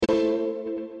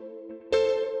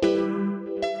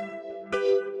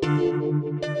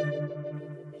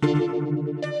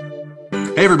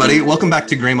Hey everybody, welcome back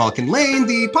to Graymalkin Lane,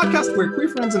 the podcast where queer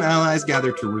friends and allies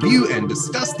gather to review and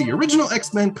discuss the original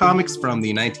X-Men comics from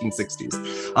the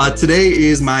 1960s. Today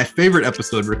is my favorite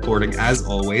episode recording, as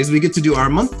always. We get to do our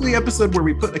monthly episode where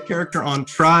we put a character on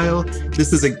trial.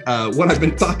 This is what I've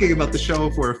been talking about the show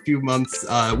for a few months.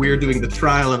 We are doing the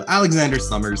trial of Alexander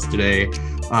Summers today.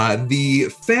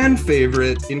 The fan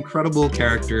favorite, incredible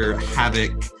character,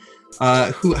 Havoc,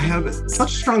 who I have such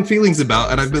strong feelings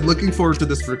about, and I've been looking forward to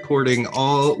this recording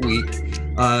all week,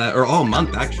 or all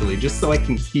month actually, just so I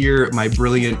can hear my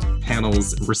brilliant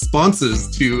panel's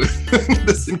responses to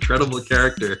this incredible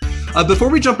character. Before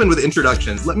we jump in with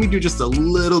introductions, let me do just a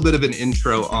little bit of an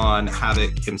intro on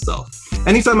Havoc himself.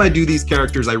 Anytime I do these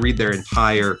characters, I read their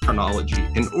entire chronology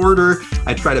in order.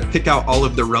 I try to pick out all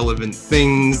of the relevant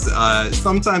things.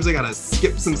 Sometimes I gotta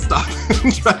skip some stuff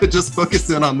and try to just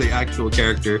focus in on the actual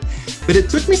character. But it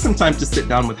took me some time to sit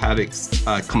down with Havoc's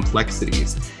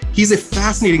complexities. He's a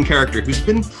fascinating character who's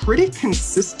been pretty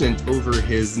consistent over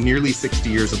his nearly 60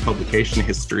 years of publication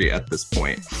history at this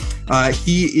point.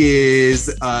 He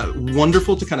is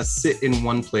wonderful to kind of sit in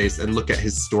one place and look at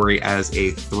his story as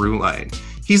a through line.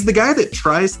 He's the guy that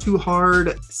tries too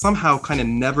hard, somehow kind of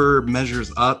never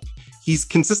measures up. He's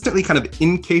consistently kind of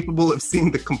incapable of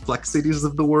seeing the complexities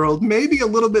of the world, maybe a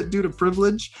little bit due to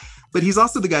privilege, but he's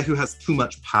also the guy who has too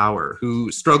much power,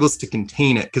 who struggles to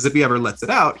contain it, because if he ever lets it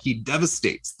out, he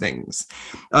devastates things.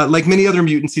 Like many other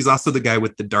mutants, he's also the guy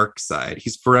with the dark side.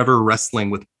 He's forever wrestling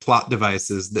with plot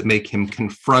devices that make him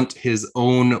confront his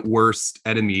own worst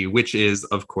enemy, which is,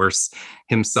 of course,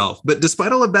 himself. But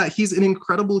despite all of that, he's an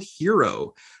incredible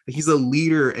hero. He's a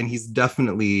leader, and he's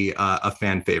definitely a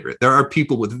fan favorite. There are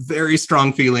people with very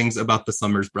strong feelings about the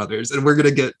Summers brothers, and we're going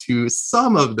to get to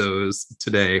some of those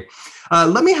today.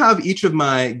 Let me have each of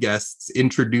my guests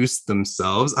introduce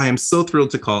themselves. I am so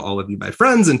thrilled to call all of you my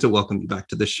friends and to welcome you back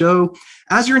to the show.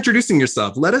 As you're introducing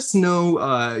yourself, let us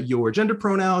know your gender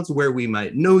pronouns, where we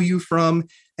might know you from.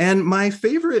 And my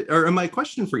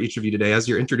question for each of you today, as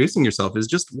you're introducing yourself, is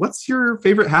just what's your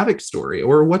favorite Havoc story,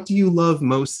 or what do you love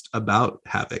most about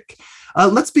Havoc?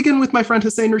 Let's begin with my friend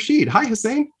Hussein Rashid. Hi,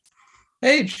 Hussein.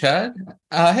 Hey, Chad.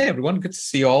 Hey, everyone. Good to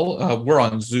see you all. We're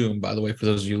on Zoom, by the way, for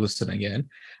those of you listening in.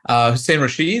 Hussein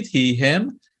Rashid, he,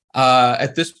 him.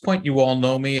 At this point, you all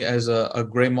know me as a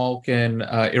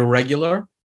Graymalkin irregular.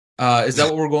 Is that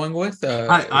what we're going with?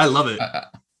 I love it.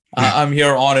 I'm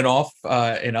here on and off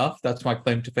enough. That's my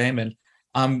claim to fame. And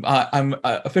I'm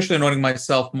officially anointing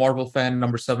myself Marvel fan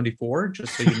number 74,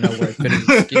 just so you know where I fit in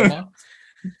the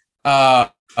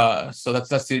schema. So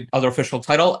that's the other official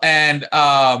title. And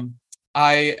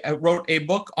I wrote a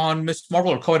book on Miss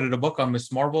Marvel, or co-edited a book on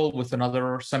Miss Marvel with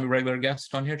another semi-regular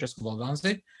guest on here, Jessica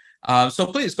Balganzi. So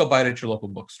please go buy it at your local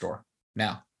bookstore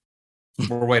now.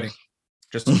 We're waiting.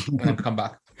 Just come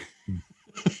back.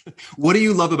 What do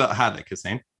you love about Havoc,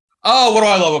 Hussein? Oh, what do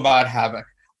I love about Havoc?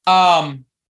 I'm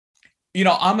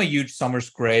a huge Summers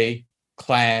Gray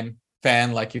clan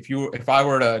fan. Like if I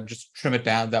were to just trim it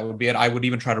down, that would be it. I would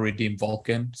even try to redeem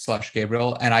Vulcan /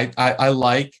 Gabriel. And I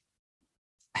like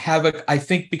Havoc, I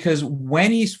think, because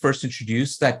when he's first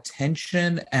introduced, that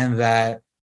tension and that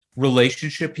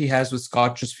relationship he has with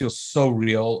Scott just feels so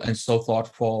real and so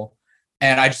thoughtful.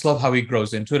 And I just love how he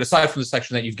grows into it, aside from the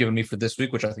section that you've given me for this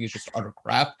week, which I think is just utter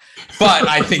crap. But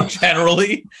I think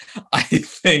generally,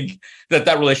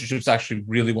 that relationship is actually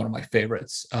really one of my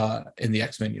favorites in the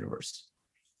X-Men universe.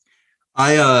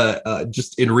 I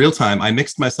just in real time, I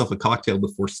mixed myself a cocktail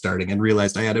before starting and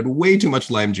realized I added way too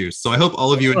much lime juice. So I hope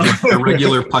all of you enjoy a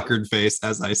regular puckered face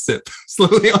as I sip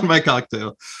slowly on my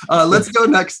cocktail. Let's go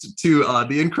next to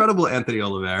the incredible Anthony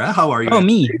Oliveira. How are you? Oh,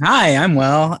 me. Hi, I'm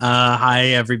well. Hi,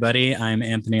 everybody. I'm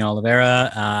Anthony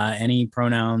Oliveira. Any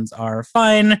pronouns are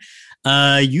fine.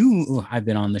 I've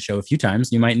been on the show a few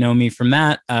times. You might know me from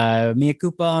that. Mia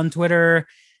Koopa on Twitter.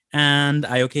 And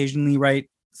I occasionally write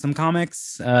some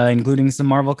comics, including some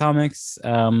Marvel comics,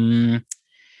 X-Men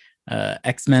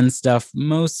stuff,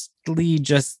 mostly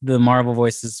just the Marvel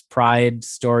Voices Pride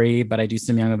story, but I do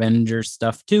some Young Avengers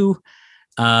stuff too.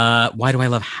 Why do I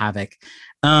love Havoc?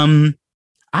 I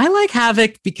like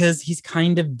Havoc because he's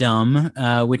kind of dumb,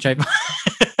 which I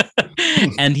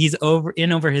and he's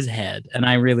over his head, and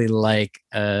I really like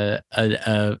a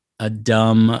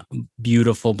dumb,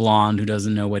 beautiful blonde who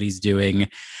doesn't know what he's doing,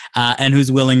 and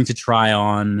who's willing to try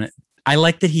on. I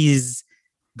like that he's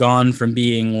gone from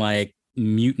being like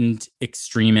mutant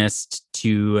extremist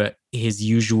to his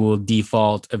usual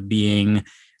default of being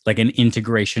like an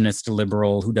integrationist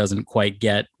liberal who doesn't quite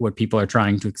get what people are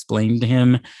trying to explain to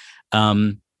him.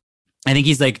 I think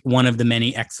he's like one of the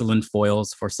many excellent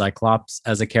foils for Cyclops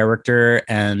as a character,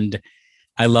 and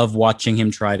I love watching him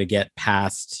try to get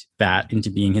past that into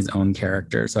being his own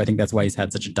character. So I think that's why he's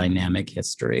had such a dynamic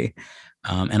history.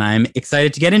 And I'm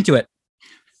excited to get into it.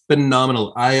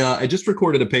 Phenomenal. I just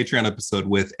recorded a Patreon episode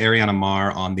with Ariana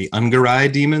Mar on the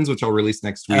Ungarai demons, which I'll release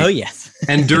next week. Oh, yes.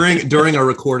 And during our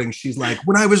recording, she's like,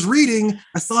 when I was reading,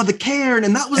 I saw the cairn,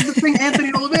 and that was the thing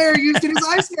Anthony Oliveira used in his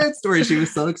Ice Cat story. She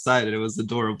was so excited. It was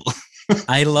adorable.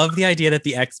 I love the idea that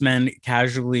the X-Men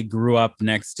casually grew up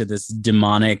next to this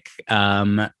demonic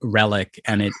relic,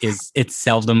 and it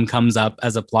seldom comes up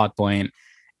as a plot point.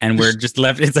 And we're just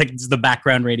left. It's like the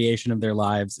background radiation of their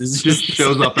lives. It just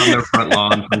shows up on their front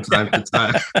lawn from time to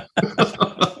time.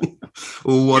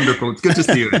 Wonderful. It's good to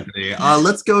see you, Anthony.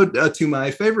 Let's go to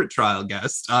my favorite trial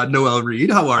guest, Noelle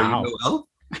Reed. How are you, Noelle?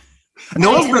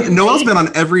 Noelle's been on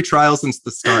every trial since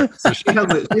the start, so she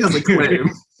has a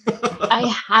claim. I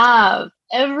have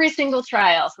every single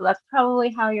trial, so that's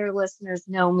probably how your listeners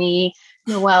know me.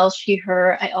 Noelle, she,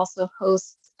 her. I also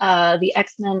host the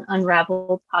X-Men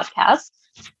Unraveled podcast.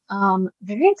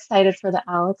 Very excited for the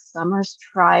Alex Summers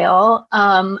trial.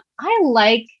 I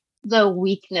like the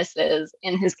weaknesses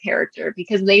in his character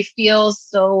because they feel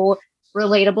so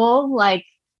relatable. Like,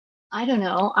 I don't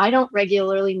know, I don't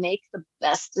regularly make the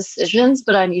best decisions,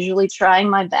 but I'm usually trying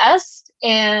my best.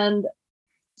 And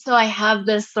so I have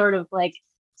this sort of like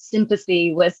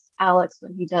sympathy with Alex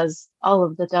when he does all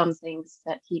of the dumb things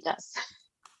that he does.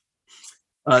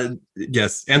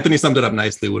 Yes, Anthony summed it up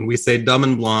nicely. When we say dumb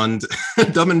and blonde,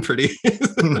 dumb and pretty.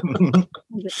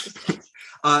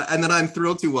 And then I'm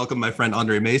thrilled to welcome my friend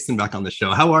Andre Mason back on the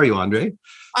show. How are you, Andre?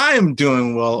 I am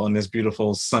doing well on this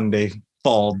beautiful Sunday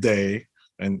fall day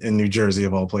in New Jersey,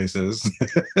 of all places.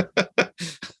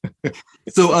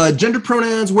 So gender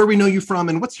pronouns, where we know you from,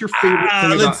 and what's your favorite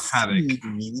thing about Havoc?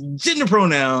 Gender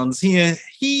pronouns, he,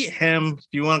 him. If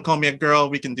you want to call me a girl,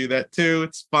 we can do that too.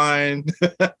 It's fine.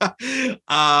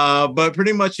 But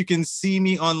pretty much you can see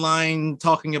me online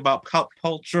talking about pop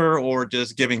culture or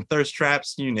just giving thirst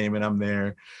traps, you name it, I'm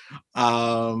there.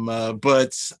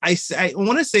 But I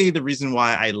want to say the reason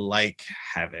why I like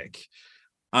Havoc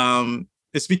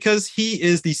is because he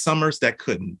is the Summers that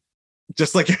couldn't.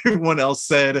 Just like everyone else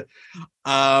said,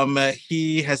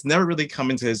 he has never really come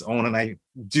into his own, and I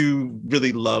do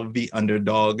really love the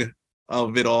underdog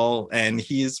of it all. And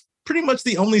he is pretty much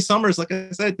the only Summers, like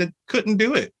I said, that couldn't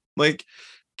do it. Like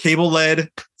Cable led,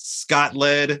 Scott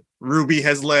led, Ruby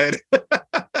has led,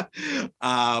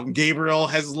 Gabriel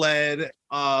has led,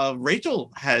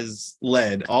 Rachel has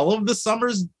led. All of the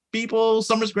Summers people,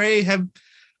 Summers Gray, have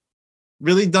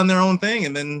really done their own thing,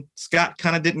 and then Scott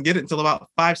kind of didn't get it until about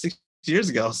 5-6 years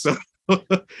ago. So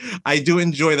I do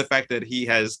enjoy the fact that he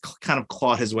has kind of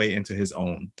clawed his way into his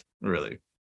own, really.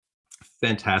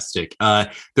 Fantastic.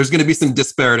 There's going to be some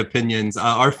disparate opinions.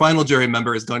 Our final jury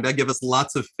member is going to give us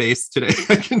lots of face today,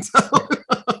 I can tell.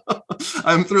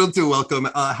 I'm thrilled to welcome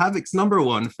Havoc's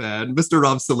 #1 fan, Mr.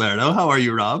 Rob Salerno. How are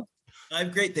you, Rob?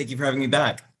 I'm great. Thank you for having me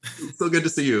back. So good to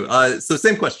see you. So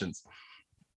same questions.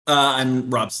 I'm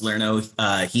Rob Salerno,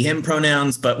 he, him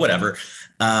pronouns, but whatever.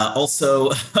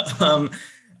 Also,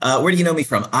 where do you know me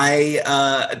from?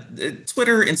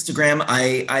 Twitter, Instagram.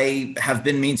 I have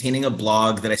been maintaining a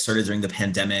blog that I started during the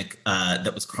pandemic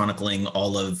that was chronicling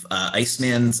all of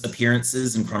Iceman's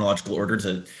appearances in chronological order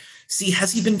to see,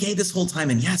 has he been gay this whole time?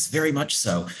 And yes, very much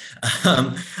so.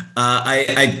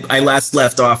 I last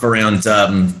left off around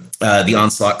the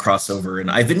Onslaught crossover,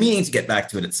 and I've been meaning to get back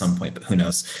to it at some point, but who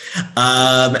knows?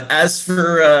 As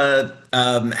for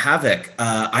Havoc,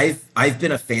 I've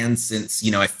been a fan since,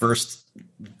 I first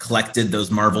collected those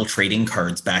Marvel trading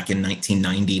cards back in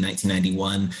 1990,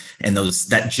 1991, and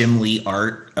that Jim Lee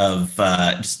art of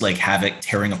just like Havoc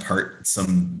tearing apart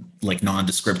some like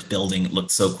nondescript building. It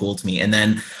looked so cool to me. And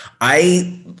then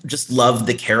I just loved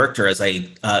the character as I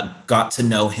got to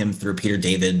know him through Peter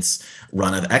David's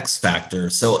run of X Factor.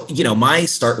 So, my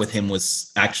start with him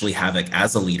was actually Havoc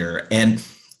as a leader. And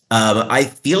I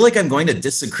feel like I'm going to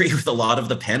disagree with a lot of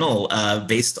the panel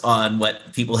based on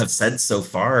what people have said so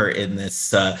far in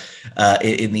this,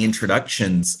 in the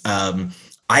introductions.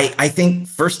 I think,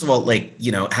 first of all,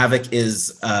 Havoc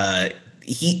is,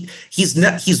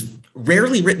 he's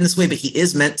rarely written this way, but he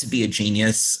is meant to be a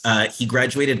genius. He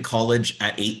graduated college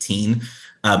at 18.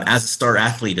 As a star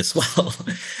athlete as well.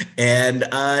 And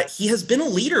he has been a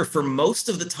leader for most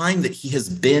of the time that he has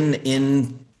been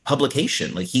in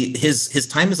publication. Like his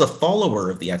time as a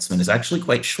follower of the X-Men is actually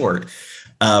quite short.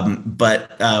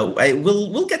 But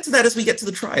we'll get to that as we get to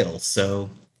the trial.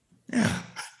 So, yeah.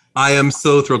 I am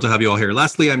so thrilled to have you all here.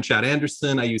 Lastly, I'm Chad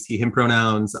Anderson. I use he, him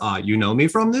pronouns. You know me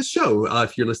from this show.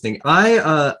 If you're listening,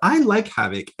 I like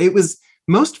Havoc. It was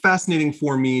most fascinating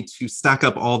for me to stack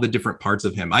up all the different parts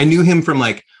of him. I knew him from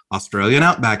like Australian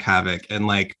Outback Havoc and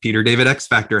like Peter David X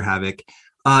Factor Havoc.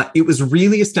 It was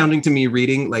really astounding to me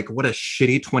reading like what a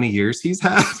shitty 20 years he's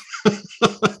had.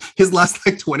 His last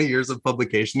like 20 years of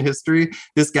publication history,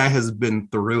 this guy has been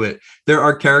through it. There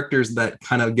are characters that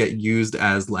kind of get used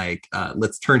as like,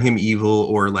 let's turn him evil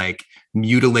or like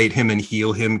mutilate him and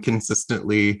heal him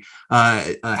consistently.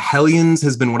 Hellions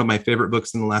has been one of my favorite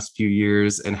books in the last few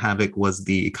years, and Havoc was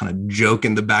the kind of joke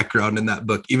in the background in that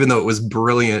book, even though it was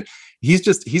brilliant.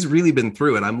 He's really been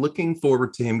through it. I'm looking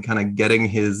forward to him kind of getting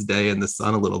his day in the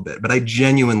sun a little bit, but I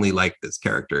genuinely like this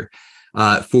character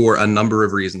for a number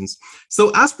of reasons.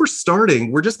 So as we're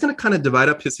starting, we're just going to kind of divide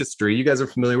up his history. You guys are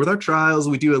familiar with our trials.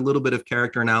 We do a little bit of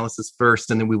character analysis first,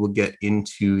 and then we will get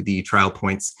into the trial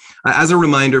points. As a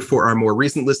reminder for our more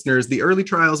recent listeners, the early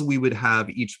trials, we would have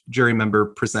each jury member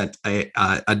present a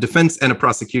defense and a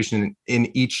prosecution in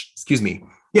each,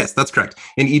 Yes, that's correct.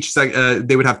 In each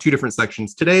they would have two different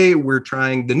sections. Today, we're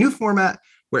trying the new format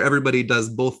where everybody does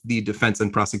both the defense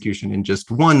and prosecution in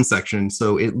just one section.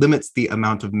 So it limits the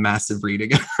amount of massive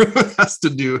reading everyone has to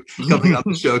do coming on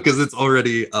the show because it's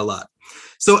already a lot.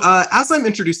 So as I'm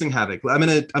introducing Havoc, I'm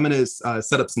gonna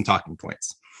set up some talking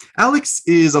points. Alex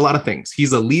is a lot of things.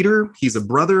 He's a leader, he's a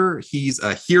brother, he's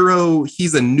a hero,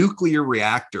 he's a nuclear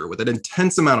reactor with an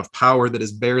intense amount of power that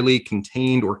is barely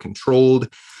contained or controlled.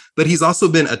 But he's also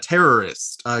been a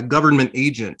terrorist, a government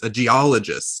agent, a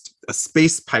geologist, a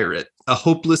space pirate, a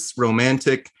hopeless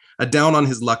romantic, a down on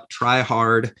his luck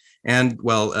try-hard, and,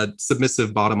 well, a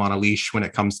submissive bottom on a leash when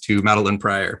it comes to Madeline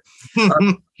Pryor.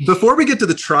 Before we get to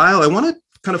the trial, I want to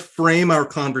kind of frame our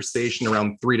conversation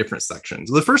around three different sections.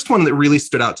 The first one that really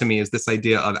stood out to me is this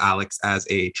idea of Alex as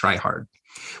a try-hard.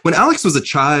 When Alex was a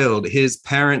child, his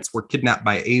parents were kidnapped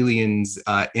by aliens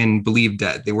and believed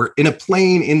dead. They were in a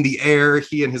plane in the air.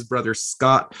 He and his brother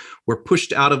Scott were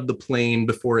pushed out of the plane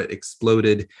before it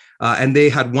exploded, and they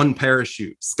had one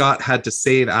parachute. Scott had to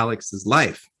save Alex's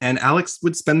life, and Alex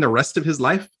would spend the rest of his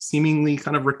life seemingly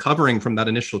kind of recovering from that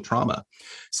initial trauma.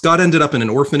 Scott ended up in an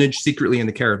orphanage secretly in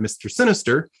the care of Mr.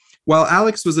 Sinister, while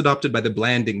Alex was adopted by the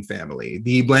Blanding family.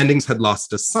 The Blandings had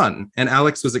lost a son, and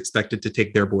Alex was expected to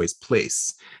take their boy's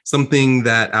place, something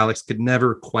that Alex could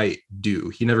never quite do.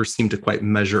 He never seemed to quite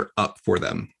measure up for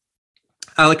them.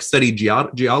 Alex studied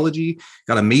geology,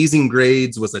 got amazing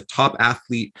grades, was a top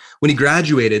athlete. When he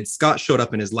graduated, Scott showed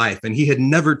up in his life, and he had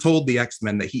never told the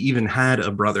X-Men that he even had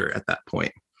a brother at that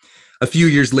point. A few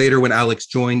years later, when Alex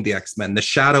joined the X-Men, the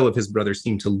shadow of his brother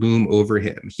seemed to loom over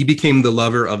him. He became the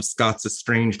lover of Scott's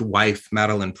estranged wife,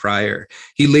 Madeline Pryor.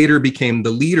 He later became the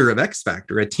leader of X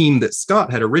Factor, a team that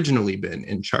Scott had originally been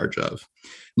in charge of.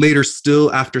 Later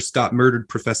still, after Scott murdered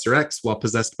Professor X while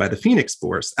possessed by the Phoenix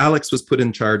Force, Alex was put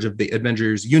in charge of the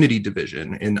Avengers Unity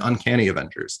Division in Uncanny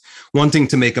Avengers, wanting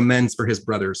to make amends for his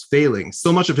brother's failings.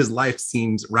 So much of his life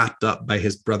seems wrapped up by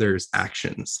his brother's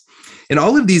actions. In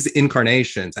all of these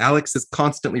incarnations, Alex has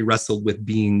constantly wrestled with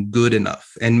being good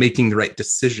enough and making the right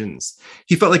decisions.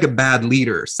 He felt like a bad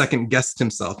leader, second-guessed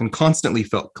himself, and constantly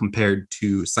felt compared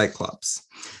to Cyclops.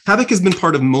 Havoc has been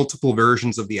part of multiple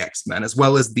versions of the X-Men, as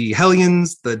well as the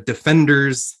Hellions, the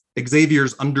Defenders,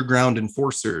 Xavier's Underground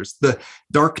Enforcers, the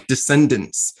Dark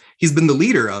Descendants. He's been the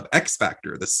leader of X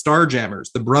Factor, the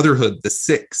Starjammers, the Brotherhood, the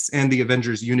Six, and the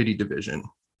Avengers Unity Division.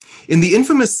 In the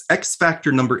infamous X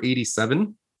Factor number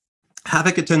 87,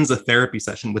 Havoc attends a therapy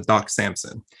session with Doc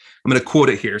Samson. I'm going to quote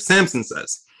it here. Samson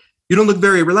says, "You don't look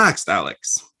very relaxed,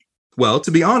 Alex." "Well,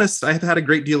 to be honest, I have had a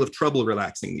great deal of trouble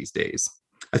relaxing these days.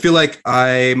 I feel like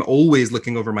I'm always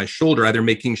looking over my shoulder, either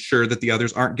making sure that the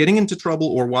others aren't getting into trouble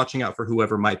or watching out for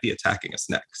whoever might be attacking us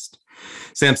next."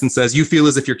 Samson says, "You feel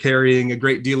as if you're carrying a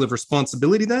great deal of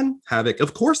responsibility then?" Havoc,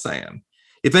 "Of course I am.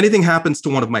 If anything happens to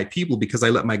one of my people because I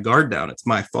let my guard down, it's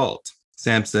my fault."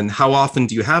 Samson, "How often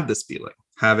do you have this feeling?"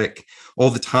 Havoc, "All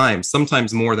the time,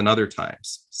 sometimes more than other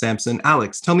times." Samson,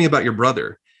 "Alex, tell me about your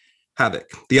brother."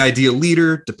 Havoc, "The ideal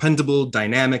leader, dependable,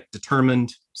 dynamic,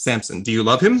 determined." Samson, "Do you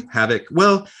love him?" Havoc,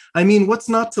 "Well, I mean, what's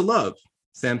not to love?"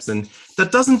 Samson,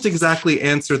 "That doesn't exactly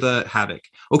answer the..." Havoc,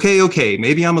 Okay,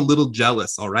 maybe I'm a little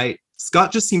jealous, all right?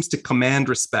 Scott just seems to command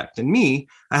respect, and me,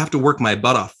 I have to work my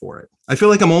butt off for it. I feel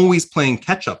like I'm always playing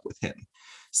catch up with him.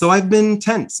 So I've been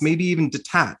tense, maybe even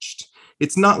detached.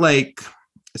 It's not like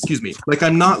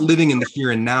I'm not living in the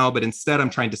here and now, but instead I'm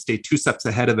trying to stay 2 steps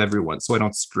ahead of everyone so I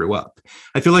don't screw up.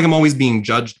 I feel like I'm always being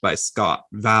judged by Scott,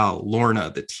 Val,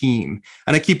 Lorna, the team,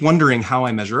 and I keep wondering how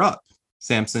I measure up.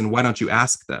 Samson, "Why don't you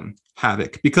ask them?"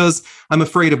 Havoc, "Because I'm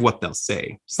afraid of what they'll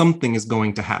say. Something is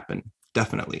going to happen,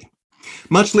 definitely."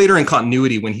 Much later in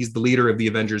continuity, when he's the leader of the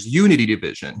Avengers Unity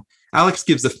Division, Alex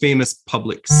gives a famous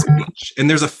public speech. And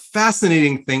there's a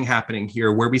fascinating thing happening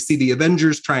here where we see the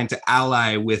Avengers trying to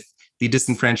ally with the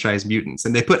disenfranchised mutants.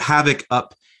 And they put Havoc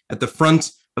up at the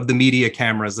front of the media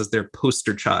cameras as their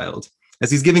poster child. As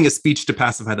he's giving a speech to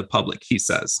pacify the public, he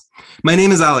says, "My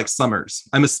name is Alex Summers.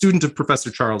 I'm a student of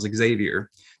Professor Charles Xavier.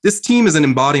 This team is an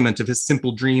embodiment of his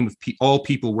simple dream of all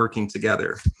people working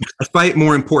together, a fight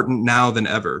more important now than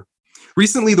ever.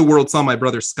 Recently, the world saw my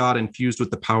brother Scott infused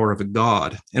with the power of a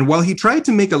god, and while he tried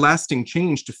to make a lasting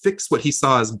change to fix what he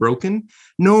saw as broken,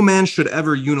 no man should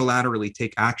ever unilaterally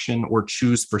take action or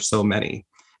choose for so many.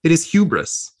 It is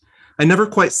hubris. I never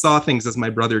quite saw things as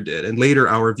my brother did, and later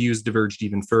our views diverged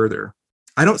even further.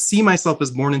 I don't see myself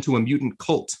as born into a mutant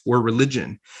cult or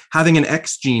religion. Having an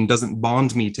X gene doesn't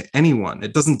bond me to anyone.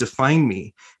 It doesn't define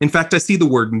me. In fact, I see the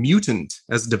word mutant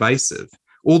as divisive,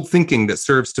 old thinking that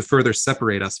serves to further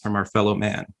separate us from our fellow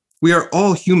man. We are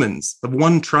all humans of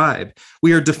one tribe.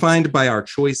 We are defined by our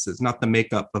choices, not the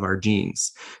makeup of our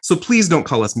genes. So please don't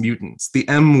call us mutants. The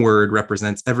M word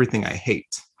represents everything I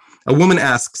hate." A woman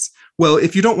asks, "Well,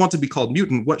 if you don't want to be called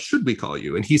mutant, what should we call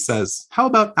you?" And he says, "How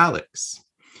about Alex?"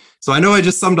 So I know I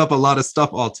just summed up a lot of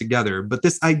stuff all together, but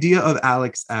this idea of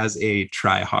Alex as a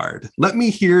tryhard. Let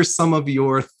me hear some of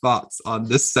your thoughts on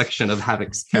this section of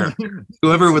Havoc's character.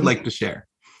 Whoever would like to share.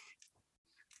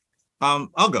 I'll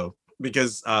go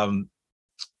because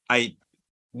I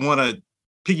want to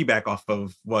piggyback off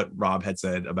of what Rob had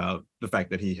said about the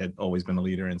fact that he had always been a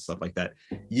leader and stuff like that.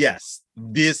 Yes,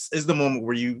 this is the moment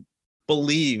where you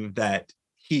believe that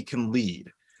he can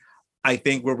lead. I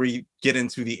think where we get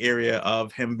into the area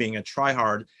of him being a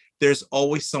tryhard, there's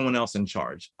always someone else in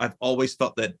charge. I've always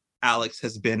felt that Alex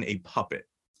has been a puppet,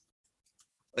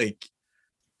 like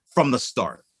from the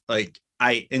start. Like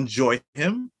I enjoy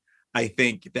him. I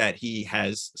think that he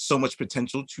has so much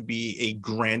potential to be a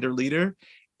grander leader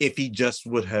if he just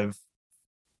would have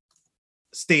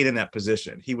stayed in that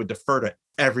position. He would defer to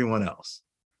everyone else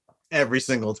every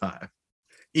single time,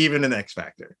 even in X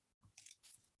Factor.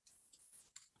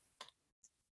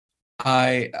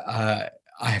 I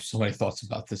have so many thoughts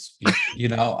about this speech. You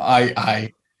know,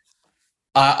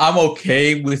 I'm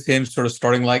okay with him sort of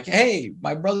starting like, "Hey,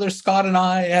 my brother Scott and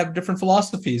I have different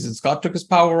philosophies, and Scott took his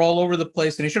power all over the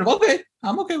place, and he should have." Okay,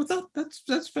 I'm okay with that.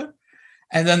 That's fair.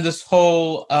 And then this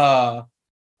whole, I'm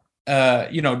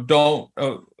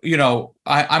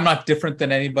not different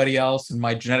than anybody else, and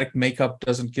my genetic makeup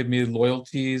doesn't give me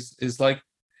loyalties. Is like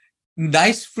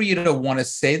nice for you to want to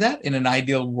say that in an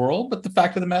ideal world, but the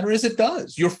fact of the matter is it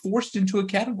does. You're forced into a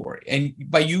category, and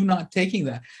by you not taking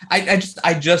that, I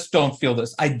just don't feel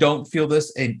this. I don't feel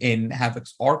this in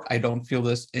Havoc's arc. I don't feel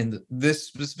this in this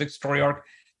specific story arc.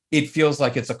 It feels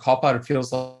like it's a cop-out. It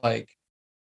feels like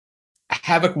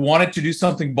Havoc wanted to do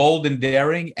something bold and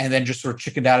daring and then just sort of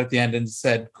chickened out at the end and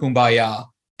said kumbaya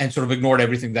and sort of ignored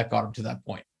everything that got him to that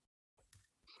point.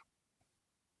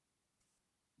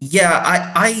 Yeah,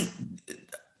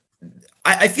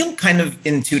 I feel kind of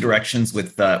in two directions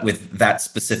with that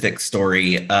specific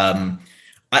story.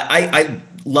 I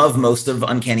love most of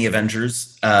Uncanny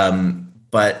Avengers,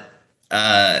 but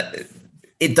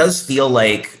it does feel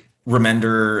like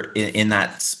Remender in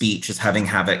that speech is having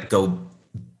Havoc go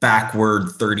backward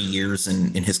 30 years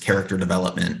in his character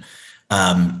development.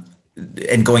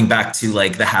 And going back to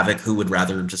like the Havoc who would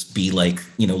rather just be like,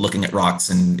 looking at rocks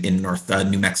in North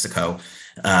New Mexico,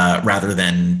 rather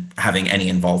than having any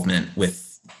involvement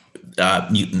with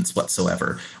mutants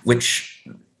whatsoever, which,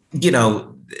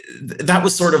 that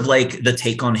was sort of like the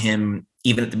take on him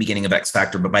even at the beginning of X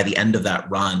Factor, but by the end of that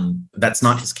run, that's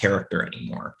not his character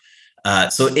anymore.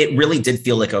 So it really did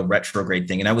feel like a retrograde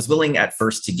thing. And I was willing at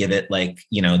first to give it like,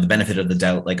 the benefit of the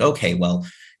doubt, like, okay, well,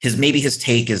 his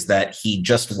take is that he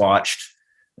just watched,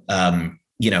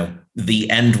 the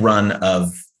end run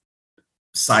of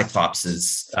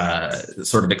Cyclops's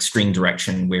sort of extreme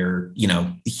direction where,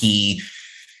 he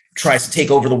tries to take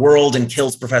over the world and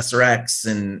kills Professor X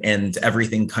and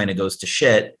everything kind of goes to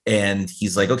shit. And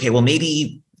he's like, okay, well,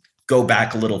 maybe go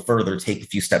back a little further, take a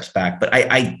few steps back. But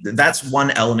I that's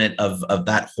one element of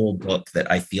that whole book that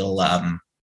I feel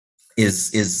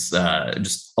is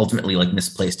just ultimately like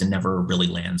misplaced and never really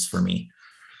lands for me.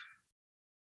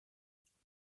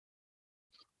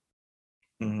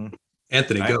 Mm-hmm.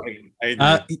 Anthony, go.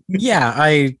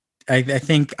 I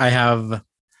think I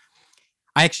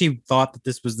actually thought that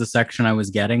this was the section I was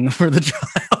getting for the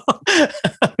trial,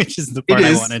 which is the part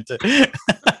I wanted to.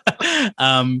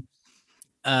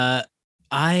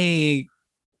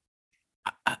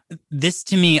 This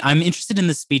to me, I'm interested in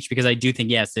the speech because I do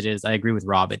think, yes, it is. I agree with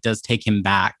Rob. It does take him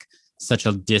back such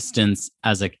a distance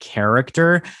as a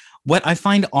character. What I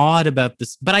find odd about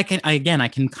this, but I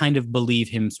can kind of believe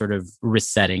him sort of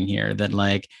resetting here, that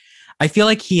like, I feel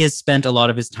like he has spent a lot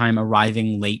of his time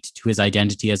arriving late to his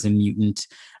identity as a mutant,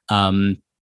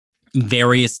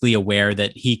 variously aware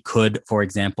that he could, for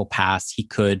example, pass, he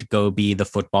could go be the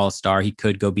football star, he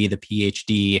could go be the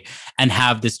PhD, and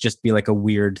have this just be like a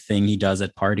weird thing he does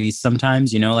at parties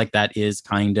sometimes, you know, like that is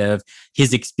kind of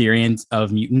his experience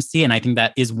of mutancy. And I think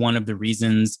that is one of the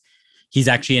reasons he's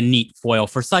actually a neat foil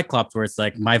for Cyclops, where it's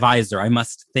like, my visor, I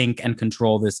must think and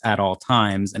control this at all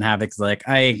times. And Havoc's like,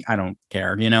 I don't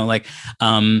care, you know, like,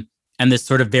 and this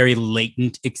sort of very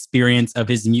latent experience of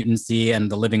his mutancy and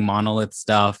the living monolith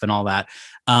stuff and all that.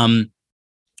 I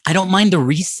don't mind the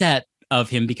reset of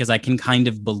him because I can kind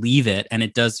of believe it. And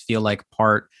it does feel like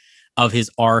part of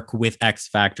his arc with X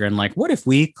Factor. And like, what if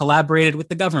we collaborated with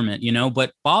the government, you know?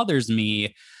 What bothers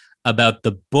me about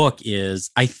the book is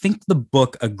I think the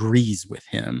book agrees with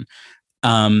him.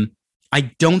 I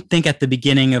don't think at the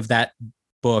beginning of that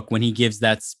book, when he gives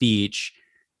that speech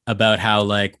about how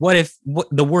like, what if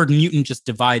the word mutant just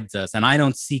divides us and I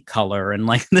don't see color, and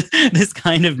like this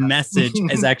kind of message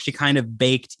is actually kind of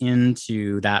baked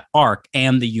into that arc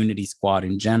and the Unity Squad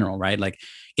in general, right? Like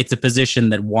it's a position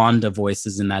that Wanda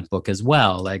voices in that book as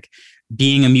well. Like,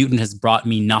 being a mutant has brought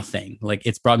me nothing. Like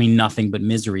it's brought me nothing but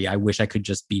misery. I wish I could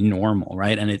just be normal,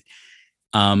 right? And it,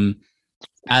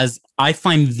 as I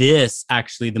find this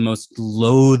actually the most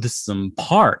loathsome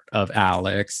part of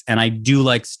Alex, and I do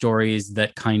like stories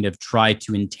that kind of try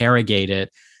to interrogate it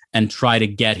and try to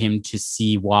get him to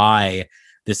see why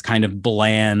this kind of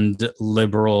bland,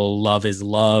 liberal, love is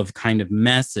love kind of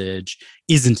message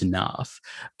isn't enough.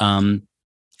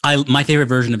 My favorite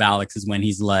version of Alex is when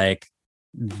he's like,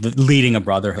 leading a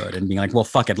brotherhood and being like, well,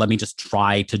 fuck it, let me just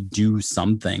try to do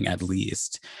something at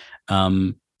least.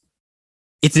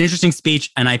 It's an interesting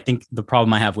speech, and I think the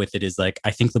problem I have with it is like,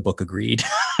 I think the book agreed.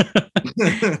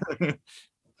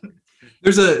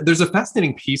 There's a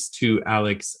fascinating piece to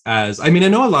Alex, as I mean, I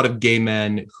know a lot of gay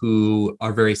men who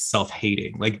are very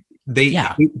self-hating, like they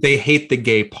hate the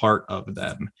gay part of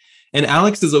them. And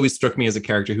Alex has always struck me as a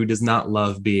character who does not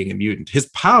love being a mutant. His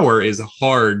power is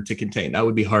hard to contain. That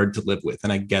would be hard to live with,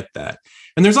 and I get that.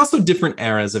 And there's also different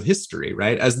eras of history,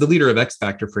 right? As the leader of X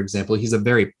Factor, for example, he's a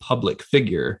very public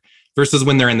figure, versus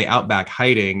when they're in the outback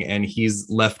hiding and he's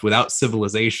left without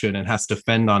civilization and has to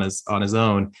fend on his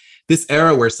own. This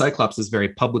era where Cyclops has very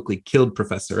publicly killed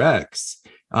Professor X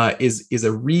is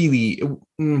a really...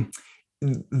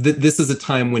 this is a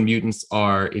time when mutants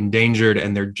are endangered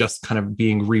and they're just kind of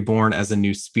being reborn as a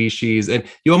new species. And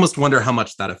you almost wonder how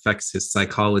much that affects his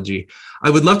psychology.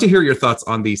 I would love to hear your thoughts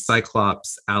on the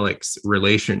Cyclops-Alex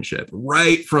relationship.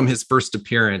 Right from his first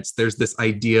appearance, there's this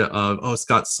idea of, oh,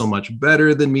 Scott's so much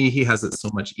better than me. He has it so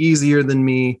much easier than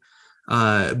me.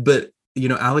 But you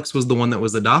know, Alex was the one that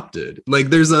was adopted. Like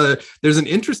there's an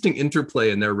interesting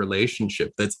interplay in their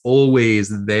relationship that's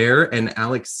always there. And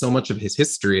Alex, so much of his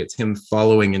history, it's him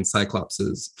following in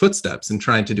Cyclops's footsteps and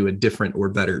trying to do a different or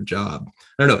better job.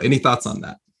 I don't know. Any thoughts on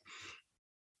that?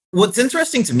 What's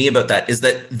interesting to me about that is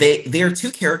that they are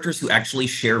two characters who actually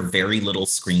share very little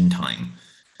screen time.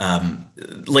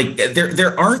 Like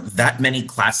there aren't that many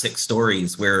classic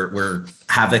stories where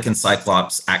Havoc and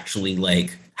Cyclops actually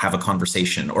like have a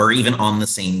conversation or even on the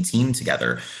same team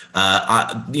together.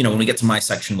 When we get to my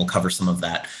section, we'll cover some of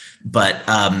that. But,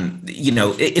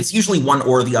 it's usually one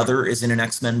or the other is in an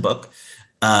X-Men book.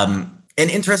 And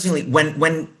interestingly,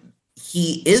 when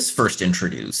he is first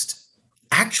introduced,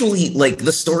 actually, like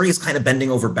the story is kind of bending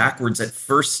over backwards at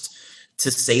first to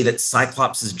say that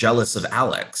Cyclops is jealous of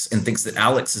Alex and thinks that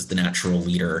Alex is the natural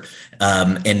leader.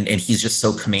 And he's just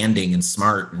so commanding and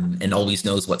smart and always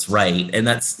knows what's right. And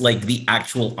that's like the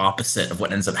actual opposite of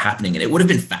what ends up happening. And it would have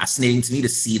been fascinating to me to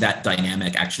see that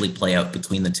dynamic actually play out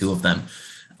between the two of them.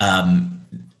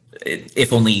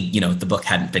 If only, the book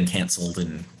hadn't been canceled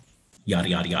and yada,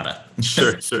 yada, yada.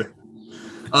 Sure.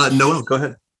 Noelle, go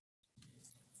ahead.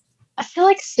 I feel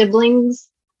like siblings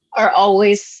are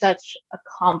always such a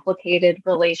complicated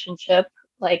relationship.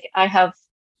 Like I have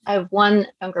one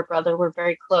younger brother, we're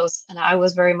very close, and I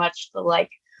was very much the like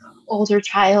older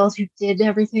child who did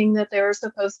everything that they were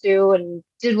supposed to and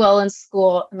did well in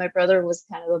school. And my brother was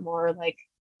kind of the more like,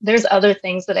 there's other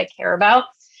things that I care about.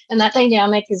 And that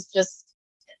dynamic is just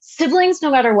siblings, no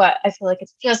matter what. I feel like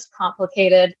it's just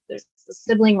complicated. There's the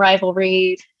sibling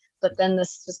rivalry, but then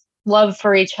this just love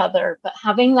for each other. But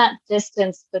having that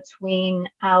distance between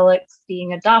Alex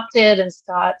being adopted and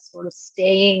Scott sort of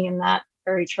staying in that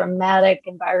very traumatic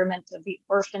environment of the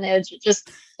orphanage,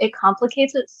 it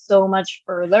complicates it so much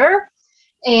further.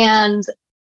 And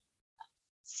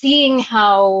seeing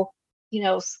how,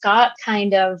 Scott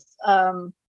kind of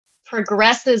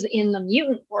progresses in the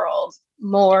mutant world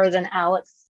more than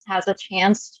Alex has a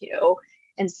chance to,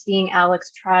 and seeing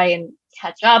Alex try and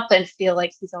catch up and feel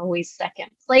like he's always second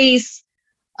place.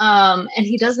 And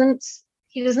he doesn't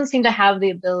seem to have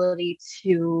the ability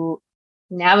to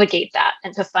navigate that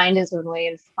and to find his own way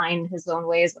and find his own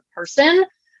way as a person.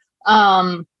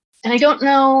 And I don't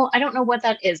know what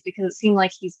that is, because it seemed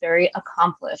like he's very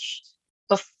accomplished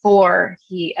before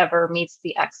he ever meets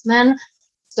the X-Men.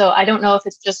 So I don't know if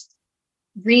it's just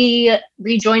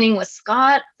rejoining with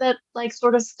Scott that like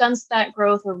sort of stunts that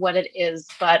growth or what it is,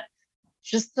 but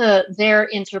just their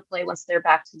interplay once they're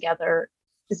back together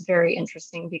is very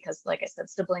interesting, because like I said,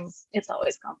 siblings, it's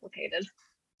always complicated.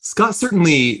 Scott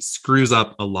certainly screws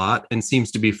up a lot and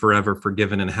seems to be forever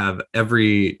forgiven and have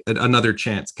another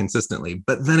chance consistently.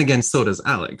 But then again, so does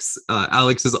Alex.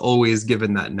 Alex is always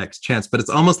given that next chance, but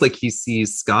it's almost like he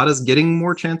sees Scott as getting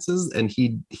more chances and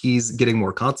he's getting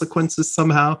more consequences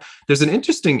somehow. There's an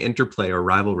interesting interplay or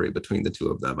rivalry between the two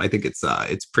of them. I think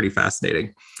it's pretty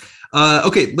fascinating.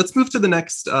 Okay, let's move to the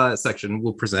next section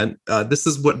we'll present. This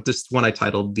is this one I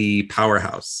titled The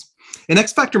Powerhouse. In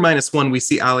X Factor -1, we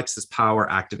see Alex's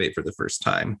power activate for the first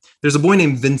time. There's a boy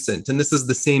named Vincent, and this is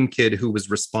the same kid who was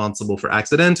responsible for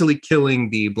accidentally killing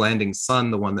the Blanding's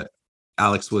son, the one that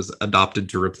Alex was adopted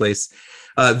to replace.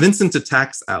 Vincent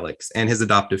attacks Alex and his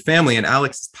adoptive family, and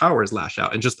Alex's powers lash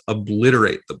out and just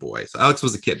obliterate the boy. So Alex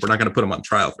was a kid. We're not going to put him on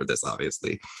trial for this,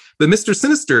 obviously. But Mr.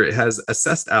 Sinister has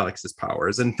assessed Alex's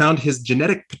powers and found his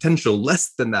genetic potential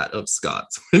less than that of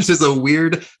Scott's, which is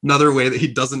another way that he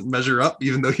doesn't measure up,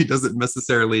 even though he doesn't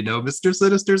necessarily know Mr.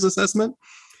 Sinister's assessment.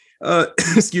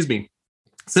 Excuse me.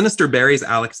 Sinister buries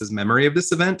Alex's memory of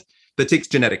this event, but takes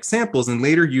genetic samples and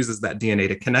later uses that DNA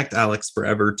to connect Alex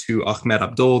forever to Ahmed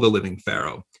Abdul, the living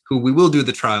pharaoh, who we will do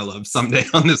the trial of someday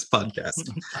on this podcast.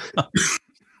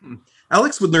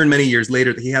 Alex would learn many years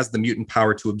later that he has the mutant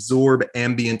power to absorb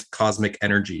ambient cosmic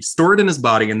energy, store it in his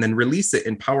body, and then release it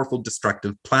in powerful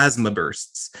destructive plasma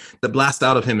bursts that blast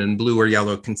out of him in blue or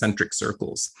yellow concentric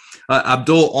circles.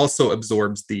 Abdul also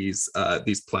absorbs these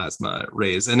plasma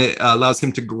rays, and it allows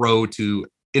him to grow to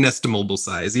inestimable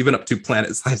size, even up to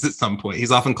planet size at some point.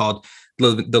 He's often called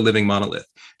the living monolith.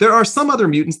 There are some other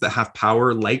mutants that have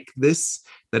power like this,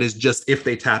 that is just, if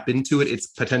they tap into it, it's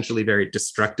potentially very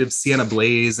destructive. Sienna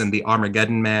Blaze and the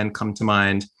Armageddon Man come to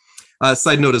mind.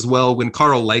 Side note as well, when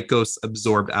Karl Lycos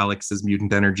absorbed Alex's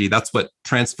mutant energy, that's what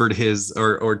transferred his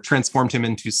or transformed him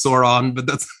into Sauron, but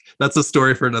that's a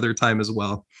story for another time as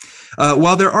well.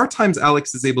 While there are times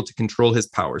Alex is able to control his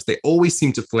powers, they always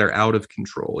seem to flare out of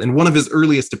control. In one of his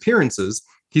earliest appearances,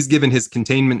 he's given his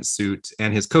containment suit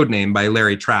and his codename by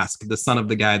Larry Trask, the son of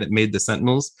the guy that made the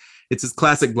Sentinels. It's his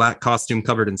classic black costume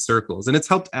covered in circles, and it's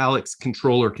helped Alex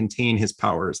control or contain his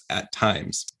powers at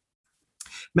times.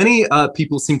 Many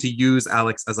people seem to use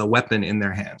Alex as a weapon in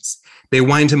their hands. They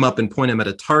wind him up and point him at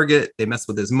a target, they mess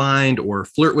with his mind or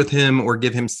flirt with him or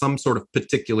give him some sort of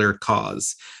particular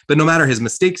cause. But no matter his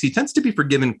mistakes, he tends to be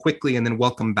forgiven quickly and then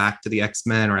welcomed back to the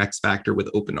X-Men or X Factor with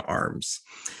open arms.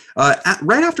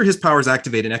 Right after his powers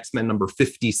activate in X-Men number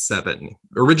 57,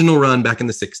 original run back in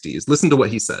the 60s, listen to what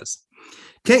he says.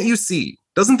 Can't you see?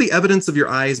 Doesn't the evidence of your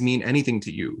eyes mean anything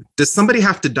to you? Does somebody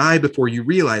have to die before you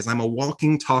realize I'm a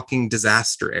walking, talking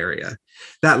disaster area?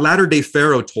 That latter-day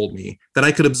Pharaoh told me that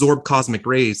I could absorb cosmic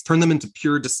rays, turn them into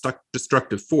pure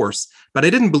destructive force, but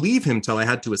I didn't believe him till I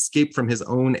had to escape from his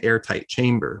own airtight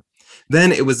chamber.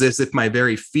 Then it was as if my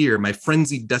very fear, my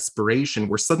frenzied desperation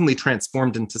were suddenly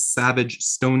transformed into savage,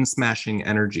 stone-smashing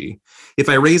energy. If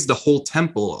I raised a whole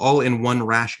temple all in one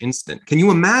rash instant, can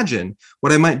you imagine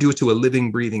what I might do to a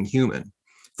living, breathing human?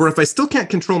 For if I still can't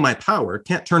control my power,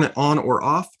 can't turn it on or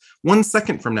off, 1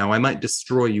 second from now I might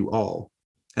destroy you all.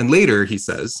 And later, he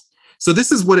says, so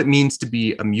this is what it means to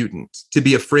be a mutant, to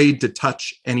be afraid to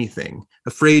touch anything,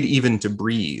 afraid even to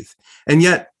breathe. And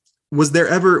yet, was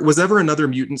ever another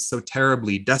mutant so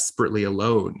terribly, desperately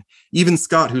alone? Even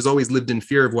Scott, who's always lived in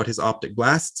fear of what his optic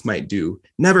blasts might do,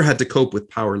 never had to cope with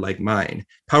power like mine.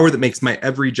 Power that makes my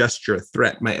every gesture a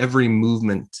threat, my every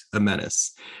movement a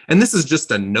menace. And this is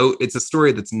just a note. It's a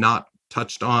story that's not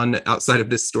touched on outside of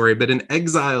this story, but in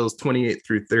Exiles 28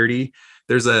 through 30,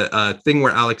 there's a thing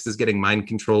where Alex is getting mind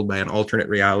controlled by an alternate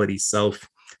reality self.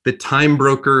 The Time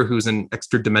Broker, who's an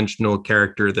extra-dimensional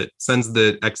character that sends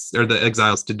the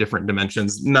exiles to different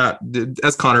dimensions. Not,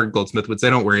 as Connor Goldsmith would say,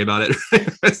 don't worry about it.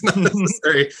 It's not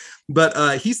necessary.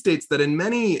 But he states that in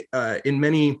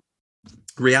many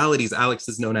realities, Alex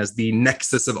is known as the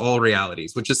nexus of all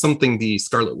realities, which is something the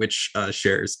Scarlet Witch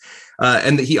shares.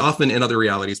 And that he often, in other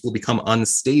realities, will become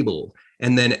unstable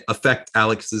and then affect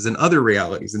Alex's in other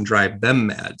realities and drive them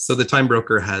mad. So the Time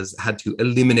Broker has had to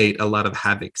eliminate a lot of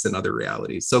Havoc's in other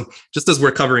realities. So just as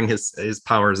we're covering his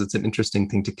powers, it's an interesting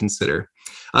thing to consider.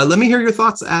 Let me hear your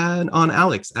thoughts on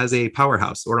Alex as a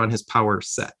powerhouse or on his power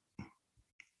set.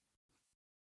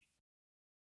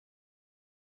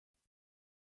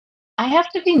 I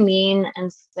have to be mean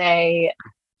and say,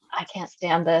 I can't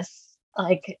stand this.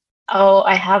 Like, oh,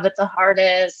 I have it the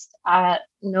hardest.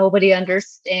 Nobody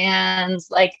understands.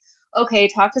 Like, okay,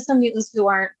 talk to some mutants who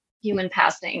aren't human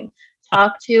passing.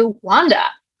 Talk to Wanda,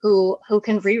 who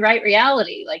can rewrite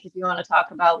reality. Like, if you want to talk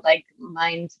about like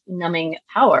mind-numbing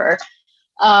power.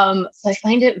 So I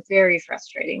find it very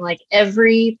frustrating. Like,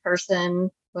 every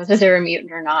person, whether they're a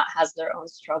mutant or not, has their own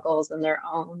struggles and their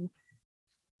own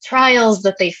trials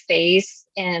that they face,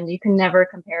 and you can never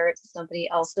compare it to somebody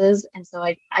else's. And so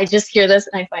I just hear this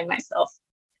and I find myself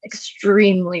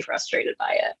extremely frustrated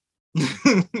by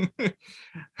it.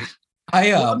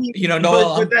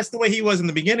 Noel, but that's the way he was in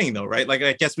the beginning, though, right? Like,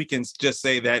 I guess we can just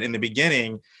say that in the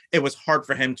beginning, it was hard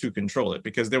for him to control it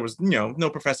because there was, no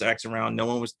Professor X around. No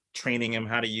one was training him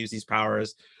how to use these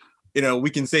powers. We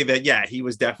can say that, yeah, he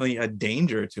was definitely a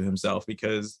danger to himself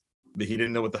because he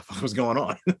didn't know what the fuck was going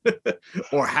on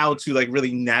or how to like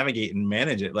really navigate and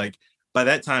manage it. Like, by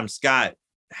that time, Scott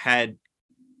had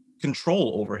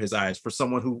control over his eyes for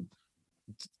someone who,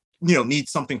 needs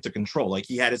something to control. Like,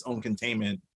 he had his own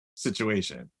containment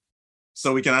situation.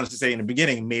 So we can honestly say in the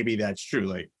beginning, maybe that's true.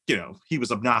 Like, he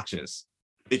was obnoxious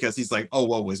because he's like, oh,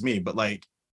 woe was me. But like,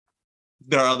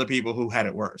 there are other people who had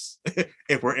it worse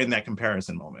if we're in that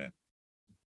comparison moment.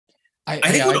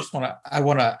 I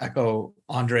want to echo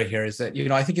Andre here is that,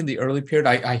 I think in the early period,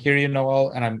 I hear you, Noel,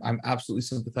 and I'm absolutely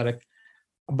sympathetic,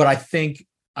 but I think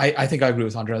I agree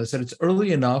with Andre. I said it's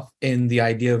early enough in the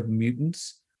idea of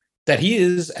mutants that he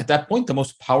is at that point the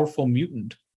most powerful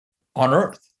mutant on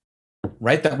Earth,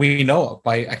 right? That we know of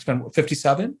by X-Men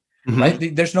 57,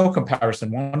 right? There's no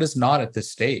comparison. Wanda's not at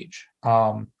this stage.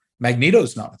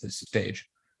 Magneto's not at this stage.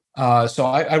 So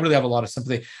I really have a lot of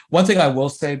sympathy. One thing I will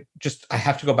say, I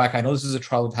have to go back. I know this is a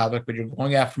trial of Havoc, but you're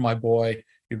going after my boy.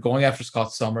 You're going after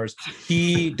Scott Summers.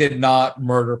 He did not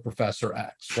murder Professor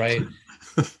X, right?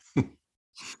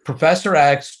 Professor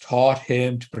X taught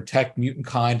him to protect mutant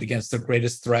kind against the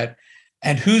greatest threat.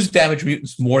 And who's damaged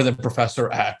mutants more than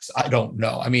Professor X? I don't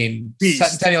know. I mean,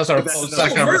 Centennials are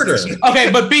murder.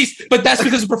 Okay, but that's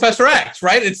because of Professor X,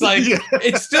 right? It's like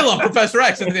it's still on Professor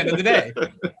X at the end of the day.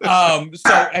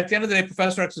 So at the end of the day,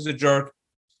 Professor X is a jerk.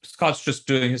 Scott's just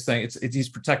doing his thing. He's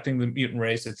protecting the mutant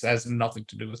race. It has nothing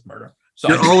to do with murder. So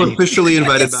you're all officially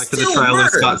invited back to the trial of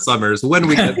Scott Summers when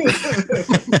we get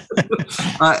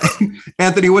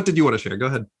Anthony, what did you want to share? Go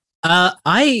ahead.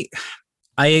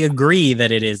 I agree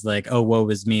that it is like, oh, woe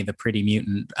is me, the pretty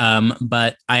mutant.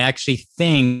 But I actually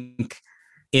think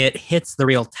it hits the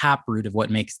real taproot of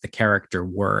what makes the character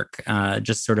work.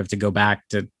 Just sort of to go back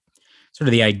to sort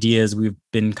of the ideas we've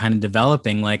been kind of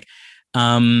developing, like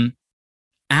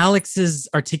Alex's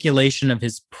articulation of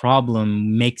his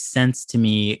problem makes sense to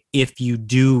me if you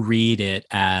do read it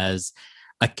as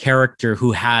a character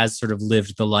who has sort of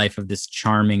lived the life of this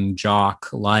charming jock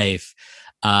life.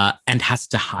 And has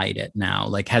to hide it now,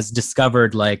 like has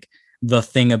discovered like the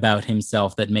thing about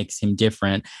himself that makes him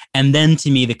different. And then to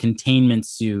me, the containment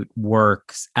suit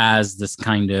works as this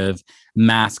kind of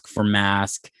mask for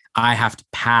mask. I have to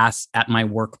pass at my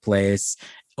workplace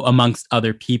amongst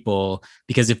other people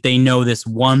because if they know this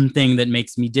one thing that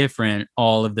makes me different,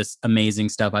 all of this amazing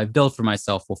stuff I've built for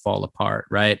myself will fall apart,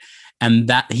 right? And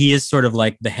that he is sort of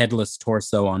like the headless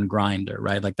torso on Grindr,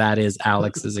 right? Like that is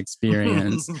Alex's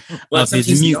experience. Well, except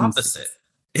he's the opposite.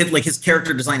 Like his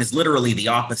character design is literally the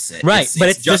opposite. Right, but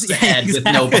it's just a head with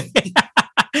no.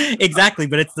 Exactly,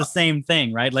 but it's the same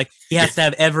thing, right? Like he has to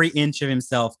have every inch of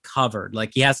himself covered.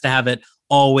 Like he has to have it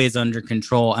always under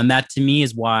control, and that to me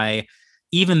is why.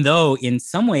 Even though in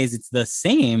some ways it's the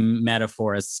same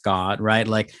metaphor as Scott, right?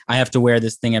 Like I have to wear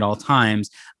this thing at all times,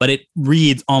 but it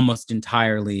reads almost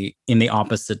entirely in the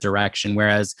opposite direction.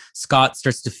 Whereas Scott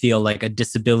starts to feel like a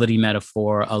disability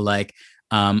metaphor,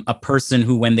 a person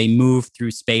who, when they move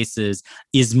through spaces,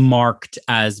 is marked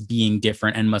as being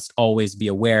different and must always be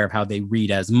aware of how they read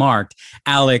as marked.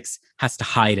 Alex has to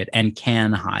hide it and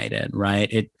can hide it,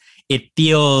 right? It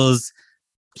feels...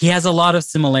 He has a lot of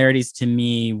similarities to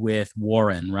me with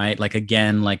Warren, right? Like,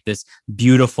 again, like this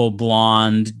beautiful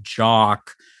blonde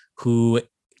jock who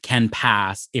can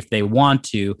pass if they want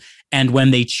to. And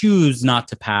when they choose not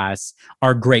to pass,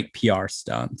 are great PR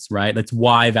stunts, right? That's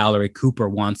why Valerie Cooper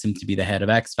wants him to be the head of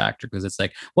X Factor, because it's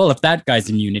like, well, if that guy's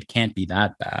immune, it can't be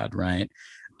that bad, right?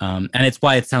 And it's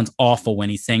why it sounds awful when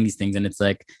he's saying these things. And it's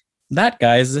like, that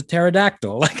guy is a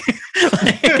pterodactyl. Like,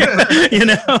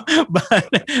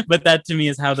 but that to me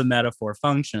is how the metaphor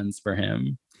functions for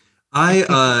him.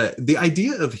 The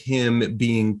idea of him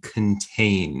being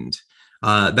contained,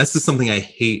 that's just something I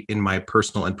hate in my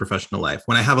personal and professional life.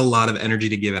 When I have a lot of energy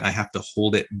to give and I have to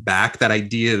hold it back, that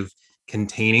idea of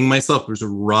containing myself was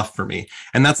rough for me.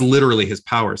 And that's literally his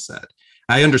power set.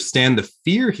 I understand the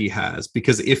fear he has,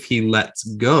 because if he lets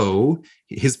go,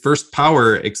 his first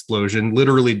power explosion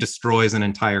literally destroys an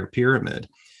entire pyramid.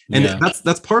 And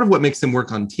that's part of what makes him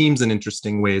work on teams in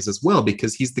interesting ways as well,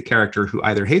 because he's the character who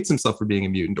either hates himself for being a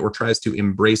mutant or tries to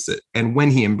embrace it. And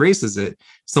when he embraces it,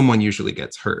 someone usually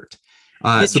gets hurt.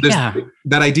 So there's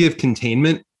that idea of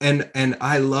containment. And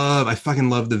I fucking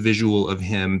love the visual of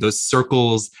him, those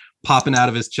circles popping out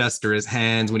of his chest or his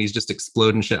hands when he's just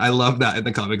exploding shit. I love that in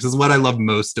the comics. This is what I love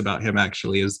most about him,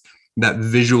 actually, is that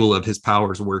visual of his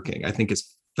powers working. I think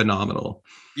is phenomenal.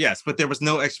 Yes, but there was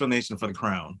no explanation for the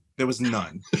crown. There was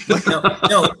none.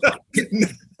 No.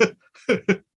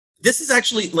 This is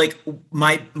actually like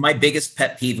my biggest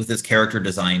pet peeve with his character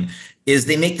design is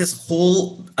they make this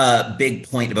whole big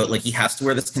point about like he has to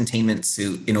wear this containment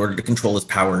suit in order to control his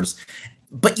powers.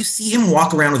 But you see him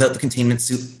walk around without the containment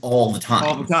suit all the time.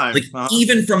 All the time. Like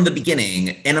even from the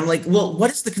beginning. And I'm like, well,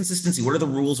 what is the consistency? What are the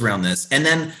rules around this? And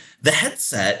then the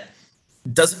headset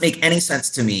doesn't make any sense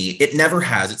to me. It never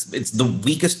has. It's the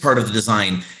weakest part of the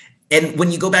design. And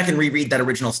when you go back and reread that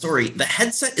original story, the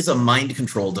headset is a mind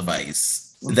control device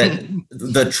that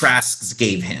the Trasks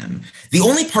gave him. The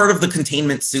only part of the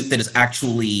containment suit that is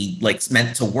actually like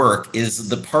meant to work is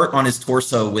the part on his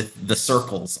torso with the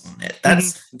circles on it.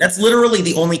 That's literally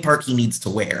the only part he needs to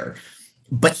wear.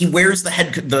 But he wears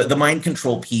the mind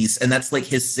control piece, and that's like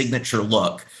his signature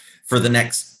look for the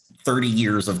next 30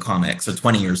 years of comics, or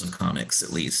 20 years of comics at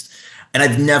least. And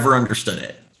I've never understood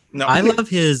it. No. I love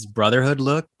his Brotherhood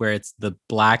look, where it's the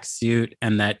black suit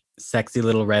and that sexy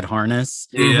little red harness.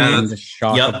 Yeah, and the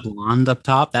shock of blonde up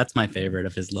top. That's my favorite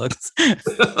of his looks.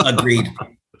 Agreed.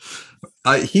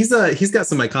 He's got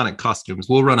some iconic costumes.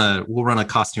 We'll run a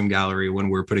costume gallery when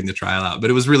we're putting the trial out, but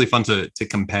it was really fun to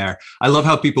compare. I love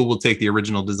how people will take the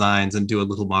original designs and do a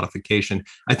little modification.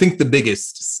 I think the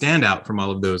biggest standout from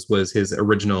all of those was his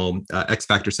original X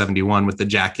Factor 71 with the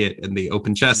jacket and the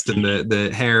open chest and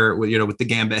the hair, with the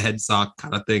Gambit head sock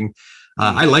kind of thing.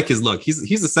 I like his look.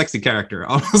 He's a sexy character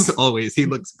almost always. He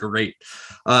looks great.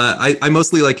 I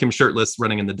mostly like him shirtless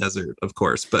running in the desert, of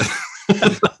course, but.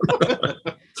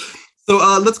 So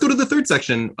let's go to the third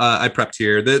section I prepped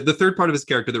here. The third part of his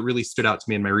character that really stood out to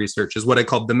me in my research is what I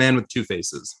called the man with two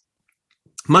faces.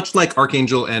 Much like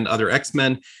Archangel and other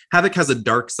X-Men, Havoc has a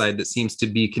dark side that seems to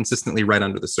be consistently right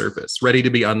under the surface, ready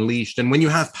to be unleashed. And when you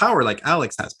have power like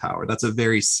Alex has power, that's a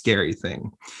very scary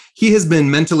thing. He has been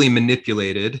mentally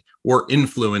manipulated or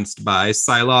influenced by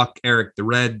Psylocke, Eric the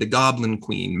Red, the Goblin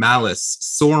Queen, Malice,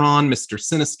 Sauron, Mr.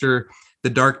 Sinister, the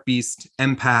Dark Beast,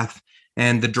 Empath,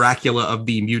 and the Dracula of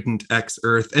the Mutant X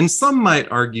Earth, and some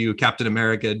might argue Captain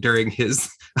America during his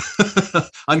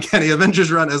Uncanny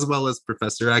Avengers run, as well as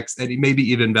Professor X, and maybe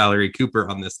even Valerie Cooper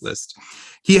on this list.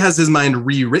 He has his mind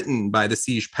rewritten by the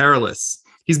Siege Perilous.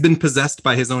 He's been possessed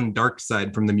by his own dark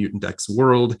side from the Mutant X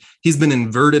world. He's been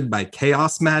inverted by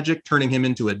chaos magic, turning him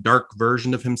into a dark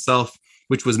version of himself,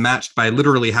 which was matched by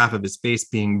literally half of his face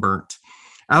being burnt.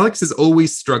 Alex is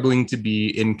always struggling to be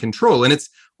in control, and it's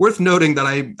worth noting that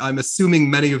I'm assuming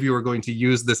many of you are going to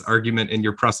use this argument in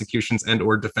your prosecutions and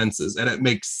or defenses, and it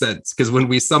makes sense because when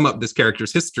we sum up this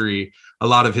character's history, a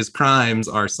lot of his crimes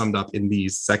are summed up in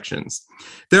these sections.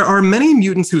 There are many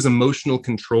mutants whose emotional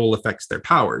control affects their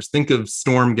powers. Think of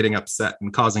Storm getting upset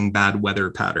and causing bad weather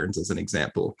patterns as an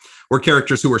example, or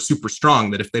characters who are super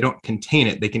strong that if they don't contain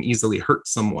it, they can easily hurt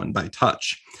someone by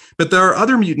touch. But there are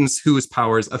other mutants whose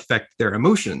powers affect their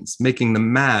emotions, making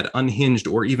them mad, unhinged,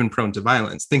 or even prone to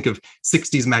violence. Think of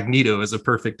 60s Magneto as a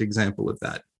perfect example of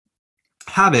that.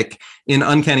 Havoc in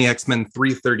Uncanny X-Men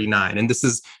 339, and this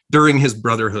is during his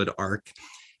Brotherhood arc,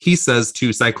 he says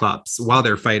to Cyclops while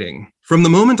they're fighting, "From the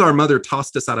moment our mother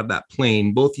tossed us out of that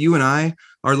plane, both you and I,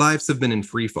 our lives have been in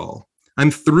free fall. I'm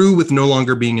through with no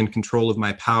longer being in control of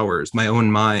my powers, my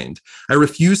own mind. I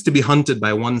refuse to be hunted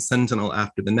by one sentinel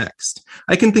after the next.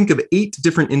 I can think of 8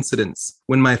 different incidents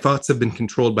when my thoughts have been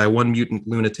controlled by one mutant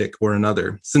lunatic or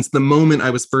another, since the moment I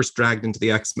was first dragged into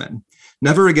the X-Men.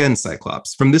 Never again,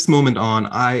 Cyclops. From this moment on,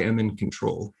 I am in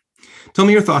control." Tell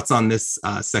me your thoughts on this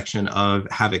section of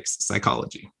Havoc's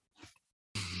psychology.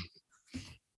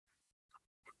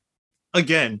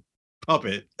 Again,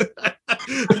 puppet.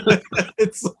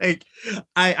 It's like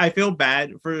I feel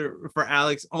bad for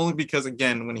Alex only because,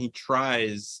 again, when he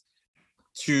tries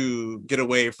to get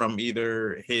away from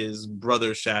either his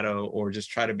brother's shadow or just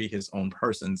try to be his own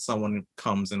person, someone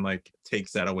comes and like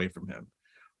takes that away from him.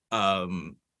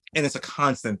 And it's a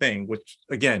constant thing, which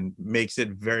again makes it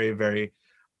very, very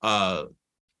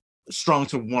strong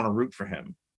to want to root for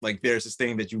him. Like there's this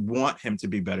thing that you want him to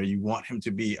be better, you want him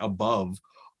to be above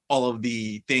all of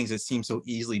the things that seem so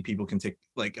easily people can take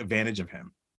like advantage of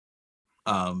him.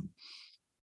 And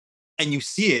you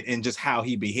see it in just how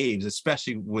he behaves,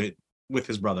 especially with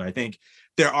his brother. I think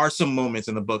there are some moments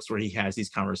in the books where he has these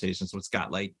conversations with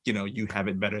Scott, like, you know, you have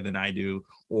it better than I do,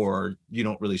 or you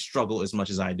don't really struggle as much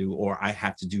as I do, or I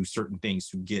have to do certain things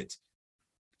to get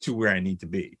to where I need to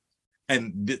be.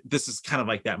 And this is kind of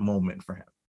like that moment for him.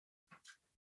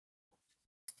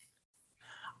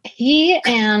 He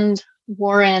and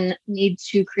Warren need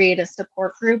to create a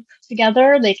support group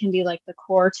together. They can be like the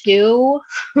core two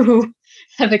who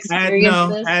have experienced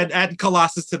this. Add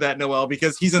Colossus to that, Noelle,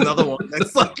 because he's another one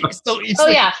that's like so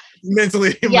easily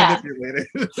mentally manipulated.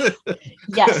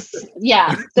 Yes,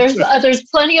 yeah. There's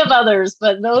plenty of others,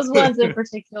 but those ones in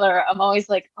particular, I'm always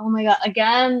like, oh my god,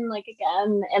 again,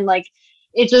 and like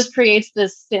it just creates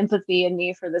this sympathy in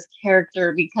me for this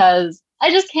character, because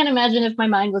I just can't imagine if my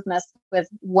mind was messed with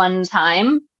one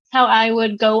time how I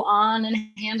would go on and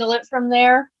handle it from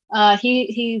there.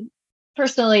 He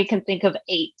personally can think of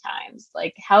 8 times.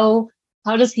 Like how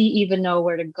does he even know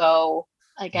where to go?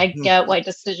 Like I get why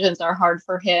decisions are hard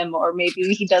for him, or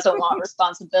maybe he doesn't want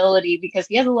responsibility because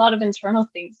he has a lot of internal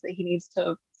things that he needs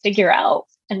to figure out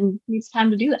and needs time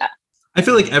to do that. I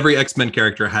feel like every X-Men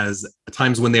character has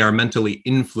times when they are mentally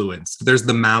influenced. There's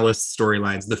the Malice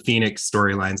storylines, the Phoenix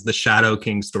storylines, the Shadow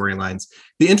King storylines.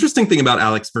 The interesting thing about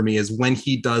Alex for me is when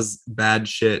he does bad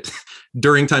shit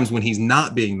during times when he's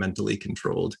not being mentally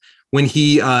controlled. When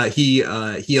he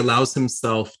allows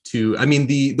himself to, I mean,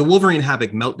 the Wolverine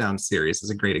Havoc Meltdown series is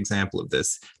a great example of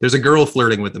this. There's a girl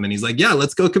flirting with him and he's like, yeah,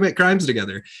 let's go commit crimes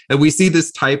together. And we see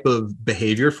this type of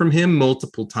behavior from him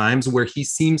multiple times where he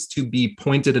seems to be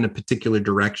pointed in a particular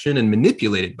direction and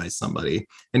manipulated by somebody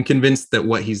and convinced that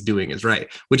what he's doing is right,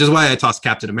 which is why I tossed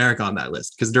Captain America on that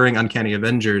list. Because during Uncanny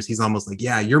Avengers, he's almost like,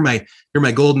 yeah, you're my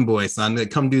golden boy, son.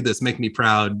 Come do this, make me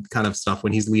proud kind of stuff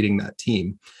when he's leading that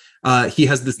team. He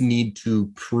has this need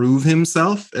to prove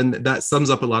himself, and that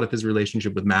sums up a lot of his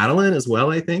relationship with Madeline as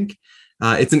well, I think.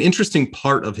 It's an interesting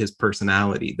part of his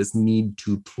personality, this need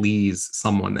to please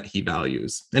someone that he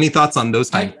values. Any thoughts on those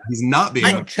times? He's not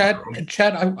being... Chad,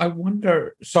 I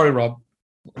wonder... Sorry, Rob.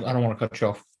 I don't want to cut you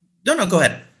off. No, go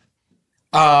ahead.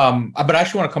 But I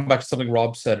actually want to come back to something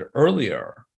Rob said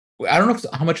earlier. I don't know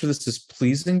how much of this is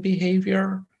pleasing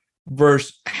behavior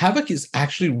versus Havoc is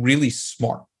actually really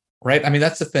smart. Right. I mean,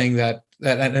 that's the thing that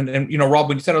you know, Rob,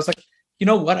 when you said, I was like, you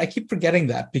know what? I keep forgetting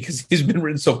that because he's been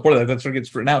written so poorly that's what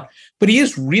gets written out. But he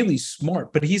is really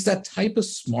smart. But he's that type of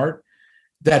smart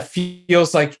that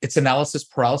feels like it's analysis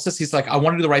paralysis. He's like, I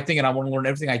want to do the right thing and I want to learn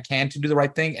everything I can to do the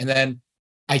right thing. And then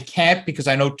I can't because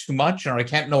I know too much, or I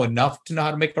can't know enough to know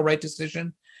how to make the right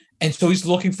decision. And so he's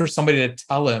looking for somebody to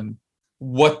tell him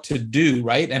what to do.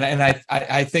 Right. And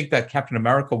I think that Captain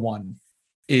America one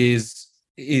is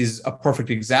a perfect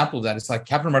example of that. It's like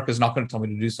Captain America is not going to tell me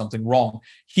to do something wrong.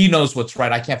 He knows what's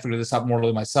right. I can't figure this out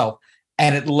morally myself.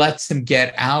 And it lets him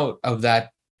get out of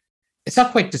that. It's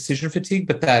not quite decision fatigue,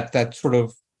 but that sort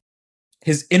of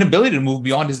his inability to move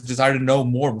beyond his desire to know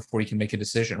more before he can make a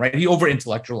decision, right? He over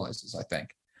intellectualizes, I think.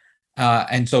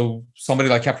 And so somebody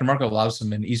like Captain America allows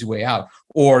him an easy way out.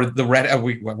 Or the red,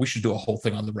 we should do a whole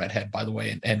thing on the redhead, by the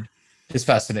way, and it's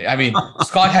fascinating. I mean,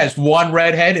 Scott has one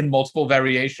redhead in multiple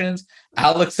variations.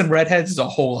 Alex and redheads is a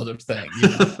whole other thing. You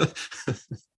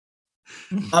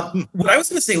know? What I was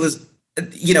going to say was,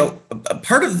 you know, a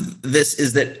part of this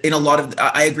is that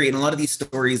I agree, in a lot of these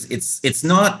stories, it's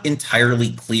not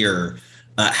entirely clear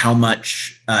how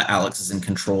much Alex is in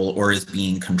control or is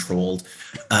being controlled.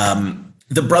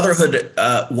 The Brotherhood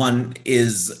one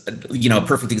is, you know, a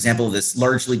perfect example of this,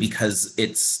 largely because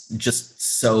it's just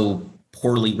so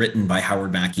poorly written by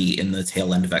Howard Mackie in the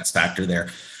tail end of X Factor there.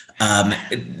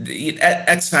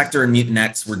 X Factor and Mutant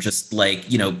X were just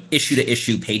like, you know, issue to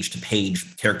issue, page to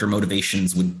page, character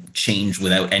motivations would change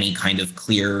without any kind of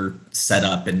clear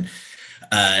setup. And,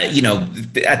 you know,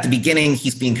 at the beginning,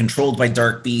 he's being controlled by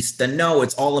Dark Beast. Then, no,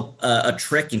 it's all a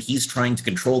trick and he's trying to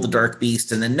control the Dark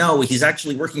Beast. And then, no, he's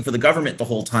actually working for the government the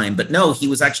whole time. But no, he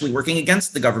was actually working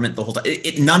against the government the whole time.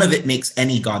 None of it makes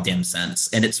any goddamn sense.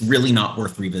 And it's really not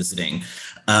worth revisiting.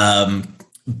 And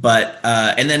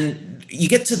then you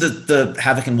get to the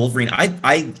Havoc and Wolverine.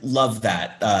 I love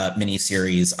that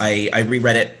miniseries. I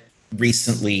reread it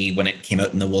recently when it came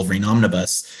out in the Wolverine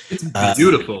Omnibus. It's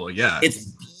beautiful, yeah.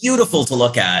 It's beautiful to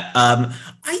look at.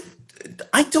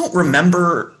 I don't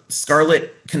remember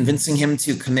Scarlet convincing him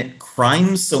to commit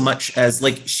crimes so much as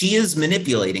like she is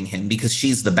manipulating him because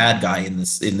she's the bad guy in the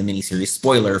miniseries.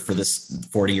 Spoiler for this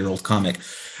 40-year-old comic,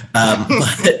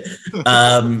 but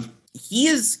he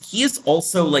is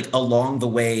also like along the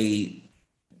way.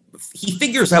 He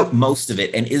figures out most of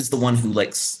it and is the one who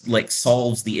like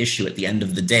solves the issue at the end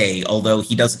of the day. Although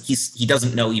he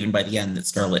doesn't know even by the end that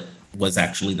Scarlet was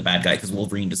actually the bad guy because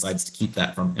Wolverine decides to keep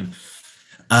that from him.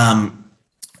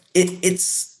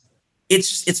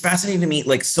 It's fascinating to me.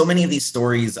 Like so many of these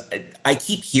stories, I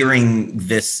keep hearing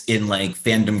this in like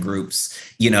fandom groups.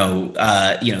 He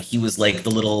was like the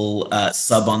little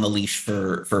sub on the leash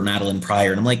for Madeline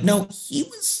Pryor, and I'm like, no, he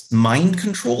was mind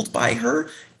controlled by her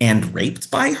and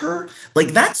raped by her. Like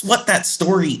that's what that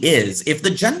story is. If the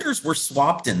genders were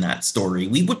swapped in that story,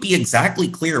 we would be exactly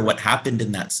clear what happened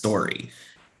in that story.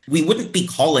 We wouldn't be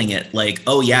calling it like,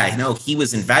 oh yeah, no, he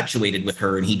was infatuated with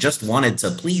her and he just wanted to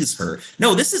please her.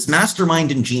 No, this is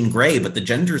Mastermind and Jean Grey, but the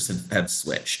genders have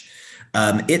switched.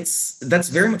 That's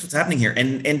very much what's happening here.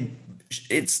 And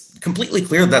it's completely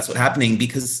clear that's what's happening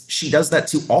because she does that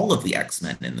to all of the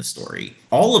X-Men in the story.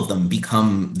 All of them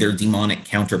become their demonic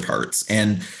counterparts.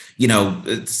 And,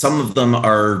 some of them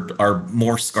are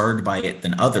more scarred by it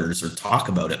than others or talk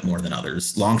about it more than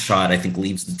others. Longshot, I think,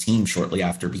 leaves the team shortly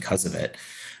after because of it.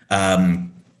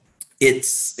 That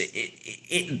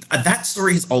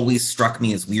story has always struck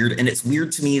me as weird, and it's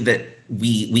weird to me that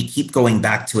we keep going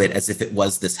back to it as if it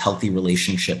was this healthy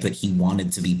relationship that he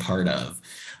wanted to be part of.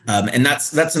 And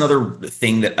that's another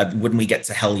thing that when we get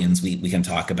to Hellions we can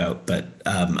talk about. But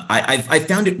I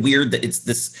found it weird that it's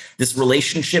this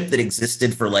relationship that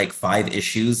existed for like 5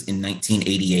 issues in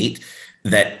 1988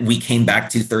 that we came back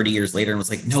to 30 years later and was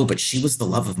like, no, but she was the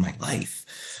love of my life.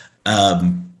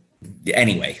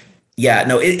 Anyway, yeah,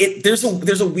 no, there's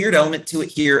a weird element to it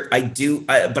here.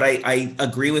 But I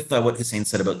agree with what Hussein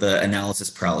said about the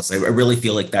analysis paralysis. I really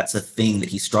feel like that's a thing that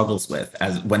he struggles with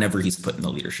whenever he's put in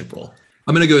the leadership role.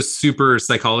 I'm going to go super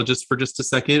psychologist for just a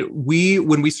second.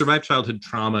 When we survive childhood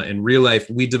trauma in real life,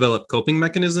 we develop coping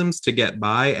mechanisms to get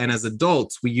by. And as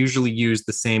adults, we usually use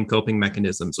the same coping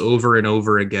mechanisms over and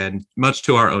over again, much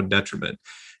to our own detriment.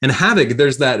 And Havoc,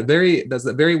 there's that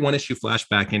very one issue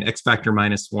flashback in X Factor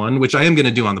 -1, which I am going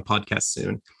to do on the podcast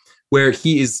soon, where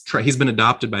he's been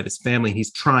adopted by this family.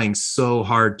 He's trying so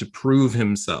hard to prove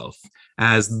himself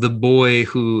as the boy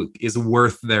who is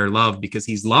worth their love because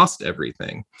he's lost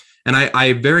everything. And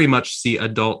I very much see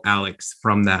adult Alex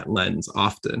from that lens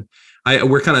often.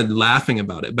 We're kind of laughing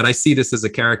about it, but I see this as a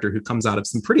character who comes out of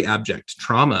some pretty abject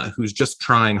trauma, who's just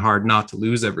trying hard not to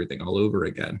lose everything all over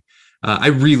again. I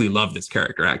really love this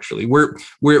character, actually.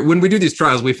 When we do these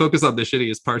trials, we focus on the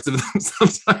shittiest parts of them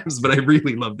sometimes, but I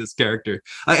really love this character.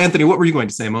 Anthony, what were you going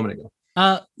to say a moment ago?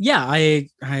 Yeah, I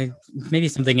maybe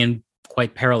something in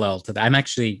quite parallel to that. I'm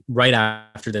actually right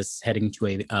after this heading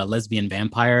to a lesbian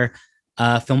vampire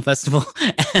film festival.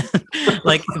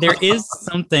 Like there is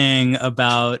something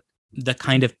about the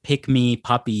kind of pick-me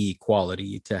puppy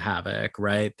quality to Havoc,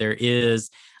 right? There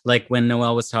is, like when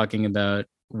Noelle was talking about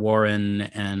Warren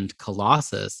and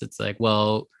Colossus, it's like,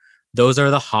 well, those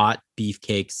are the hot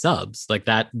beefcake subs. Like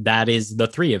that is the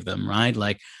 3 of them, right?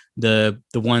 Like the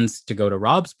ones, to go to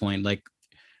Rob's point, like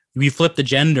we flip the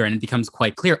gender and it becomes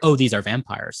quite clear, oh, these are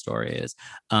vampire stories.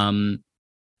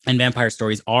 And vampire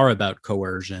stories are about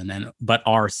coercion but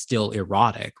are still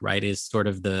erotic, right? Is sort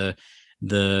of the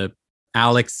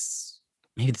Alex,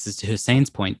 maybe this is to Hussein's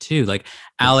point too, like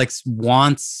Alex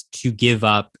wants to give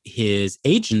up his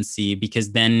agency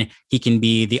because then he can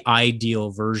be the ideal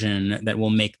version that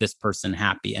will make this person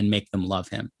happy and make them love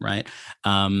him, right?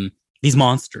 These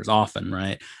monsters often,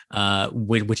 right?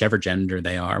 Whichever gender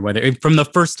they are, whether from the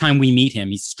first time we meet him,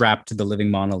 he's strapped to the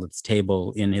living monolith's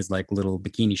table in his like little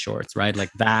bikini shorts, right?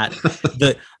 Like that,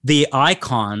 the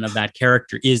icon of that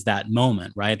character is that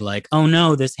moment, right? Like, oh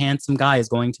no, this handsome guy is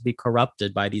going to be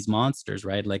corrupted by these monsters,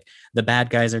 right? Like the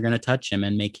bad guys are going to touch him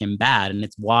and make him bad. And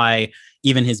it's why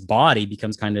even his body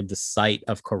becomes kind of the site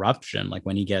of corruption. Like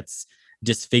when he gets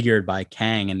disfigured by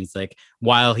Kang and he's like,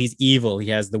 while he's evil,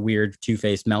 he has the weird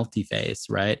two-faced melty face,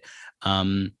 right?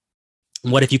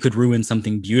 What if you could ruin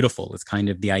something beautiful? Is kind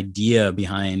of the idea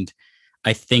behind,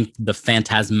 I think, the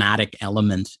phantasmatic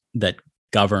element that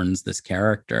governs this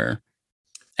character.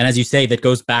 And as you say, that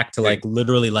goes back to like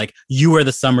literally like you are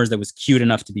the Summers that was cute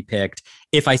enough to be picked.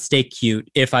 If I stay cute,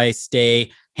 if I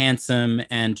stay handsome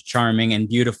and charming and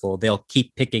beautiful, they'll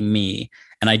keep picking me.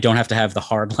 And I don't have to have the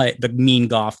hard life, the mean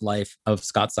goth life of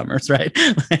Scott Summers, right?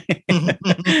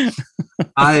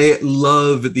 I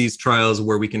love these trials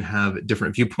where we can have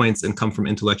different viewpoints and come from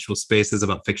intellectual spaces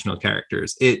about fictional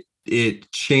characters.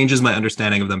 It changes my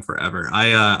understanding of them forever.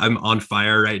 I'm on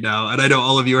fire right now, and I know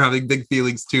all of you are having big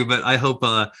feelings too. But I hope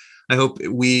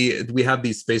we have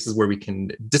these spaces where we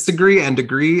can disagree and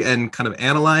agree and kind of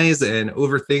analyze and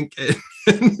overthink,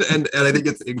 and I think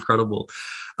it's incredible.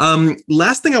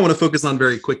 Last thing I want to focus on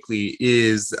very quickly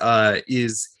is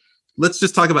let's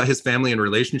just talk about his family and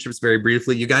relationships very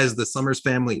briefly. You guys, the Summers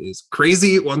family is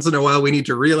crazy. Once in a while, we need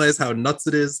to realize how nuts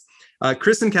it is.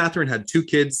 Chris and Catherine had 2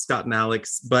 kids, Scott and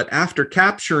Alex, but after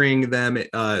capturing them,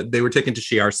 they were taken to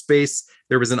Shi'ar space.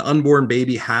 There was an unborn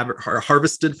baby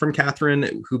harvested from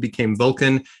Catherine, who became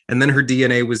Vulcan, and then her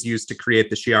DNA was used to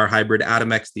create the Shi'ar hybrid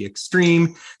Atomex the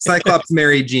Extreme. Cyclops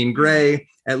married Jean Grey.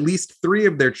 At least 3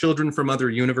 of their children from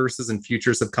other universes and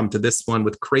futures have come to this one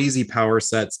with crazy power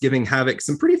sets, giving Havoc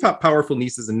some pretty powerful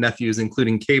nieces and nephews,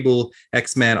 including Cable,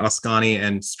 X-Man, Oskani,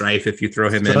 and Strife, if you throw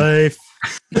him in.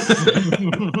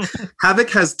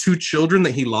 Havoc has 2 children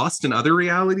that he lost in other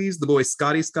realities. The boy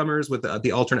Scotty Summers with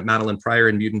the alternate Madeline Pryor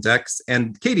in Mutant X,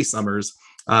 and Katie Summers,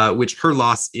 which her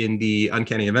loss in the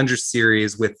Uncanny Avengers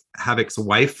series with Havoc's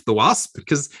wife, the Wasp,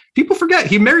 because people forget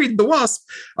he married the Wasp,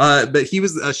 but she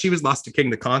was lost to King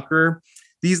the Conqueror.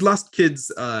 These lost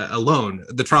kids alone,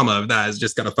 the trauma of that is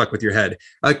just gonna fuck with your head.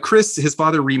 Chris, his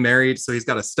father remarried, so he's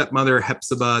got a stepmother,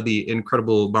 Hepzibah, the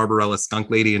incredible Barbarella skunk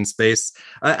lady in space.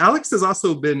 Alex has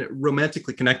also been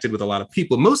romantically connected with a lot of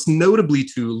people, most notably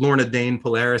to Lorna Dane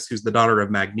Polaris, who's the daughter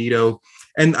of Magneto.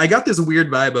 And I got this weird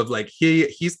vibe of like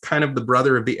he's kind of the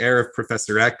brother of the heir of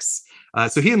Professor X.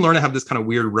 So he and Lorna have this kind of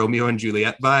weird Romeo and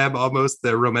Juliet vibe almost.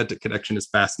 The romantic connection is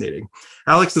fascinating.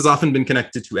 Alex has often been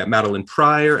connected to Madeline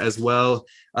Pryor as well.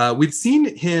 We've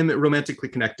seen him romantically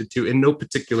connected to, in no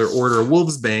particular order,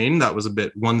 Wolfsbane. That was a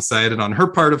bit one-sided on her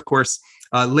part, of course.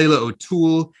 Layla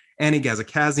O'Toole, Annie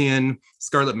Gazakazian,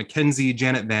 Scarlett McKenzie,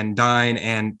 Janet Van Dyne,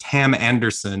 and Tam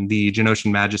Anderson, the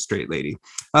Genosian magistrate lady.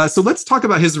 So let's talk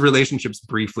about his relationships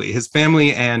briefly, his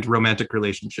family and romantic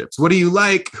relationships. What do you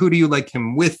like? Who do you like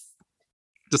him with?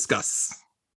 Discuss.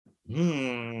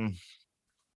 No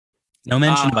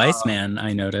mention of Iceman,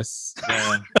 I notice.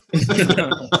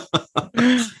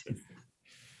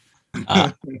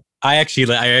 I actually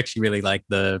really like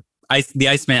the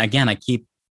Iceman. Again, I keep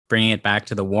bringing it back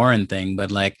to the Warren thing,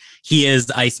 but like he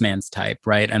is Iceman's type,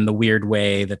 right? And the weird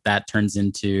way that turns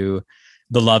into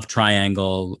the love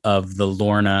triangle of the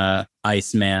Lorna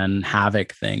Iceman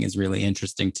Havoc thing is really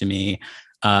interesting to me.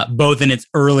 Both in its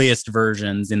earliest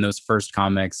versions in those first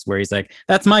comics where he's like,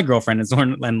 that's my girlfriend.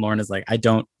 And Lorna's like, I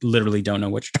literally don't know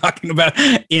what you're talking about,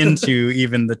 into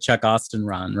even the Chuck Austen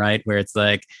run, right? Where it's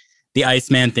like the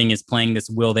Iceman thing is playing this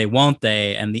will they, won't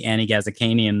they? And the Annie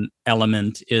Gazakanian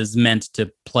element is meant to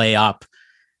play up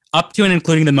to and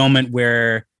including the moment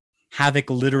where Havoc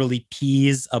literally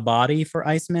pees a body for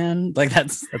Iceman. Like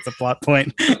that's a plot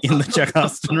point in the Chuck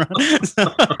Austen run.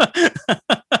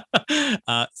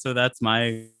 So that's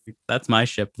my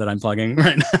ship that I'm plugging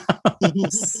right now.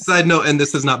 Side note, and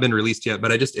this has not been released yet,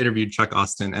 but I just interviewed Chuck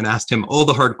Austen and asked him all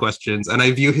the hard questions, and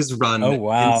I view his run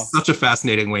in such a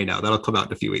fascinating way now. That'll come out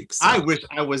in a few weeks. So. I wish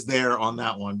I was there on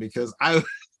that one because I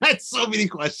had so many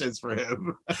questions for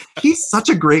him. He's such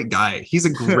a great guy. He's a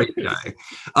great guy.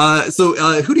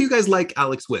 So who do you guys like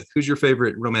Alex with? Who's your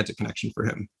favorite romantic connection for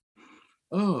him?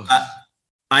 Oh.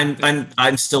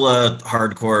 I'm still a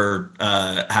hardcore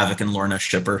Havoc and Lorna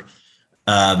shipper.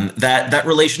 That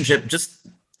relationship just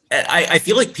I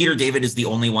feel like Peter David is the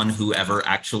only one who ever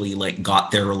actually like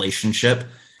got their relationship.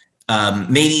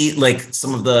 Maybe like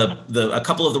some of a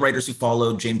couple of the writers who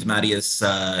followed James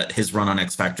DeMatteis, his run on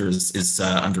X Factor is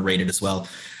underrated as well.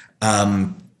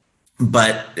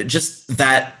 But just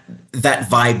that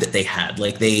vibe that they had,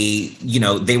 like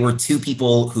they were 2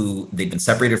 people who they'd been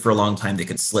separated for a long time. They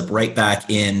could slip right back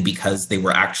in because they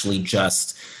were actually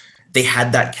they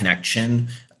had that connection.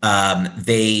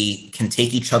 They can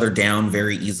take each other down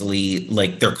very easily.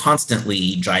 Like they're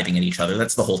constantly jibing at each other.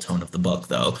 That's the whole tone of the book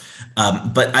though.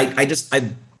 But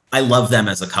I love them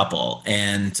as a couple.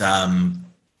 And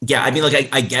yeah, I mean, like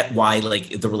I get why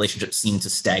like the relationship seemed to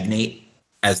stagnate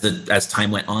as time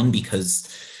went on because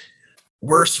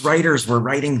worse writers were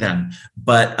writing them.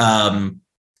 But I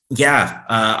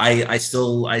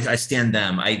stand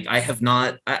them.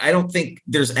 I don't think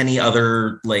there's any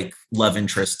other like love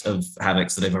interest of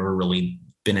Havoc's that I've ever really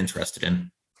been interested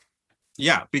in.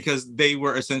 Yeah, because they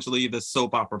were essentially the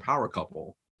soap opera power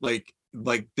couple. Like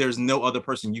there's no other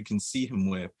person you can see him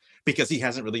with, because he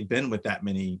hasn't really been with that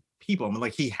many people. I mean,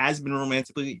 like, he has been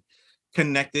romantically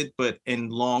connected, but in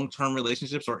long-term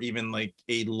relationships or even like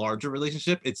a larger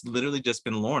relationship, it's literally just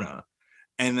been Lorna.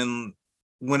 And then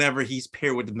whenever he's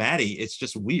paired with Maddie, it's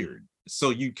just weird. So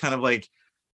you kind of like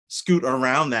scoot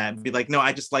around that and be like, no,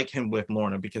 I just like him with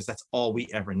Lorna because that's all we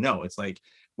ever know. It's like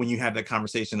when you have that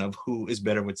conversation of who is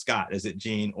better with Scott, is it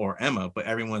Jean or Emma? But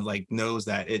everyone like knows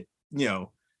that it, you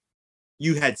know,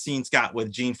 you had seen Scott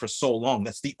with Jean for so long,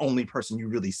 that's the only person you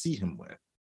really see him with.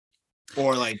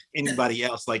 Or like anybody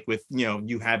else, like with, you know,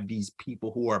 you have these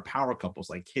people who are power couples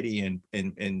like Kitty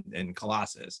and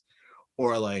Colossus,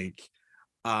 or like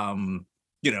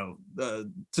you know,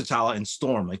 T'Challa and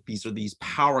Storm. Like, these are these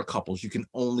power couples you can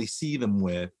only see them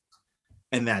with,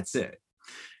 and that's it.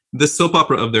 The soap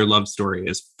opera of their love story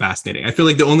is fascinating. I feel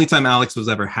like the only time Alex was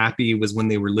ever happy was when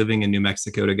they were living in New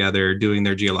Mexico together doing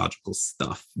their geological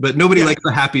stuff. But nobody likes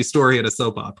a happy story at a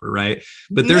soap opera, right?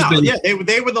 But there's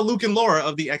they were the Luke and Laura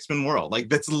of the X-Men world. Like,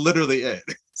 that's literally it.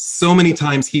 So many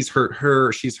times he's hurt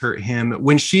her, she's hurt him.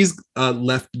 When she's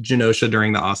left Genosha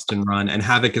during the Austin run, and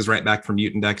Havoc is right back from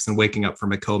Mutant X and waking up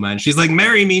from a coma, and she's like,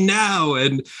 "Marry me now!"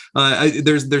 And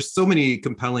there's so many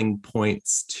compelling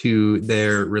points to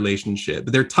their relationship.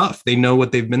 They're tough. They know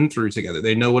what they've been through together.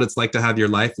 They know what it's like to have your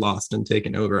life lost and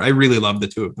taken over. I really love the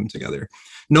two of them together.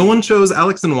 No one chose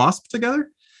Alex and Wasp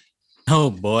together? Oh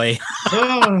boy.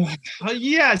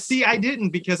 Yeah. See, I didn't,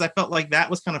 because I felt like that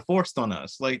was kind of forced on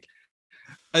us. Like,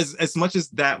 as much as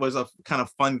that was a kind of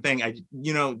fun thing,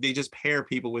 they just pair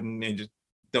people when they just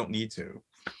don't need to.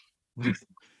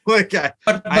 Like, I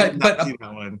did not see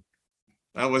that one.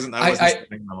 I wasn't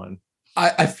seeing that one.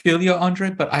 I feel you, Andre,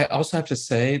 but I also have to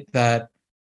say that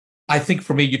I think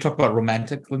for me, you talk about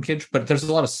romantic linkage, but there's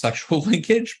a lot of sexual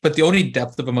linkage. But the only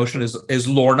depth of emotion is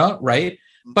Lorna, right?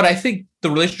 But I think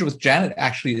the relationship with Janet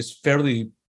actually is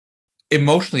fairly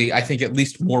emotionally, I think, at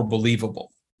least more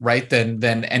believable, right,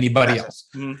 than anybody else,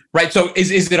 right? So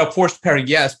is it a forced pairing?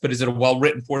 Yes, but is it a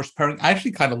well-written forced pairing? I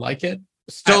actually kind of like it.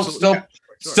 Still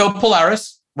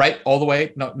Polaris, right, all the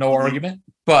way, no argument.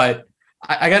 But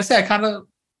I gotta say,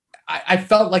 I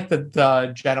felt like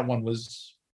the Janet one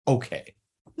was okay.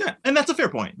 Yeah, and that's a fair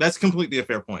point. That's completely a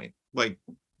fair point. Like,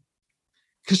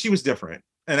 because she was different,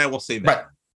 and I will say that. Right.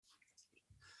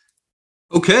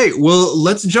 Okay, well,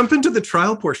 let's jump into the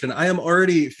trial portion. I am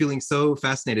already feeling so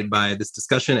fascinated by this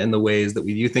discussion and the ways that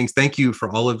we view things. Thank you for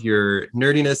all of your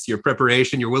nerdiness, your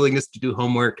preparation, your willingness to do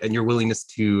homework, and your willingness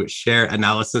to share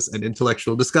analysis and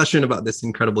intellectual discussion about this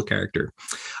incredible character.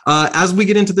 As we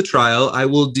get into the trial, I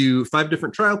will do 5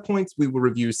 different trial points. We will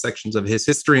review sections of his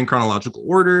history in chronological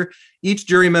order. Each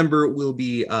jury member will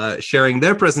be sharing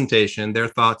their presentation, their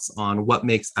thoughts on what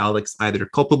makes Alex either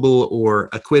culpable or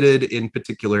acquitted in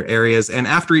particular areas. And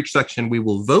after each section, we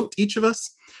will vote, each of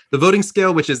us. The voting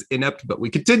scale, which is inept, but we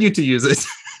continue to use it,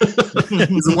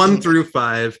 is 1 through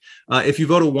 5. If you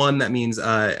vote a 1, that means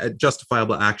a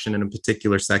justifiable action in a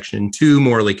particular section. 2,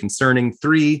 morally concerning.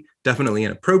 3, definitely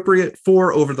inappropriate.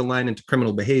 4, over the line into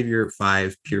criminal behavior.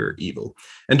 5, pure evil.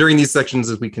 And during these sections,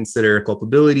 as we consider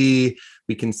culpability,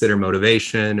 we consider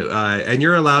motivation, and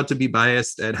you're allowed to be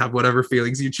biased and have whatever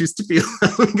feelings you choose to feel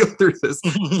as we go through this.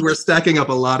 We're stacking up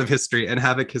a lot of history, and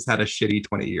Havoc has had a shitty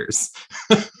 20 years.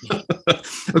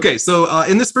 Okay, so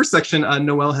in this first section,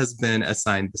 Noel has been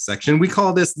assigned the section. We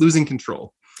call this Losing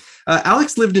Control.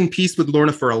 Alex lived in peace with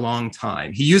Lorna for a long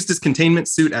time. He used his containment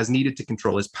suit as needed to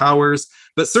control his powers,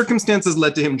 but circumstances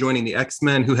led to him joining the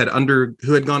X-Men, who had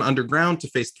gone underground to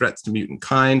face threats to mutant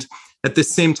kind. At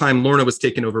this same time, Lorna was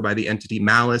taken over by the entity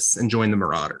Malice and joined the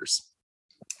Marauders.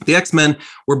 The X-Men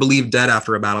were believed dead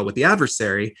after a battle with the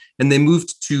adversary, and they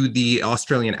moved to the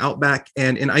Australian outback.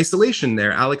 And in isolation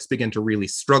there, Alex began to really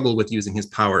struggle with using his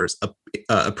powers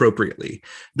appropriately.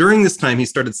 During this time, he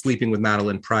started sleeping with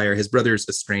Madeline Pryor, his brother's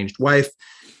estranged wife.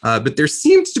 But there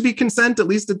seemed to be consent, at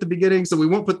least at the beginning, so we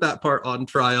won't put that part on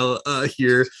trial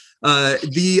here.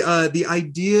 The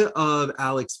idea of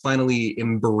Alex finally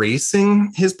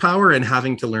embracing his power and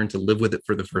having to learn to live with it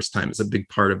for the first time is a big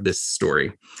part of this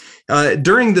story.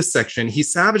 During this section, he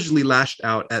savagely lashed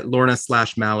out at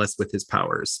Lorna/Malice with his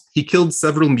powers. He killed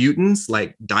several mutants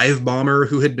like Dive Bomber,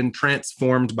 who had been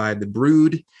transformed by the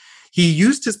Brood. He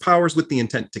used his powers with the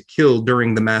intent to kill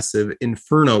during the massive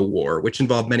Inferno War, which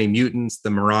involved many mutants, the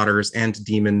Marauders, and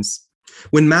demons.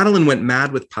 When Madeline went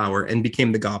mad with power and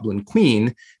became the Goblin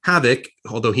Queen, Havoc,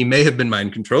 although he may have been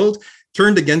mind-controlled,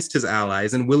 turned against his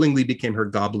allies and willingly became her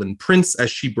goblin prince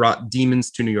as she brought demons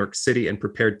to New York City and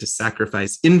prepared to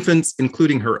sacrifice infants,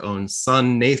 including her own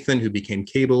son, Nathan, who became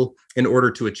Cable, in order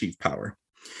to achieve power.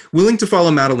 Willing to follow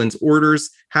Madeline's orders,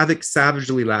 Havoc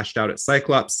savagely lashed out at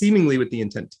Cyclops, seemingly with the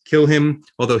intent to kill him,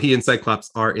 although he and Cyclops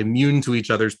are immune to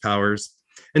each other's powers,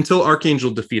 until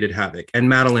Archangel defeated Havoc, and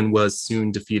Madeline was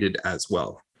soon defeated as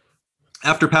well.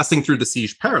 After passing through the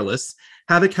Siege Perilous,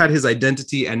 Havoc had his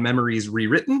identity and memories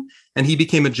rewritten, and he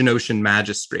became a Genosian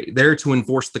magistrate, there to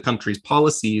enforce the country's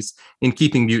policies in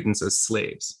keeping mutants as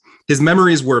slaves. His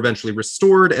memories were eventually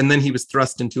restored, and then he was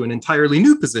thrust into an entirely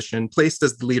new position, placed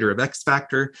as the leader of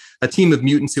X-Factor, a team of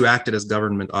mutants who acted as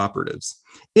government operatives.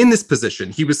 In this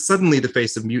position, he was suddenly the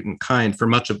face of mutant kind for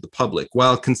much of the public,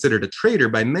 while considered a traitor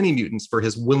by many mutants for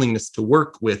his willingness to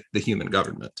work with the human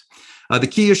government. The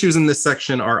key issues in this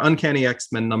section are Uncanny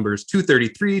X-Men numbers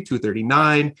 233,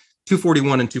 239,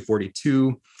 241, and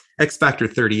 242, X-Factor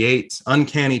 38,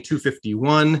 Uncanny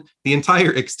 251, the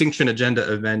entire Extinction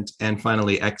Agenda event, and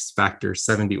finally X-Factor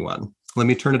 71. Let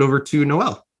me turn it over to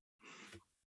Noelle.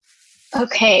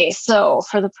 Okay, so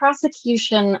for the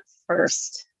prosecution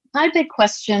first, my big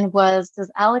question was,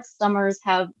 does Alex Summers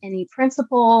have any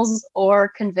principles or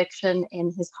conviction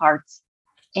in his heart?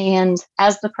 And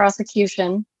as the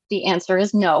prosecution, the answer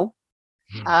is no.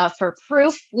 For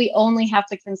proof, we only have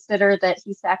to consider that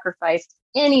he sacrificed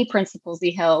any principles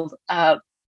he held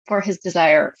for his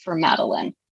desire for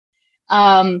Madeline.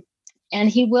 And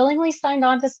he willingly signed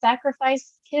on to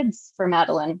sacrifice kids for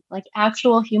Madeline, like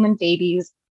actual human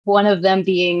babies, one of them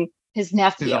being his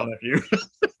nephew.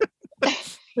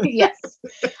 Yes.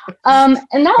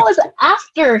 And that was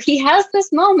after he has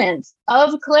this moment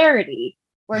of clarity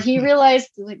where he realized,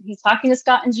 he's talking to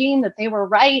Scott and Jean, that they were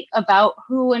right about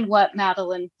who and what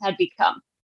Madeline had become.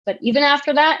 But even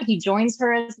after that, he joins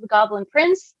her as the Goblin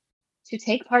Prince to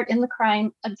take part in the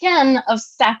crime, again, of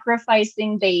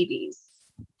sacrificing babies.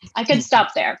 I could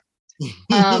stop there.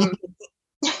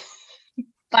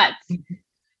 But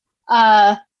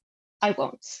I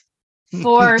won't.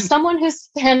 For someone who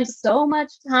spent so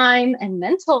much time and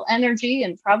mental energy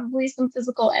and probably some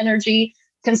physical energy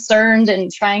concerned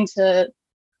and trying to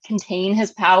contain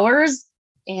his powers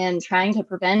and trying to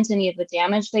prevent any of the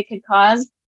damage they could cause,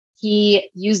 he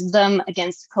used them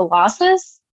against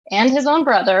Colossus and his own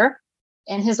brother,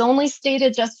 and his only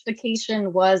stated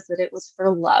justification was that it was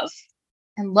for love.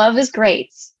 And love is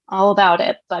great, all about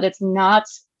it, but it's not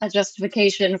a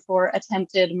justification for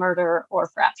attempted murder or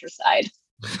fratricide.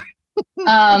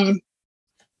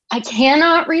 I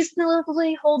cannot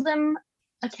reasonably hold him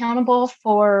accountable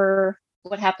for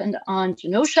what happened on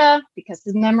Genosha because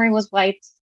his memory was wiped.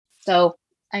 So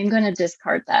I'm going to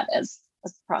discard that as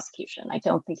the prosecution. I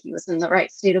don't think he was in the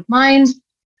right state of mind.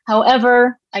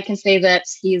 However, I can say that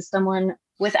he is someone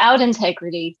without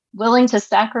integrity, willing to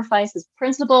sacrifice his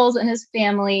principles and his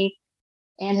family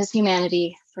and his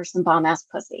humanity for some bomb-ass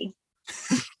pussy.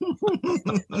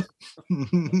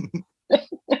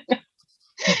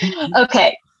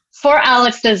 Okay, for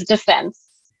Alex's defense.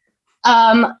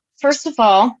 First of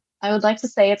all, I would like to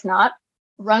say it's not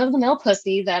run-of-the-mill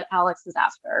pussy that Alex is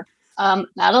after.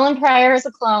 Madeline Pryor is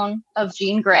a clone of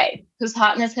Jean Grey, whose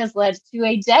hotness has led to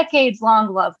a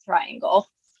decades-long love triangle,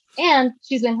 and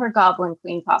she's in her Goblin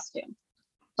Queen costume.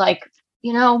 Like,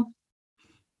 you know,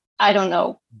 I don't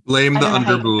know. Blame the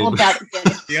underboob.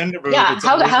 The underboob. Yeah,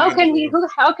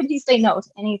 how can he say no to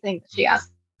anything that she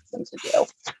asks him to do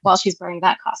while she's wearing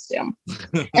that costume?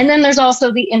 And then there's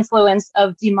also the influence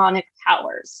of demonic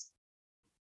powers.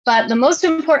 But the most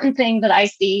important thing that I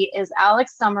see is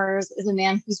Alex Summers is a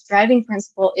man whose driving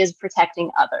principle is protecting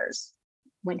others.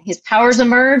 When his powers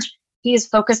emerge, he is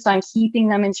focused on keeping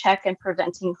them in check and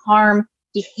preventing harm.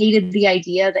 He hated the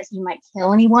idea that he might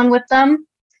kill anyone with them.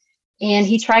 And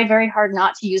he tried very hard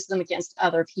not to use them against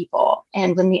other people.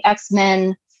 And when the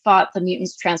X-Men fought the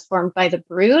mutants transformed by the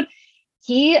Brood,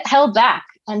 he held back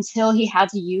until he had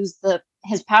to use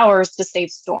his powers to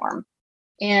save Storm.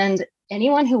 And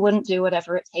anyone who wouldn't do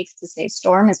whatever it takes to save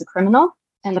Storm is a criminal,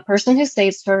 and the person who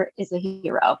saves her is a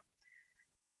hero.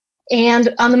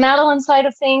 And on the Madeline side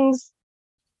of things,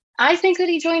 I think that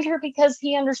he joined her because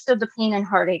he understood the pain and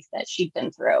heartache that she'd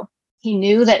been through. He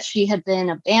knew that she had been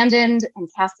abandoned and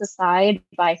cast aside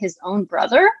by his own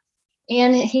brother,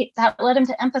 and that led him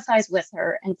to empathize with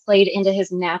her and played into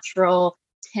his natural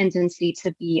tendency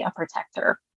to be a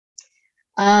protector.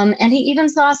 And he even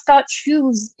saw Scott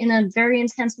choose in a very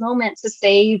intense moment to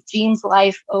save Jean's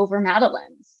life over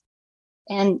Madeline's.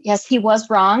 And yes, he was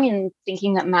wrong in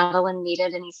thinking that Madeline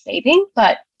needed any saving,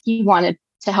 but he wanted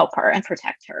to help her and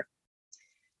protect her.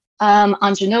 On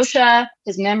Genosha,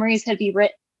 his memories had been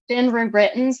been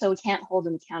rewritten, so we can't hold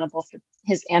him accountable for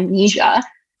his amnesia.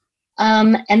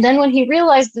 And then when he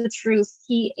realized the truth,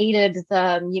 he aided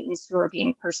the mutants who were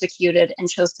being persecuted and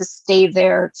chose to stay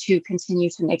there to continue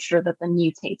to make sure that the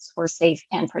mutates were safe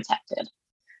and protected.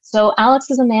 So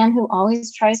Alex is a man who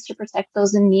always tries to protect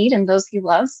those in need and those he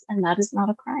loves, and that is not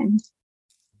a crime.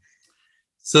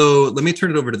 So let me turn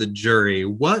it over to the jury.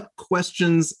 What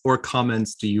questions or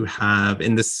comments do you have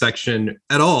in this section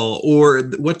at all? Or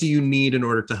what do you need in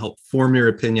order to help form your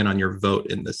opinion on your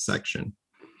vote in this section?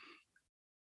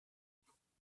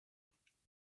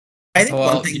 I think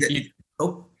one thing that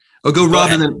go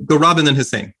Rob and then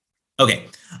Hussein. Okay.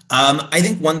 I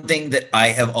think one thing that I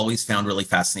have always found really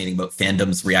fascinating about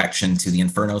fandom's reaction to the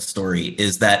Inferno story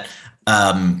is that,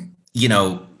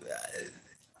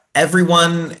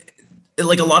 everyone,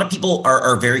 like a lot of people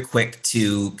are very quick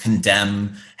to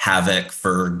condemn Havoc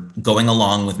for going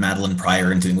along with Madeline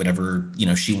Pryor and doing whatever,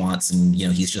 she wants. And,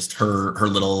 he's just her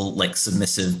little like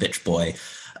submissive bitch boy.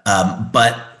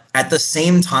 But at the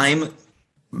same time,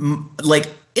 like,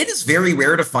 it is very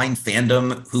rare to find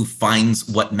fandom who finds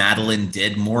what Madeline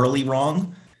did morally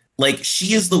wrong. Like,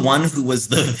 she is the one who was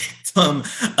the victim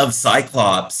of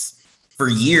Cyclops for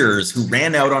years, who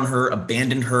ran out on her,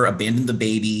 abandoned the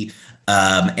baby.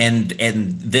 And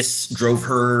this drove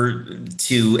her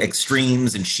to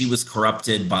extremes, and she was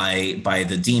corrupted by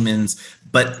the demons.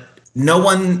 But no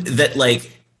one that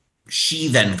like she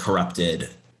then corrupted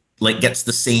like gets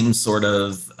the same sort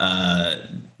of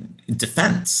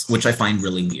defense, which I find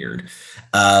really weird.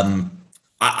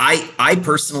 I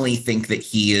personally think that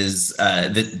he is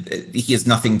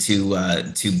nothing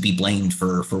to be blamed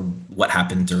for what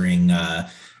happened during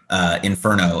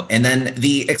Inferno. And then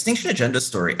the Extinction Agenda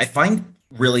story I find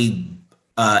really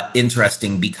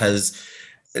interesting because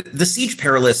the Siege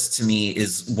Perilous to me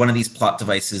is one of these plot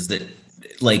devices that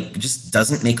like just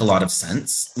doesn't make a lot of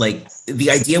sense. Like, the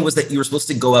idea was that you were supposed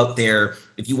to go out there,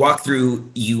 if you walk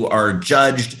through, you are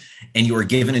judged and you are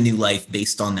given a new life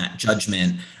based on that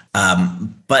judgment.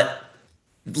 But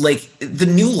like the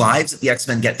new lives that the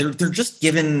X-Men get, they're just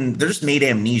made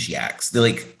amnesiacs. They're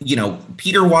like,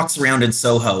 Peter walks around in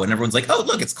Soho and everyone's like, oh,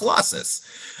 look, it's Colossus.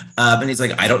 And he's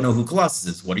like, I don't know who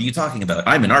Colossus is. What are you talking about?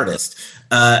 I'm an artist.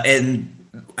 And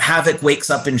Havoc wakes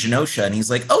up in Genosha and he's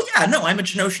like, oh yeah, no, I'm a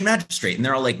Genoshan magistrate. And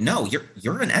they're all like, no,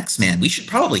 you're an X-Man. We should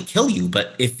probably kill you.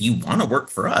 But if you want to work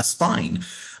for us, fine.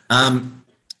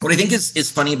 What I think is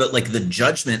funny about like the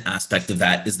judgment aspect of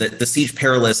that is that the Siege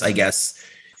Perilous, I guess,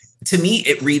 to me,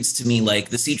 it reads to me like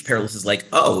the Siege Perilous is like,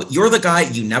 oh, you're the guy,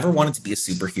 you never wanted to be a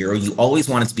superhero. You always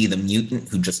wanted to be the mutant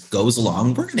who just goes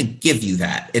along. We're going to give you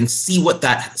that and see what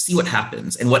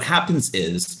happens. And what happens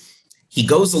is he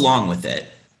goes along with it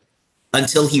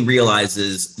until he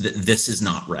realizes that this is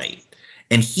not right.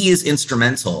 And he is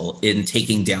instrumental in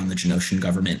taking down the Genoshan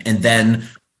government and then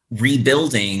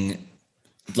rebuilding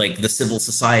like the civil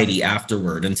society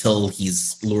afterward until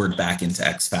he's lured back into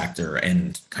X Factor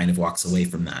and kind of walks away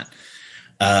from that.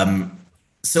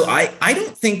 So I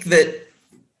don't think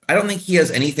he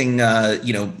has anything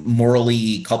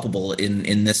morally culpable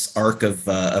in this arc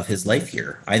of his life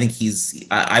here. I think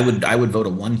I would vote a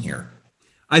 1 here.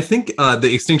 I think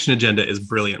the Extinction Agenda is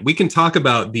brilliant. We can talk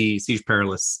about the Siege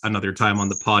Perilous another time on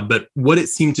the pod, but what it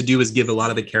seemed to do is give a lot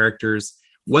of the characters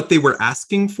what they were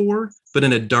asking for, but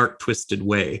in a dark, twisted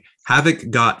way.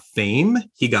 Havoc got fame,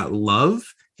 he got love,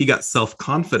 he got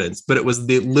self-confidence, but it was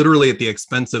literally at the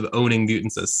expense of owning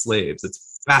mutants as slaves.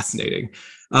 It's fascinating.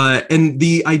 And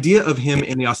the idea of him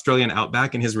in the Australian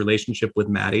outback and his relationship with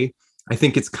Maddie, I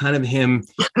think it's kind of him,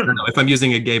 I don't know, if I'm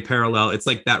using a gay parallel, it's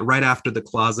like that right after the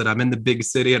closet, I'm in the big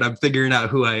city and I'm figuring out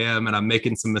who I am and I'm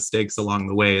making some mistakes along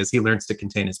the way as he learns to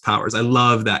contain his powers. I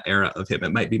love that era of him.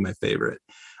 It might be my favorite.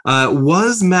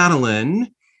 Was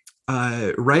Madeline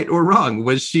right or wrong?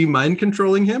 Was she mind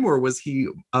controlling him or was he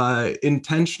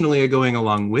intentionally going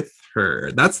along with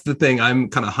her? That's the thing I'm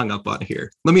kind of hung up on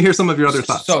here. Let me hear some of your other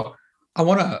thoughts. So I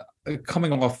want to,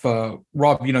 coming off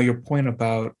Rob, your point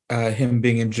about him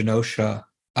being in Genosha,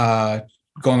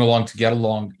 going along to get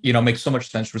along, makes so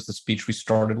much sense with the speech we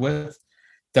started with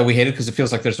that we hated because it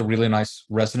feels like there's a really nice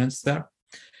resonance there.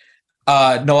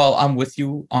 Noel, I'm with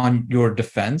you on your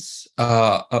defense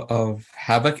of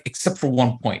Havoc, except for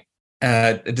one point.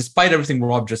 Despite everything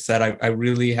Rob just said, I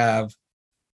really have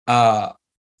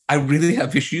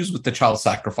issues with the child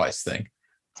sacrifice thing.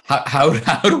 How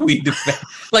do we defend?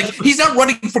 Like, he's not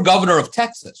running for governor of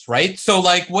Texas, right? So,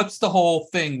 like, what's the whole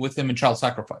thing with him and child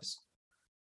sacrifice?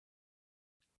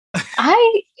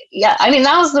 I mean,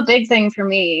 that was the big thing for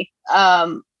me.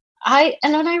 And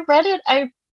when I read it,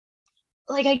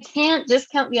 like, I can't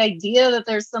discount the idea that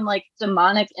there's some like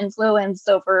demonic influence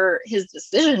over his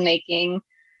decision making,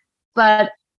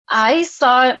 but I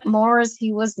saw it more as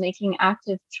he was making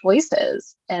active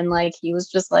choices, and like he was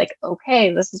just like,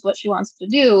 okay, this is what she wants to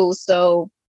do, so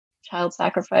child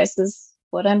sacrifice is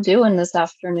what I'm doing this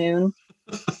afternoon.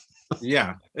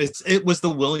 Yeah, it was the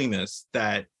willingness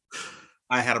that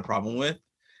I had a problem with.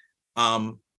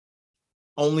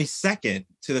 Only second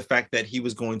to the fact that he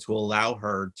was going to allow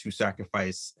her to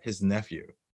sacrifice his nephew,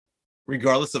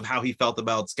 regardless of how he felt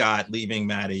about Scott leaving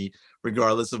Maddie,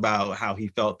 regardless about how he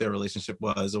felt their relationship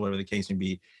was, or whatever the case may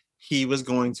be. He was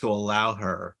going to allow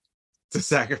her to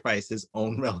sacrifice his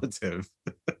own relative.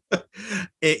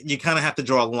 You kind of have to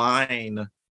draw a line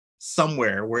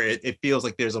somewhere where it feels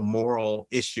like there's a moral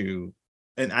issue,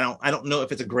 and I don't know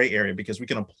if it's a gray area, because we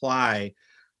can apply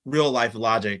real life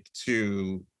logic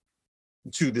to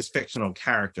this fictional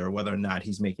character, whether or not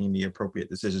he's making the appropriate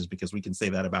decisions, because we can say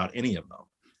that about any of them,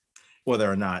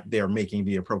 whether or not they're making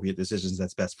the appropriate decisions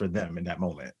that's best for them in that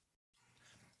moment.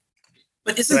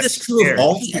 But isn't this true of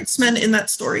all the X-Men in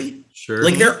that story? Sure.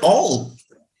 Like, they're all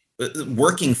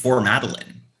working for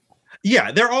Madeline.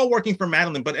 Yeah, they're all working for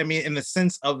Madeline, but I mean, in the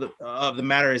sense of the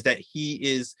matter is that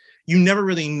you never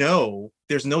really know.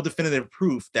 There's no definitive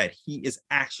proof that he is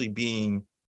actually being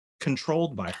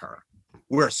controlled by her.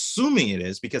 We're assuming it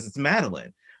is because it's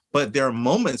Madeline, but there are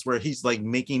moments where he's like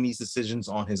making these decisions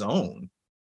on his own.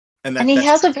 And he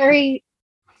has a very,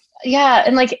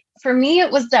 and like, for me,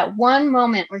 it was that one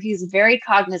moment where he's very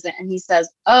cognizant and he says,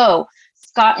 oh,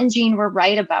 Scott and Jean were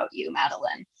right about you,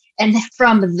 Madeline. And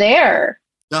from there,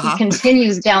 he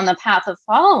continues down the path of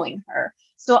following her.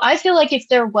 So I feel like if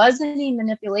there was any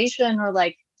manipulation or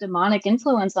like demonic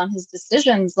influence on his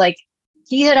decisions, like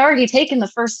he had already taken the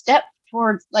first step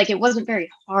towards, like, it wasn't very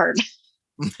hard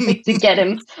like, to get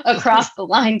him across the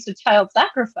line to child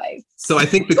sacrifice. So I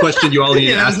think the question you all need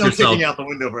to ask yourself, out the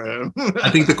window for him. I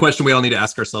think the question we all need to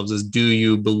ask ourselves is, do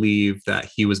you believe that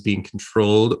he was being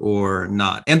controlled or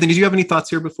not? Anthony, do you have any thoughts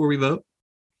here before we vote?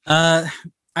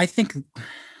 I think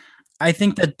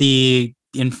that the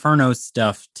Inferno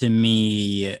stuff, to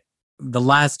me, the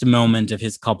last moment of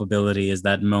his culpability is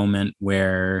that moment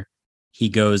where he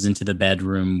goes into the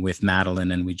bedroom with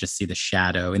Madeline and we just see the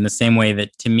shadow, in the same way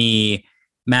that, to me,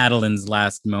 Madeline's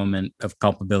last moment of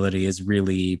culpability is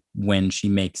really when she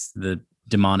makes the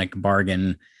demonic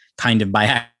bargain kind of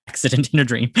by accident in a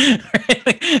dream.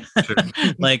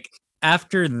 Like,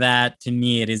 after that, to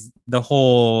me, it is the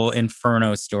whole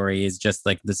Inferno story is just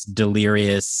like this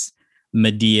delirious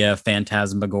Medea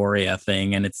phantasmagoria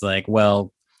thing. And it's like,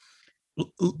 well,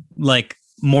 like,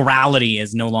 morality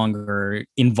is no longer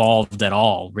involved at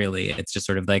all, really. It's just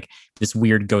sort of like this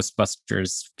weird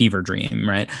Ghostbusters fever dream,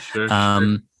 right? Sure.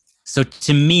 So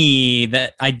to me,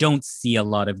 that I don't see a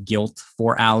lot of guilt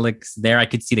for Alex there. I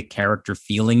could see the character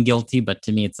feeling guilty, but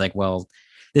to me, it's like, well,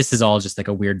 this is all just like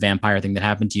a weird vampire thing that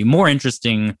happened to you. More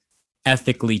interesting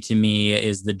ethically to me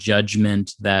is the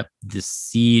judgment that the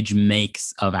Siege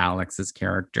makes of Alex's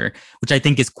character, which I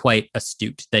think is quite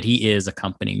astute, that he is a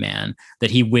company man, that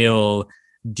he will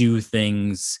do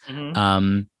things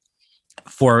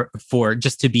for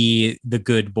just to be the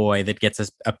good boy that gets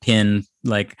a pin,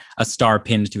 like a star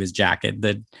pinned to his jacket.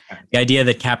 The idea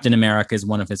that Captain America is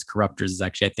one of his corruptors is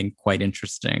actually, I think, quite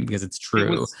interesting, because it's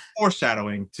true. It was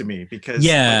foreshadowing to me, because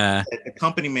like, a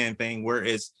company man thing,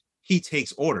 whereas he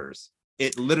takes orders.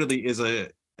 It literally is a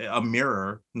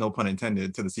mirror, no pun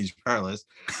intended, to the Siege Perilous,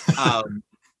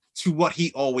 to what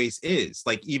he always is.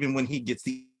 Like, even when he gets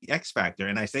the X Factor,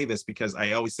 and I say this because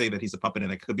I always say that he's a puppet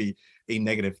and it could be a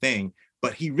negative thing,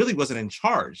 but he really wasn't in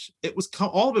charge. It was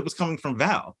all of it was coming from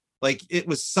Val. Like, it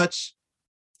was such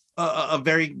a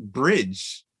very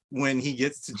bridge when he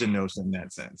gets to Genosha, in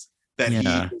that sense, that he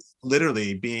is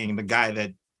literally being the guy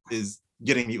that is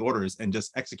getting the orders and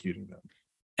just executing them.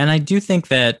 And I do think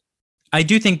that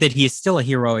he is still a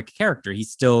heroic character. He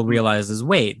still realizes,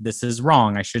 wait, this is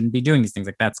wrong. I shouldn't be doing these things.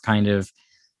 Like, that's kind of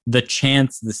the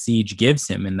chance the Siege gives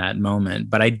him in that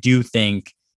moment. But I do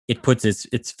think it puts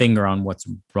its finger on what's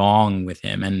wrong with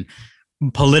him. And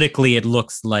politically, it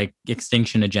looks like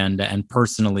Extinction Agenda, and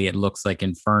personally, it looks like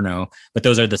Inferno. But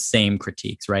those are the same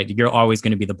critiques, right? You're always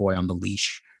going to be the boy on the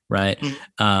leash, right?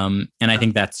 And I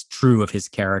think that's true of his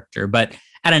character. But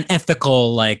at an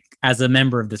ethical, like, as a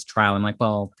member of this trial, I'm like,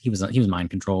 well, he was mind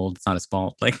controlled. It's not his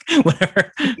fault. Like,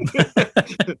 whatever.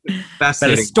 But at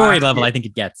a story level, I think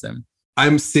it gets him.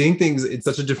 I'm seeing things in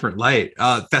such a different light.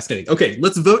 Fascinating. Okay,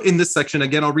 let's vote in this section.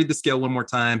 Again, I'll read the scale one more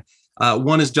time.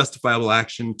 1 is justifiable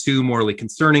action. 2, morally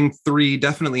concerning. 3,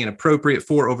 definitely inappropriate.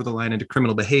 4, over the line into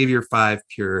criminal behavior. 5,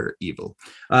 pure evil.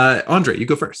 Andre, you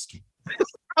go first.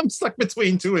 I'm stuck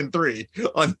between 2 and 3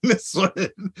 on this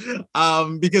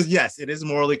one. Because yes, it is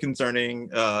morally concerning,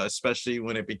 especially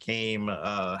when it became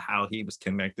how he was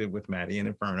connected with Maddie and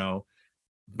Inferno.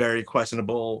 Very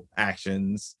questionable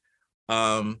actions.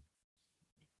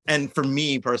 And for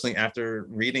me personally, after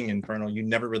reading Inferno, you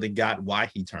never really got why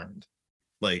he turned.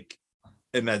 Like,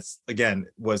 and that's again,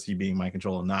 was he being mind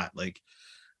controlled or not? Like,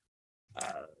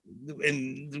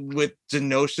 and with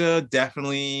Genosha,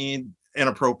 definitely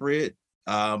inappropriate.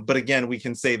 But again, we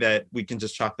can say that we can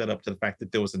just chalk that up to the fact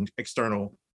that there was an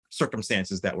external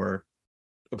circumstances that were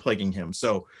plaguing him.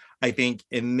 So I think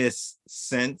in this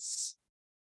sense,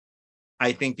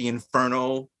 I think the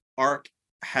Inferno arc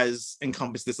has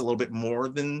encompassed this a little bit more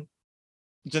than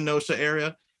Genosha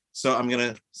area. So I'm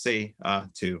gonna say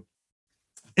 2.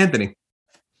 Anthony.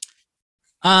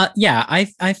 Yeah,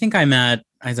 I think I'm at,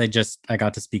 as I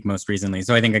got to speak most recently.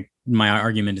 So I think my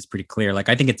argument is pretty clear. Like,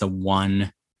 I think it's a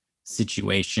 1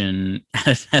 situation,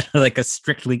 like a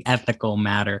strictly ethical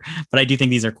matter. But I do think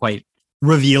these are quite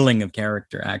revealing of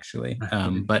character, actually.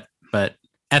 But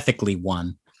ethically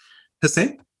 1.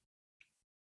 Hussein?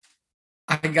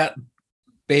 I got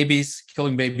babies,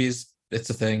 killing babies. It's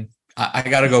a thing. I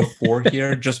gotta go 4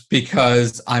 here, just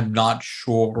because I'm not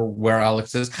sure where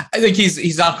Alex is. I think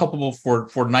he's not culpable for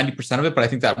 90% of it, but I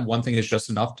think that one thing is just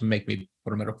enough to make me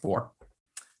put him at a 4.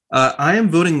 I am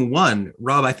voting 1.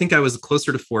 Rob, I think I was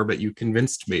closer to 4, but you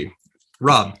convinced me.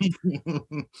 Rob.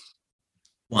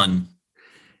 1.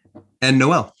 And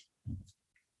Noelle.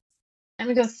 I'm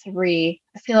gonna go 3.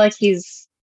 I feel like he's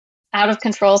out of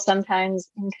control sometimes,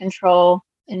 in control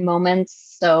in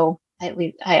moments. So I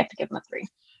have to give him a 3.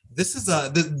 This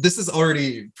is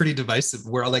already pretty divisive.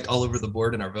 We're like all over the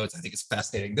board in our votes. I think it's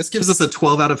fascinating. This gives us a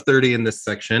 12 out of 30 in this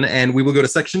section, and we will go to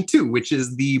section 2, which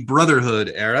is the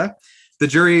Brotherhood era. The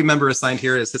jury member assigned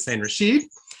here is Hussein Rashid.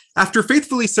 After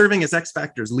faithfully serving as X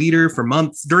Factor's leader for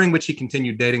months, during which he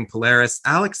continued dating Polaris,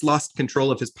 Alex lost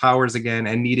control of his powers again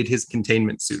and needed his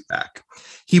containment suit back.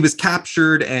 He was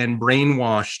captured and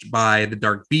brainwashed by the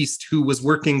Dark Beast, who was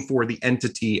working for the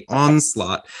entity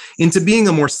Onslaught, into being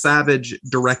a more savage,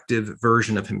 directive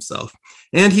version of himself.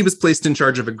 And he was placed in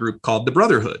charge of a group called the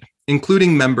Brotherhood,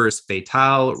 including members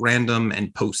Fatale, Random,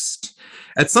 and Post.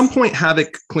 At some point,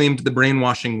 Havoc claimed the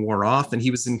brainwashing wore off and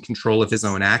he was in control of his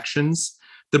own actions.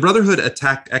 The Brotherhood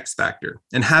attacked X Factor,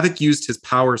 and Havoc used his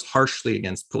powers harshly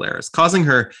against Polaris, causing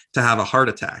her to have a heart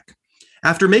attack.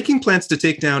 After making plans to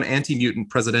take down anti-mutant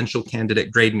presidential candidate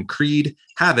Graydon Creed,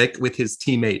 Havoc, with his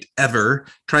teammate Ever,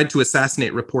 tried to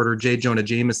assassinate reporter J. Jonah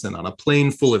Jameson on a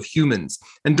plane full of humans,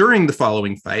 and during the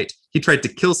following fight, he tried to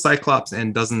kill Cyclops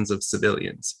and dozens of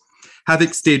civilians.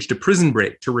 Havoc staged a prison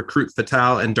break to recruit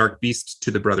Fatale and Dark Beast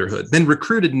to the Brotherhood, then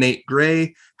recruited Nate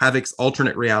Gray, Havoc's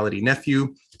alternate reality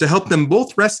nephew, to help them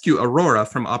both rescue Aurora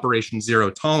from Operation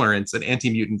Zero Tolerance, an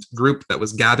anti-mutant group that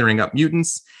was gathering up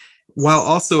mutants, while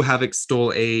also Havoc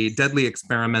stole a deadly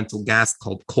experimental gas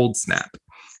called Cold Snap.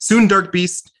 Soon Dark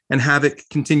Beast and Havoc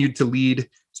continued to lead,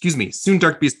 soon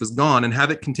Dark Beast was gone and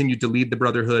Havoc continued to lead the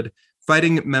Brotherhood,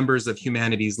 fighting members of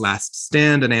humanity's Last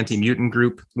Stand, an anti-mutant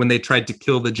group, when they tried to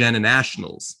kill the Gen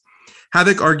Nationals.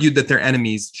 Havoc argued that their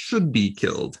enemies should be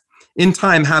killed. In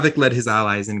time, Havoc led his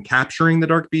allies in capturing the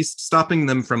Dark Beast, stopping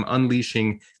them from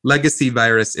unleashing legacy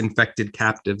virus-infected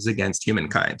captives against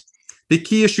humankind. The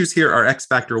key issues here are X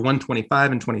Factor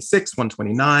 125 and 26,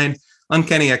 129,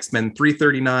 Uncanny X-Men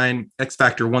 339, X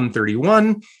Factor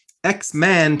 131,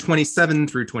 X-Man 27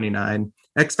 through 29,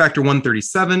 X Factor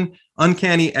 137,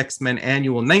 Uncanny X-Men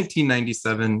Annual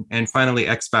 1997, and finally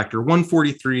X Factor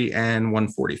 143 and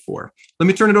 144. Let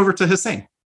me turn it over to Hussein.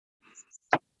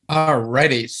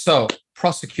 Alrighty, so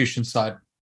prosecution side.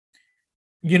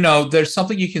 You know, there's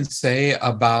something you can say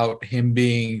about him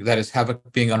being, that is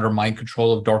Havoc being under mind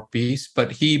control of Dark Beast,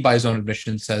 but he, by his own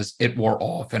admission, says it wore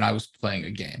off and I was playing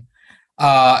a game.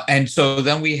 And so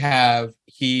then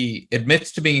he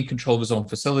admits to being in control of his own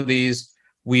facilities.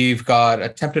 We've got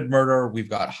attempted murder, we've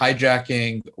got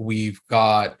hijacking, we've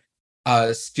got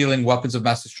stealing weapons of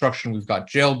mass destruction, we've got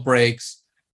jailbreaks.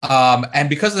 And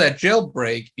because of that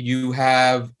jailbreak, you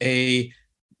have a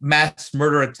mass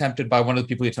murder attempted by one of the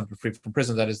people he attempted to free from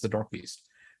prison, that is the Dark Beast.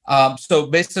 So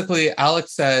basically,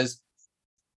 Alex says,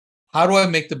 how do I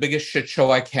make the biggest shit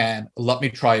show I can? Let me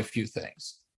try a few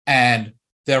things. And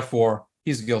therefore,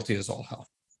 he's guilty as all hell.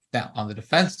 Now, on the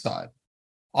defense side,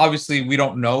 obviously, we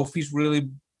don't know if he's really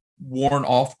worn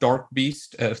off Dark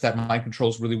Beast, if that mind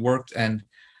control's really worked. And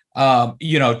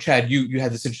you know, Chad, you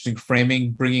had this interesting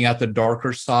framing, bringing out the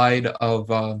darker side of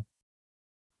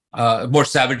more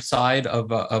savage side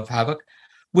of Havoc.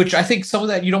 which I think some of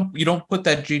that you don't put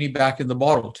that genie back in the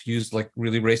bottle, to use like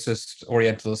really racist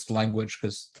Orientalist language,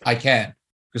 because I can,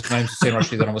 because my name's Hussein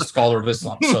Rashid and I'm a scholar of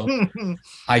Islam, so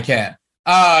I can.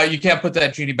 You can't put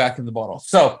that genie back in the bottle.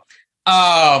 So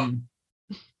I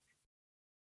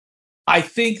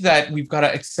think that we've got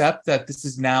to accept that this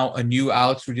is now a new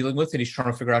Alex we're dealing with, and he's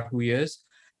trying to figure out who he is.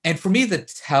 And for me, the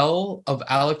tell of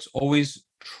Alex always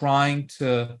trying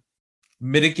to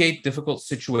mitigate difficult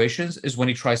situations is when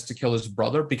he tries to kill his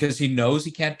brother, because he knows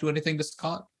he can't do anything to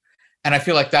Scott. And I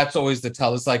feel like that's always the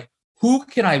tell. It's like, who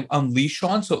can I unleash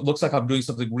on so it looks like I'm doing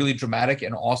something really dramatic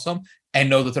and awesome, and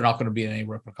know that they're not going to be any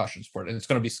repercussions for it, and it's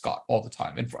going to be Scott all the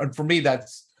time. And for me,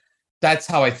 that's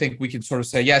how I think we can sort of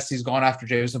say, yes, he's gone after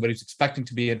Jameson, but he's expecting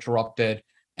to be interrupted,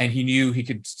 and he knew he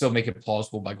could still make it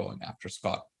plausible by going after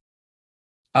Scott.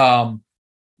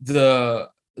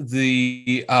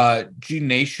 The G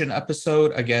Nation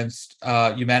episode against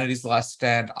Humanity's Last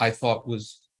Stand, I thought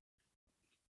was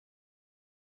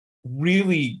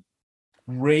really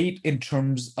great in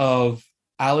terms of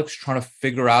Alex trying to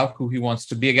figure out who he wants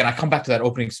to be. Again, I come back to that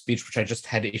opening speech, which I just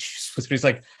had issues with. He's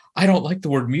like, I don't like the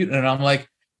word mutant. And I'm like,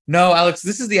 no, Alex,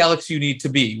 this is the Alex you need to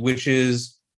be, which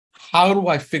is, how do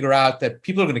I figure out that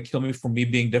people are going to kill me for me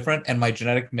being different, and my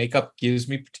genetic makeup gives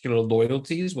me particular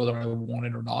loyalties, whether I want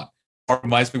it or not? It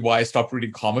reminds me why I stopped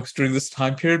reading comics during this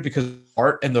time period, because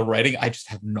art and the writing, I just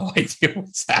have no idea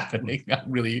what's happening. I'm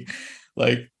really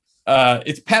like,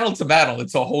 it's panel to panel.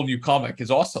 It's a whole new comic.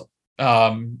 It's awesome.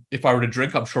 If I were to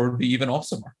drink, I'm sure it would be even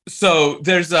awesomer. So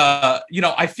there's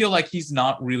I feel like he's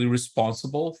not really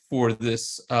responsible for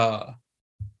this, for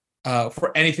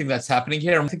anything that's happening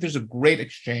here. I think there's a great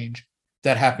exchange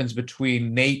that happens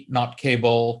between Nate, not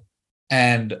Cable,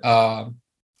 and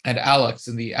Alex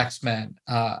in the X-Men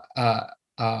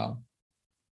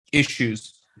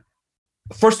issues.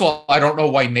 First of all, I don't know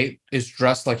why Nate is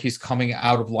dressed like he's coming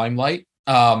out of Limelight,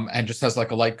 and just has like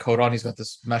a light coat on. He's got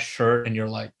this mesh shirt, and you're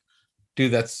like,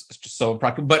 dude, that's just so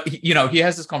impractical. But he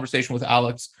has this conversation with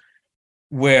Alex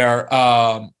where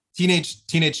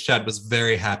Teenage Chad was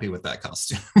very happy with that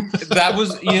costume. That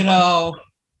was,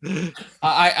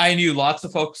 I knew lots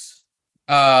of folks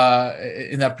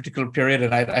in that particular period,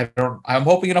 and I'm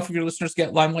hoping enough of your listeners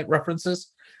get Limelight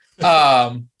references. Which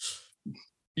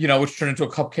turned into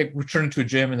a cupcake, which turned into a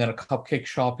gym, and then a cupcake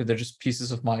shop, and they're just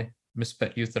pieces of my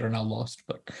misspent youth that are now lost.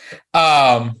 But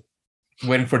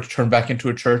waiting for it to turn back into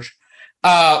a church.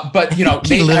 But he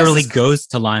literally goes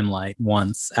to Limelight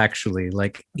once, actually.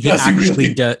 Like he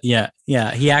actually does. Yeah.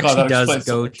 He actually does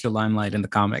go to Limelight in the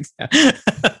comics.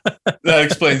 That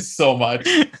explains so much.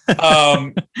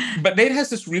 But Nate has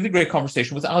this really great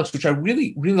conversation with Alex, which I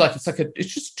really, really like. It's like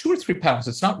it's just 2 or 3 panels.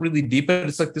 It's not really deep, but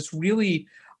it's like this really,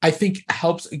 I think,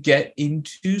 helps get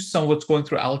into some of what's going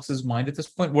through Alex's mind at this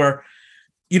point. Where,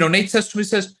 Nate says to me,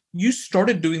 you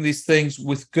started doing these things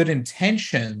with good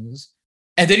intentions,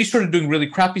 and then he started doing really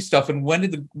crappy stuff. And when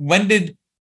did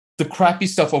the crappy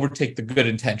stuff overtake the good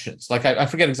intentions? Like, I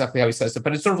forget exactly how he says it,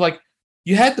 but it's sort of like,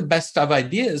 you had the best of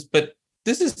ideas, but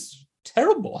this is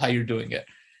terrible how you're doing it.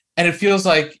 And it feels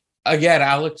like, again,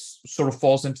 Alex sort of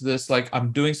falls into this, like,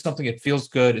 I'm doing something, it feels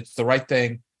good, it's the right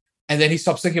thing. And then he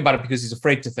stops thinking about it because he's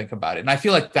afraid to think about it. And I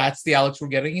feel like that's the Alex we're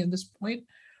getting in this point,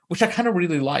 which I kind of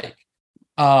really like.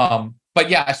 But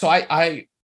yeah, so I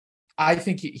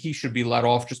think he should be let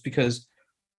off, just because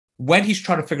when he's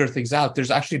trying to figure things out,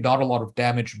 there's actually not a lot of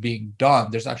damage being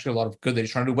done. There's actually a lot of good that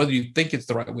he's trying to do. Whether you think it's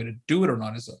the right way to do it or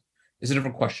not is a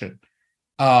different question.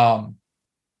 And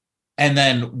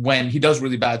then when he does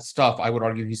really bad stuff, I would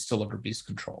argue he's still under Beast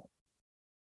control.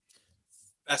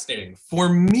 Fascinating. For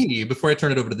me, before I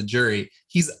turn it over to the jury,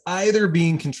 he's either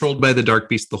being controlled by the Dark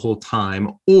Beast the whole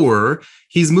time, or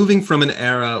he's moving from an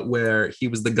era where he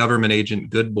was the government agent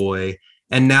good boy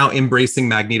and now embracing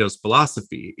Magneto's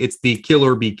philosophy. It's the kill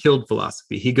or be killed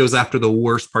philosophy. He goes after the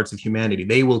worst parts of humanity.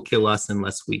 They will kill us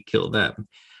unless we kill them,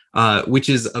 which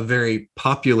is a very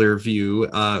popular view,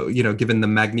 given the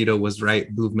Magneto was right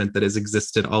movement that has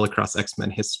existed all across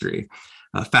X-Men history.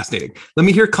 Fascinating. Let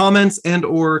me hear comments and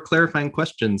or clarifying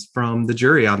questions from the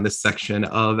jury on this section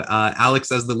of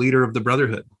Alex as the leader of the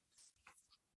Brotherhood.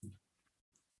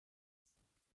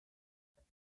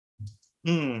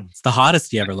 It's the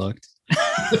hottest he ever looked.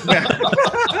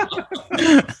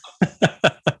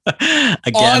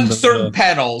 Again, on certain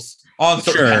panels.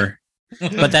 Sure.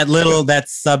 But that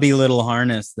subby little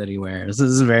harness that he wears, this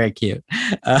is very cute.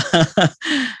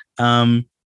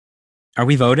 Are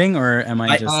we voting, or am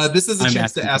I just... this is a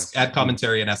chance to add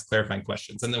commentary and ask clarifying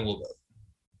questions, and then we'll vote.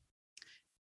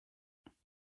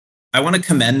 I want to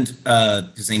commend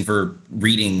Hussein for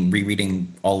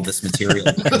rereading all of this material.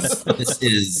 This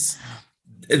is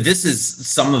this is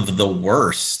some of the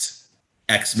worst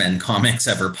X-Men comics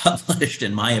ever published,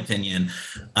 in my opinion.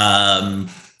 I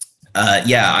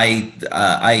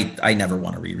never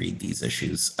want to reread these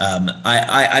issues. I'm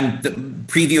the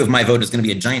preview of my vote is going to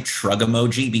be a giant shrug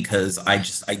emoji because I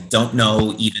don't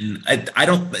know even I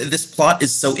don't. This plot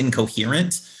is so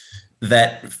incoherent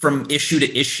that from issue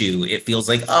to issue it feels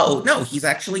like, oh no, he's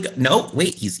actually no,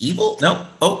 wait, he's evil, no,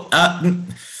 I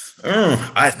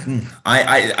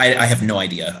have no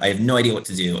idea. I have no idea what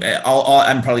to do.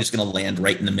 I'm probably just going to land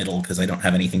right in the middle because I don't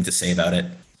have anything to say about it.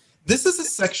 This is a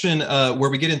section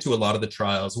where we get into a lot of the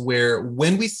trials where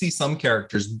when we see some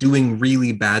characters doing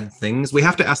really bad things, we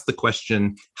have to ask the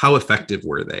question, how effective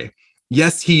were they?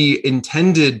 Yes, he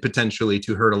intended potentially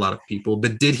to hurt a lot of people,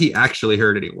 but did he actually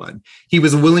hurt anyone? He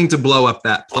was willing to blow up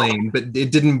that plane, but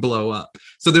it didn't blow up.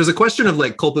 So there's a question of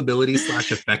like culpability /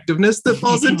 effectiveness that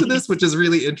falls into this, which is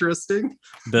really interesting.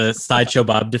 The Sideshow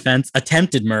Bob defense,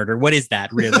 attempted murder. What is that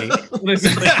really?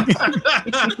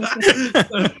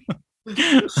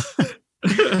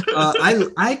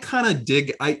 I kind of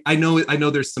dig. I know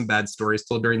there's some bad stories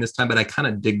told during this time, but I kind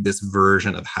of dig this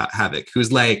version of Havoc,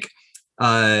 who's like,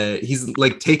 he's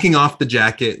like taking off the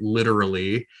jacket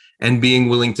literally and being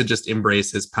willing to just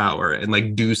embrace his power and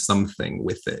like do something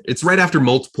with it. It's right after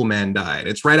Multiple Man died.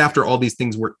 It's right after all these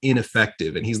things were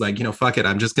ineffective, and he's like, fuck it,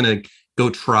 I'm just gonna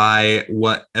go try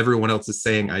what everyone else is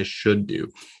saying I should do.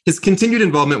 His continued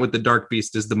involvement with the Dark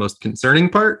Beast is the most concerning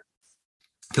part.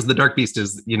 Because the Dark Beast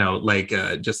is,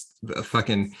 just a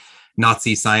fucking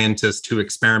Nazi scientist who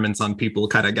experiments on people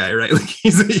kind of guy, right? Like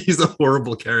he's a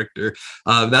horrible character.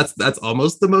 That's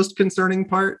almost the most concerning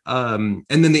part. And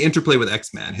then the interplay with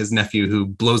X-Man, his nephew, who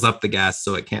blows up the gas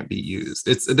so it can't be used.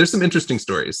 There's some interesting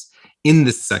stories in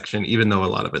this section, even though a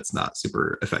lot of it's not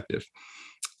super effective.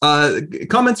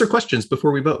 Comments or questions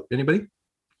before we vote? Anybody?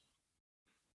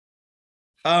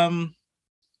 I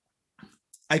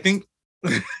think.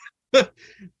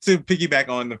 To piggyback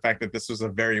on the fact that this was a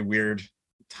very weird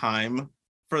time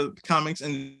for comics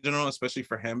in general, especially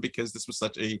for him, because this was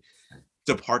such a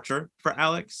departure for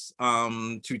Alex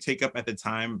to take up at the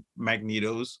time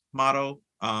Magneto's motto,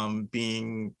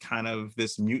 being kind of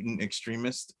this mutant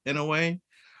extremist in a way,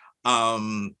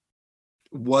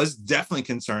 was definitely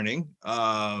concerning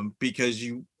because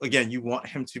you want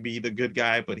him to be the good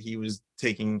guy, but he was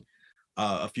taking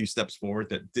a few steps forward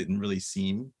that didn't really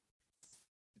seem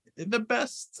the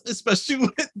best, especially when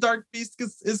Dark Beast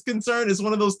is concerned. It's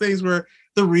one of those things where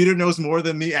the reader knows more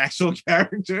than the actual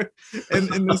character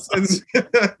in this sense.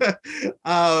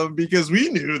 Because we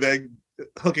knew that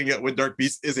hooking up with Dark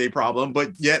Beast is a problem,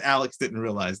 but yet Alex didn't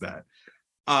realize that.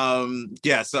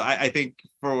 So I think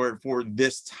for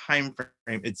this time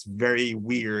frame, it's very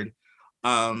weird,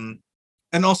 and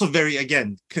also very,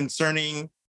 again, concerning.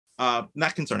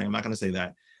 Not concerning, I'm not going to say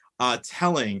that.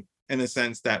 Telling, in the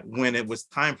sense that when it was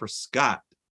time for Scott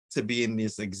to be in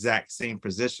this exact same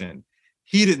position,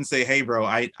 he didn't say, hey, bro,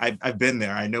 I've been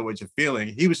there, I know what you're feeling.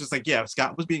 He was just like, yeah,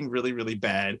 Scott was being really, really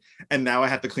bad, and now I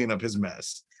have to clean up his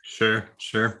mess. Sure.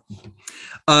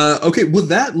 Okay, well,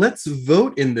 let's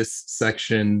vote in this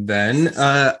section then.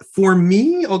 For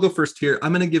me, I'll go first here.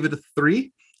 I'm going to give it a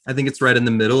 3. I think it's right in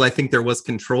the middle. I think there was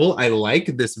control. I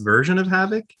like this version of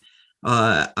Havoc.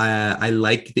 I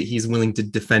like that he's willing to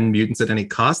defend mutants at any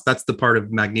cost. That's the part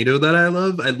of Magneto that I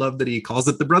love. I love that he calls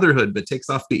it the Brotherhood, but takes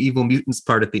off the evil mutants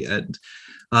part at the end.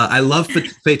 I love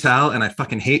Fatale, and I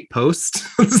fucking hate Post.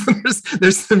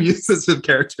 there's some uses of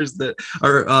characters that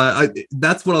are.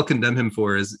 That's what I'll condemn him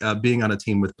for, is being on a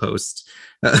team with Post.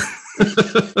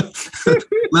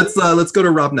 Let's go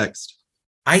to Rob next.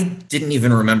 I didn't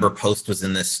even remember Post was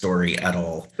in this story at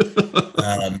all.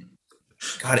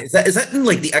 God, is that in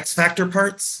like the X Factor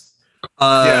parts?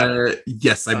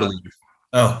 Yes, I believe.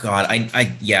 Oh God, I'm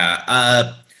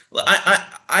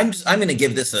going to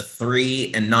give this a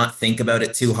 3 and not think about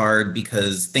it too hard,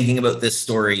 because thinking about this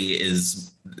story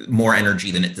is more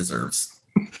energy than it deserves.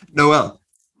 Noelle.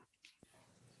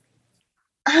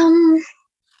 I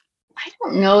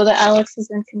don't know that Alex is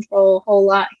in control a whole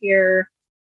lot here,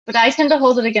 but I tend to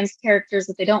hold it against characters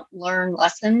that they don't learn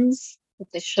lessons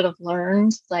that they should have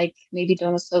learned, like maybe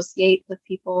don't associate with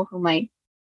people who might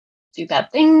do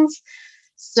bad things.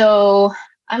 So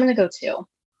I'm going to go 2.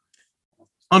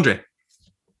 Andre.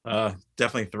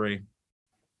 Definitely 3.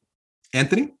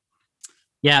 Anthony?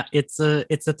 Yeah, it's a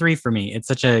 3 for me. It's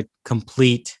such a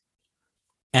complete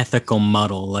ethical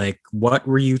muddle. Like, what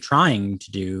were you trying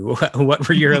to do? What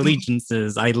were your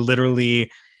allegiances? I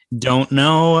literally don't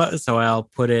know, so I'll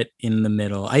put it in the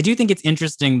middle. I do think it's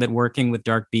interesting that working with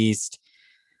Dark Beast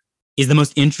is the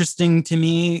most interesting to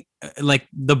me like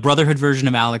the Brotherhood version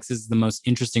of Alex is the most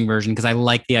interesting version because I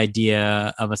like the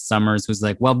idea of a Summers who's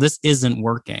like, well, this isn't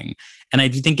working. And I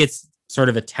do think it's sort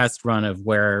of a test run of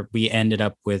where we ended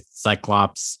up with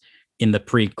Cyclops in the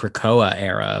pre-Krakoa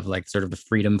era of like sort of the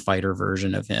freedom fighter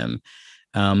version of him.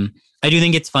 I do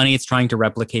think it's funny. It's trying to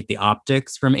replicate the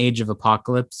optics from Age of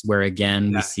Apocalypse, where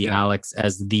again, we see Alex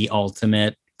as the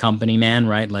ultimate company man,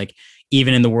 right? Like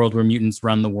even in the world where mutants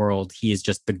run the world, he is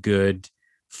just the good,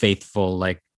 faithful,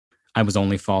 like I was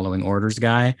only following orders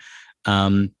guy.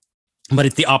 But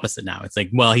it's the opposite now. It's like,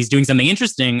 well, he's doing something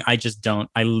interesting.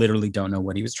 I literally don't know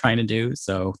what he was trying to do.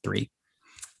 So 3.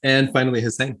 And finally,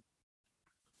 Hussein.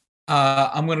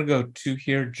 I'm gonna go 2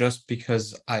 here just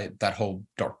because that whole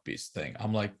Dark Beast thing.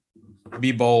 I'm like,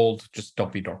 be bold, just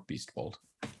don't be Dark Beast bold.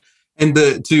 And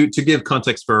to give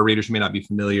context for our readers who may not be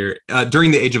familiar,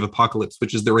 during the Age of Apocalypse,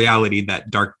 which is the reality that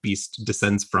Dark Beast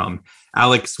descends from,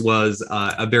 Alex was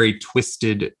a very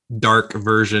twisted, dark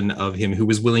version of him who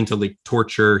was willing to like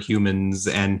torture humans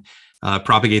and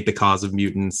propagate the cause of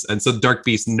mutants. And so Dark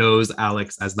Beast knows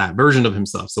Alex as that version of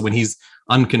himself. So when he's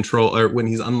uncontrolled or when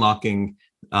he's unlocking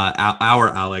our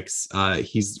Alex,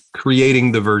 he's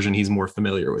creating the version he's more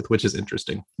familiar with, which is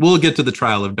interesting. We'll get to the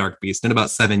trial of Dark Beast in about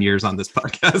 7 years on this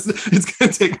podcast. It's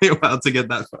going to take me a while to get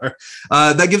that far.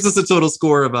 That gives us a total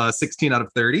score of 16 out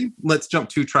of 30. Let's jump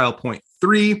to trial point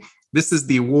 3. This is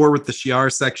the War with the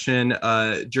Shi'ar section.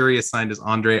 Jury assigned is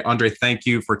Andre. Andre, thank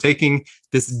you for taking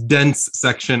this dense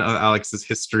section of Alex's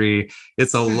history.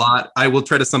 It's a lot. I will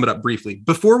try to sum it up briefly.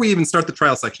 Before we even start the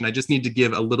trial section, I just need to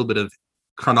give a little bit of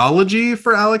chronology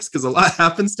for Alex because a lot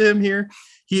happens to him here.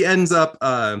 He ends up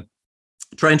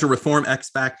trying to reform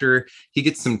X-Factor. He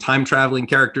gets some time traveling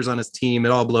characters on his team.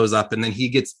 It all blows up, and then he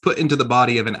gets put into the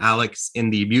body of an Alex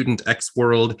in the Mutant X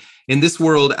world. In this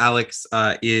world, Alex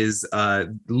is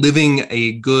living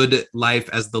a good life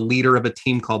as the leader of a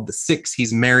team called the Six.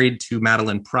 He's married to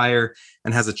Madeline Pryor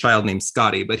and has a child named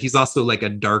Scotty, but he's also like a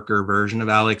darker version of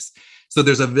Alex. So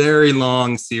there's a very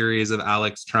long series of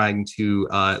Alex trying to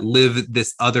live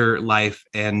this other life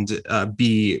and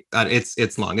be,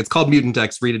 it's long. It's called Mutant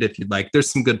X. Read it if you'd like.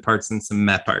 There's some good parts and some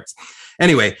meh parts.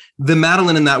 Anyway, the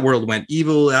Madeline in that world went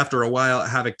evil. After a while,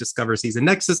 Havoc discovers he's a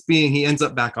Nexus being. He ends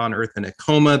up back on Earth in a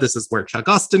coma. This is where Chuck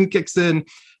Austin kicks in.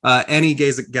 Annie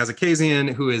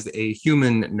Gazakazian, who is a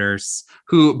human nurse,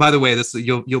 who, by the way, this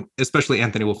you'll especially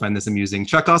Anthony will find this amusing.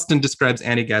 Chuck Austin describes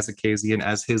Annie Gazakazian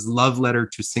as his love letter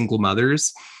to single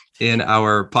mothers in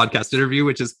our podcast interview,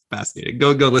 which is fascinating.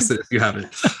 Go listen if you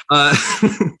haven't.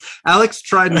 Alex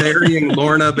tried marrying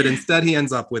Lorna, but instead he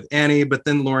ends up with Annie. But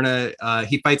then Lorna,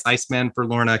 he fights Iceman for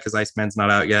Lorna because Iceman's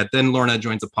not out yet. Then Lorna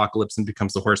joins Apocalypse and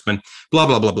becomes the Horseman. Blah,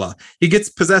 blah, blah, blah. He gets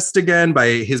possessed again by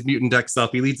his mutant X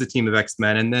self. He leads a team of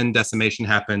X-Men, and then decimation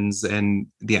happens and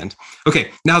the end.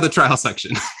 Okay, now the trial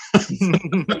section.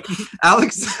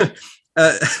 Alex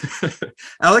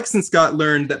and Scott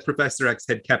learned that Professor X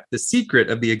had kept the secret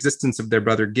of the existence of their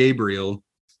brother Gabriel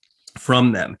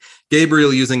from them.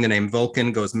 Gabriel, using the name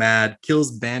Vulcan, goes mad,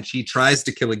 kills Banshee, tries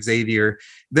to kill Xavier.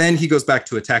 Then he goes back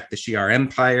to attack the Shi'ar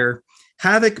Empire.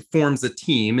 Havoc forms a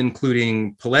team,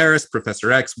 including Polaris,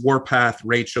 Professor X, Warpath,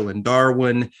 Rachel, and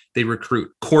Darwin. They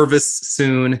recruit Corvus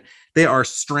soon. They are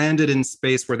stranded in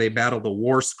space where they battle the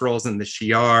War Skrulls and the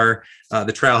Shi'ar.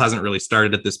 The trial hasn't really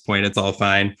started at this point. It's all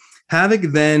fine. Havoc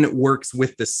then works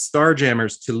with the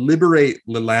Starjammers to liberate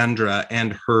Lilandra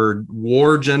and her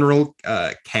war general,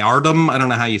 Cardum. I don't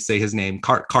know how you say his name,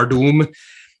 Cardum,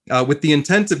 with the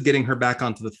intent of getting her back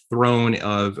onto the throne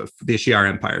of the Shi'ar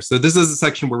Empire. So this is a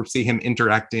section where we see him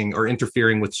interacting or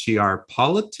interfering with Shi'ar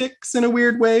politics in a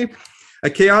weird way. A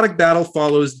chaotic battle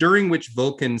follows, during which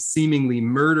Vulcan seemingly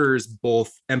murders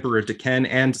both Emperor D'Ken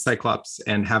and Cyclops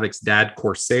and Havoc's dad,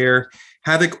 Corsair.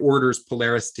 Havoc orders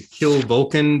Polaris to kill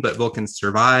Vulcan, but Vulcan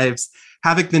survives.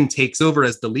 Havoc then takes over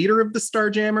as the leader of the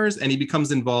Starjammers, and he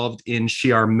becomes involved in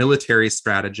Shi'ar military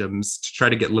stratagems to try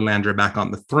to get Lilandra back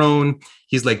on the throne.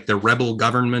 He's like the rebel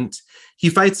government. He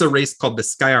fights a race called the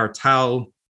Skyar Tal.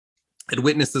 It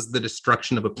witnesses the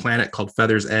destruction of a planet called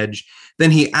Feather's Edge.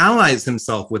 Then he allies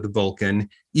himself with Vulcan,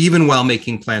 even while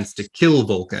making plans to kill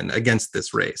Vulcan against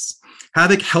this race.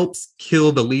 Havoc helps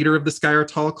kill the leader of the Skyar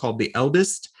Tal, called the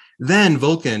Eldest. Then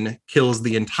Vulcan kills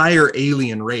the entire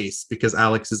alien race because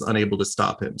Alex is unable to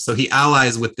stop him. So he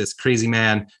allies with this crazy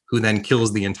man who then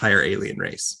kills the entire alien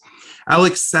race.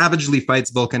 Alex savagely fights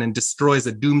Vulcan and destroys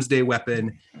a doomsday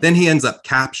weapon. Then he ends up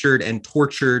captured and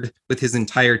tortured with his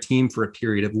entire team for a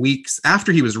period of weeks.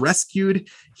 After he was rescued,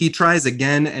 he tries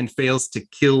again and fails to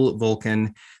kill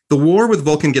Vulcan. The war with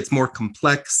Vulcan gets more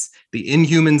complex. The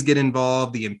Inhumans get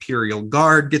involved. The Imperial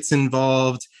Guard gets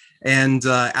involved. And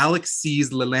Alex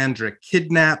sees Lilandra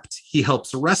kidnapped. He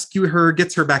helps rescue her,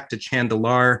 gets her back to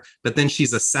Chandalar, but then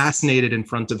she's assassinated in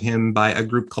front of him by a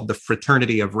group called the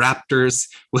Fraternity of Raptors.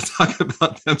 We'll talk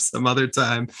about them some other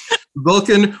time.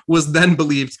 Vulcan was then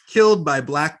believed killed by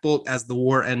Black Bolt as the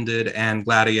war ended, and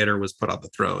Gladiator was put on the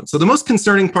throne. So the most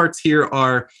concerning parts here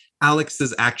are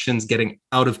Alex's actions getting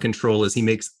out of control as he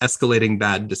makes escalating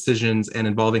bad decisions and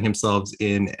involving himself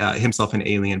in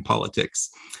alien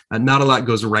politics. Not a lot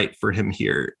goes right for him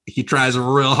here. He tries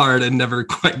real hard and never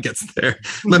quite gets there.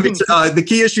 The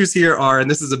key issues here are, and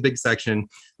this is a big section,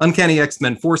 Uncanny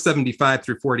X-Men 475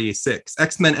 through 46,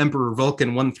 X-Men Emperor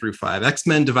Vulcan 1 through 5,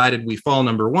 X-Men Divided We Fall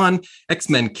number 1,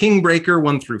 X-Men Kingbreaker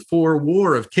 1 through 4,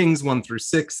 War of Kings 1 through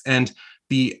 6, and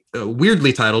the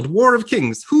weirdly titled War of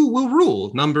Kings, Who Will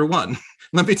Rule number 1.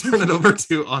 Let me turn it over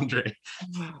to Andre.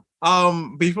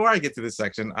 Before I get to this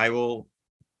section, I will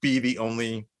be the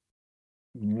only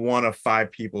one of 5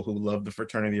 people who love the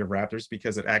Fraternity of Raptors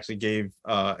because it actually gave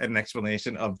an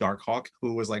explanation of Darkhawk,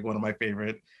 who was like one of my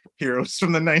favorite heroes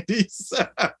from the 90s.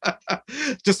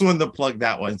 Just wanted to plug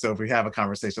that one. So if we have a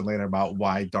conversation later about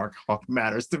why Darkhawk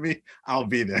matters to me, I'll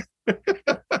be there.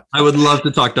 I would love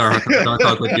to talk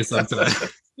Darkhawk with you sometime.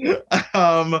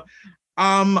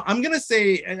 I'm gonna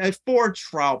say for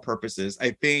trial purposes,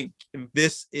 I think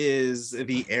this is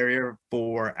the area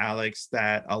for Alex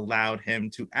that allowed him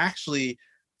to actually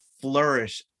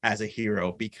flourish as a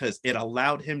hero, because it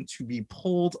allowed him to be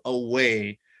pulled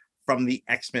away from the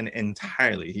X-Men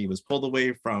entirely. He was pulled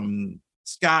away from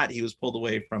Scott. He was pulled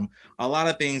away from a lot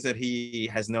of things that he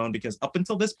has known, because up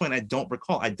until this point, I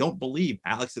don't believe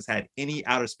Alex has had any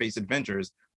outer space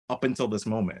adventures up until this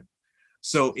moment.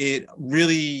 So it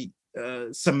really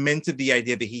cemented the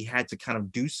idea that he had to kind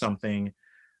of do something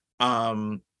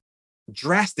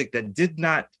drastic that did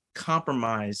not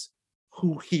compromise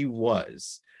who he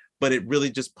was, but it really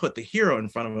just put the hero in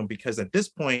front of him, because at this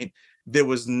point there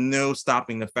was no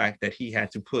stopping the fact that he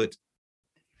had to put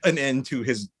an end to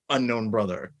his unknown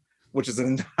brother, which is an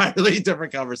entirely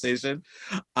different conversation,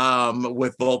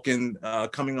 with Vulcan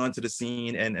coming onto the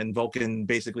scene and Vulcan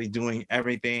basically doing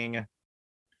everything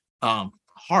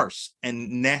harsh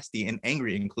and nasty and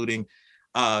angry, including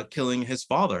killing his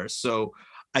father. So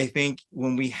I think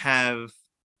when we have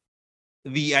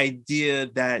the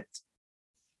idea that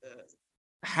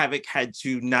Havoc had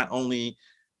to not only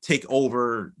take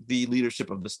over the leadership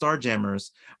of the Starjammers,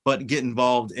 but get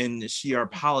involved in Shi'ar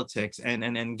politics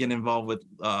and get involved with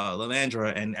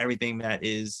Lilandra and everything that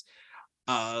is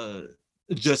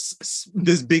just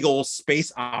this big old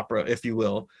space opera, if you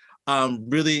will,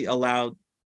 really allowed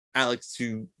Alex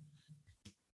to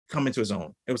come into his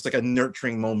own. It was like a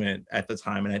nurturing moment at the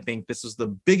time, and I think this was the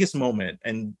biggest moment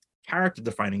and character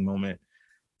defining moment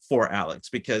for Alex,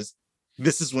 because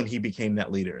this is when he became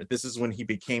that leader. This is when he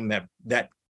became that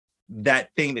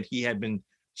thing that he had been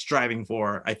striving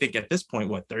for, I think at this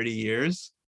point, 30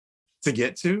 years to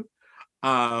get to,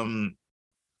 and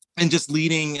just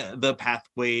leading the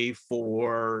pathway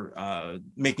for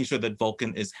making sure that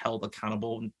Vulcan is held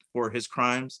accountable for his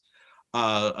crimes,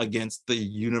 against the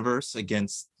universe,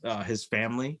 against his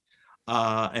family,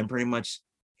 and pretty much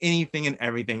anything and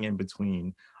everything in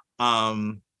between.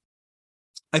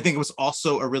 I think it was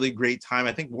also a really great time.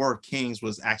 I think War of Kings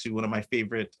was actually one of my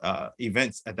favorite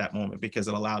events at that moment, because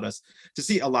it allowed us to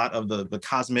see a lot of the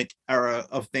cosmic era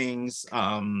of things.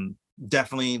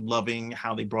 Definitely loving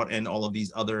how they brought in all of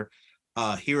these other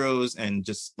heroes, and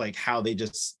just like how they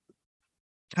just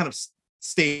kind of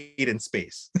stayed in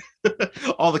space.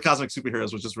 All the cosmic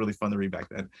superheroes was just really fun to read back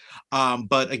then.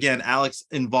 But again, Alex's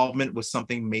involvement was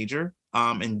something major,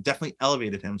 and definitely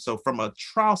elevated him. So from a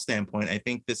trial standpoint, I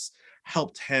think this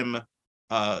helped him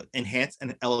enhance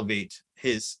and elevate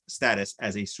his status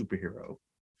as a superhero.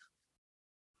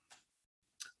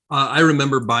 I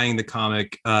remember buying the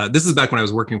comic. This is back when I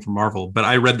was working for Marvel, but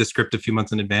I read the script a few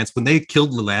months in advance. When they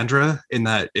killed Lilandra in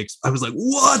that, I was like,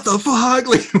 what the fuck?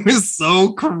 Like, it was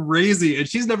so crazy. And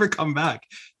she's never come back.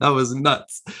 That was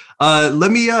nuts.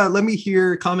 Let me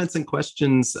hear comments and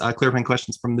questions, clarifying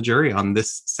questions from the jury on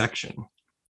this section.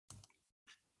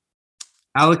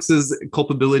 Alex's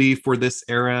culpability for this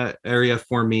area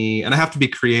for me, and I have to be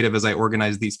creative as I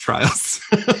organize these trials,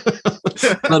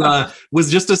 but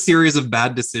was just a series of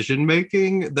bad decision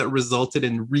making that resulted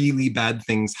in really bad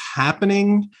things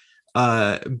happening.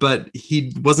 But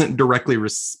he wasn't directly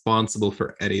responsible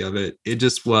for any of it. It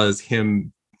just was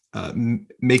him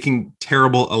making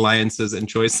terrible alliances and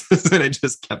choices, and it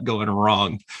just kept going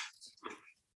wrong.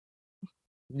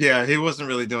 Yeah, he wasn't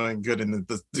really doing good in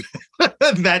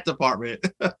that department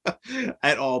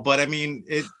at all. But I mean,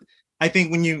 I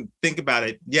think when you think about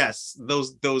it, yes,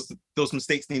 those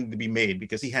mistakes needed to be made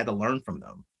because he had to learn from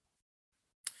them.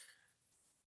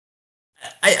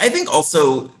 I think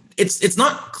also it's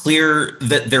not clear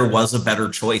that there was a better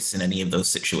choice in any of those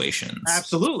situations.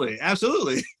 Absolutely.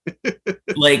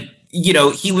 Like,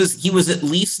 he was at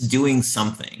least doing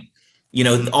something.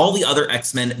 All the other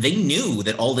X-Men, they knew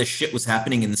that all this shit was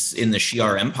happening in the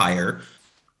Shi'ar Empire,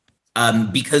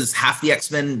 because half the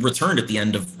X-Men returned at the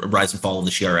end of Rise and Fall of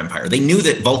the Shi'ar Empire. They knew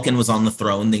that Vulcan was on the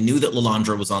throne. They knew that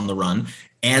Lilandra was on the run,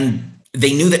 and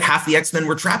they knew that half the X-Men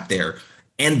were trapped there,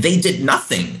 and they did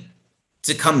nothing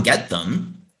to come get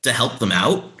them, to help them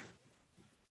out.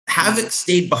 Havoc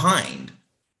stayed behind,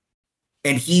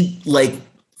 and he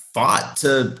fought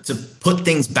to put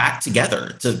things back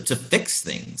together, to fix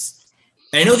things.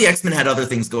 And I know the X-Men had other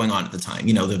things going on at the time,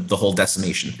 the whole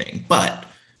decimation thing, but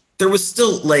there was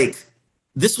still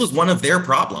this was one of their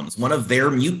problems. One of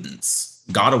their mutants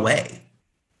got away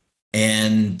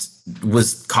and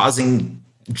was causing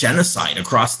genocide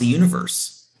across the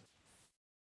universe.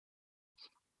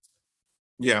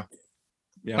 Yeah.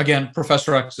 Again,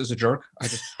 Professor X is a jerk.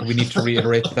 We need to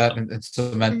reiterate that and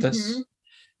cement this.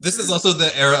 This is also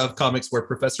the era of comics where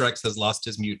Professor X has lost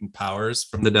his mutant powers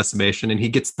from the decimation, and he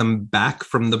gets them back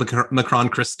from the Macron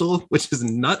crystal, which is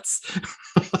nuts.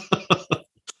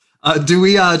 Do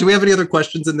we have any other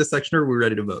questions in this section, or are we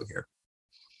ready to vote here?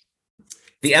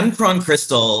 The M'Kraan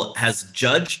crystal has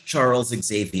judged Charles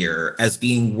Xavier as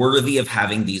being worthy of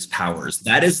having these powers.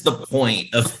 That is the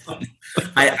point of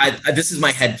this is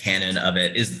my headcanon of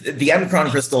it, is the M'Kraan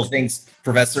crystal thinks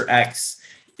Professor X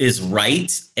is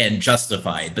right and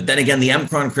justified. But then again, the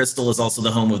M'Kraan crystal is also the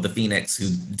home of the Phoenix, who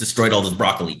destroyed all those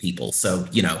broccoli people. So,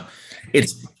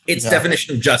 its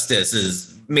definition of justice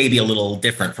is maybe a little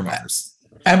different from ours.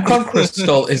 M'Kraan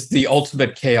crystal is the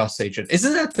ultimate chaos agent.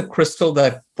 Isn't that the crystal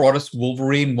that brought us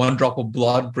Wolverine? One drop of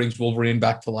blood brings Wolverine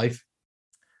back to life.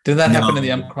 Did that happen in the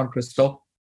M'Kraan crystal?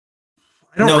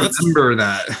 I don't remember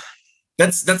that.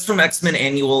 That's from X-Men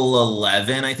Annual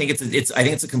 11. I think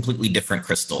it's a completely different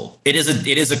crystal. It is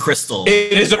a crystal.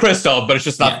 It is a crystal, but it's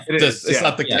just not it's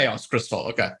not the chaos crystal.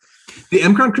 Okay. The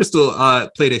M'Kraan crystal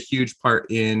played a huge part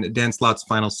in Dan Slott's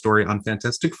final story on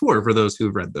Fantastic Four. For those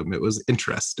who've read them, it was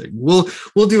interesting. We'll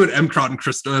do an M'Kraan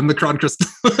crystal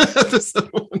episode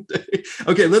one day.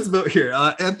 Okay, let's vote here.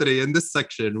 Anthony, in this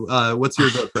section, what's your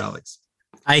vote for Alex?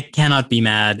 I cannot be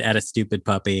mad at a stupid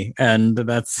puppy, and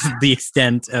that's the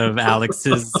extent of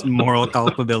Alex's moral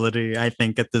culpability, I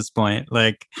think, at this point.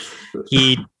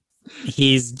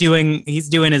 He's doing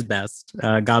his best.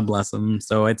 God bless him.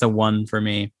 So it's a 1 for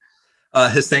me.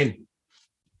 Hussein.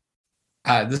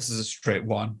 This is a straight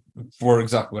 1 for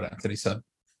exactly what Anthony said.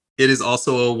 It is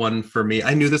also a 1 for me.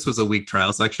 I knew this was a weak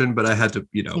trial section, but I had to,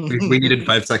 we needed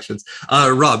 5 sections.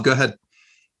 Rob, go ahead.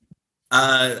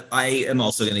 I am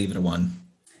also going to give it a 1.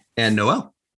 And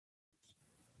Noel.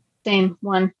 Same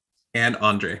 1. And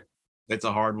Andre. It's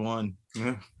a hard one.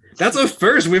 That's a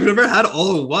first. We've never had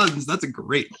all 1s. That's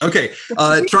great. Okay.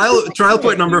 Trial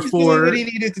point number 4. What he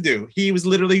needed to do. He was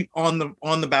literally on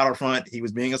the battlefront. He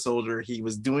was being a soldier. He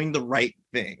was doing the right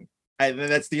thing. And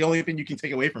that's the only thing you can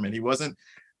take away from it. He wasn't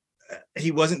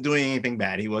doing anything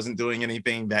bad. He wasn't doing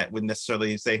anything that would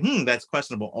necessarily say, that's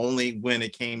questionable, only when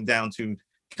it came down to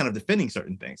kind of defending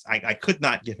certain things. I could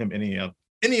not give him any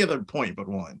other point but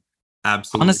 1.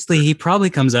 Absolutely. Honestly, he probably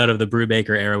comes out of the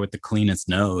Brubaker era with the cleanest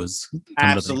nose.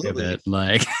 Absolutely.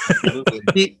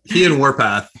 He and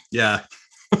Warpath. Yeah.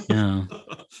 Yeah.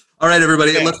 All right,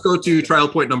 everybody, let's go to trial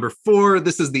point number 4.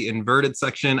 This is the inverted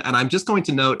section. And I'm just going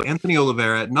to note Anthony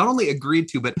Oliveira not only agreed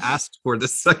to, but asked for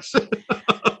this section.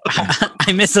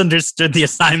 I misunderstood the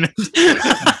assignment.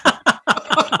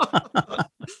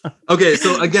 Okay,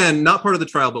 so again, not part of the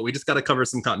trial, but we just got to cover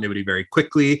some continuity very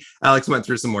quickly. Alex went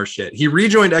through some more shit. He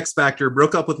rejoined X-Factor,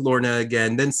 broke up with Lorna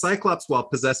again. Then Cyclops, while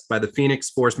possessed by the Phoenix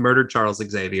Force, murdered Charles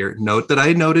Xavier. Note that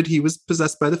I noted he was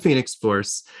possessed by the Phoenix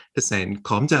Force. Hussein,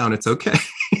 calm down. It's okay.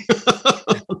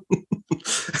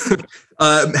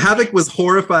 Havoc was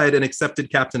horrified and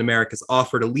accepted Captain America's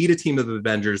offer to lead a team of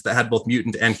Avengers that had both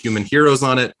mutant and human heroes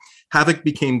on it. Havoc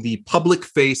became the public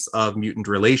face of mutant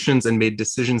relations and made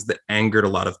decisions that angered a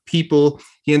lot of people.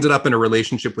 He ended up in a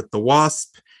relationship with the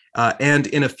Wasp, and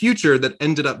in a future that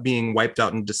ended up being wiped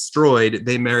out and destroyed,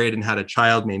 they married and had a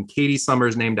child named Katie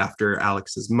Summers, named after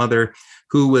Alex's mother,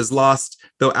 who was lost,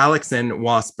 though Alex and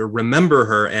Wasp remember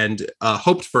her and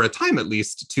hoped for a time at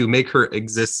least to make her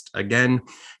exist again.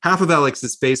 Half of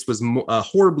Alex's face was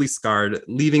horribly scarred,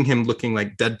 leaving him looking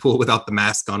like Deadpool without the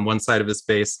mask on one side of his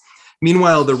face.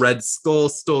 Meanwhile, the Red Skull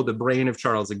stole the brain of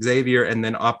Charles Xavier and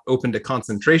then opened a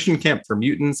concentration camp for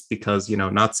mutants because,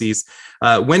 Nazis.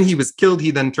 When he was killed,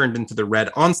 he then turned into the Red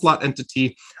Onslaught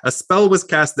entity. A spell was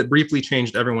cast that briefly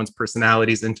changed everyone's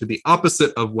personalities into the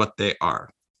opposite of what they are.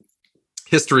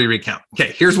 History recount.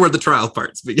 Okay, here's where the trial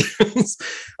parts begins.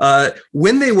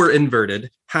 When they were inverted,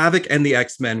 Havoc and the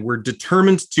X-Men were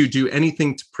determined to do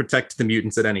anything to protect the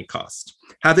mutants at any cost.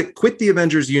 Havoc quit the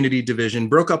Avengers Unity division,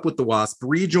 broke up with the Wasp,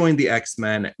 rejoined the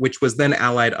X-Men, which was then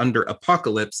allied under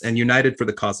Apocalypse and united for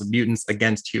the cause of mutants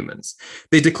against humans.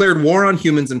 They declared war on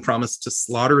humans and promised to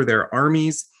slaughter their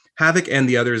armies. Havoc and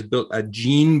the others built a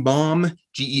gene bomb,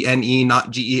 Gene,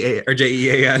 not Gea or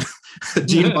Jean, a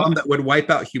gene bomb that would wipe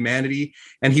out humanity.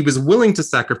 And he was willing to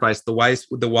sacrifice the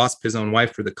Wasp, his own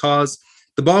wife, for the cause.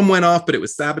 The bomb went off, but it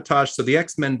was sabotaged. So the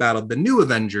X-Men battled the New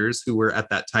Avengers, who were at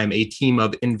that time a team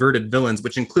of inverted villains,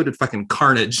 which included fucking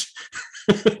Carnage.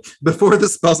 Before the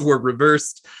spells were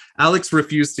reversed, Alex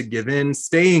refused to give in,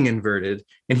 staying inverted,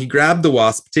 and he grabbed the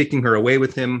Wasp, taking her away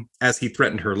with him as he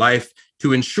threatened her life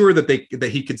to ensure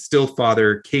that he could still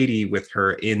father Katie with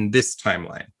her in this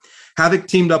timeline. Havoc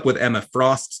teamed up with Emma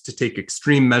Frost to take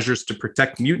extreme measures to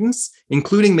protect mutants,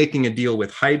 including making a deal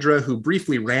with Hydra, who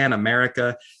briefly ran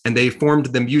America, and they formed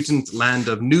the mutant land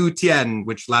of New Tien,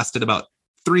 which lasted about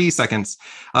 3 seconds,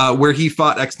 where he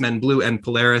fought X-Men Blue and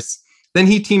Polaris. Then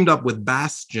he teamed up with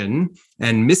Bastion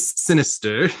and Miss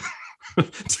Sinister.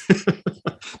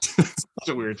 Such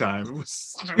a weird time.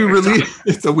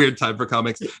 It's a weird time for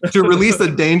comics. To release a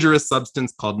dangerous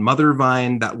substance called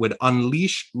Mothervine that would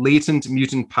unleash latent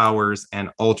mutant powers and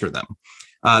alter them.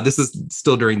 This is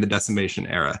still during the Decimation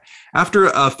era. After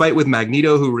a fight with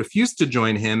Magneto, who refused to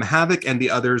join him, Havoc and the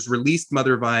others released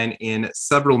Mothervine in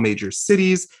several major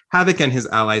cities. Havoc and his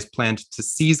allies planned to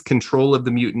seize control of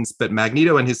the mutants, but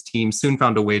Magneto and his team soon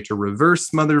found a way to reverse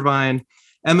Mothervine.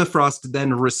 Emma Frost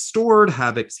then restored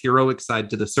Havoc's heroic side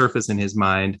to the surface in his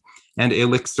mind, and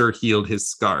Elixir healed his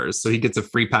scars. So he gets a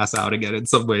free pass out again in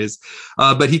some ways,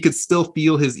 but he could still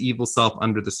feel his evil self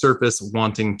under the surface,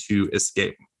 wanting to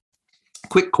escape.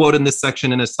 Quick quote in this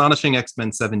section: in Astonishing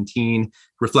X-Men 17,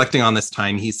 reflecting on this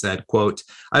time, he said, quote,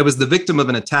 "I was the victim of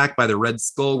an attack by the Red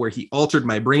Skull where he altered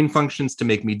my brain functions to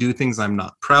make me do things I'm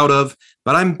not proud of,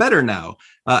 but I'm better now.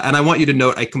 And I want you to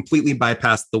note, I completely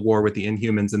bypassed the war with the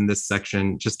Inhumans in this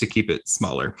section just to keep it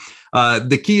smaller.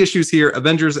 The key issues here: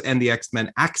 Avengers and the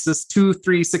X-Men Axis 2,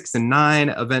 3, 6, and 9,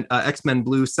 X-Men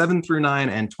Blue 7 through 9,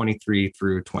 and 23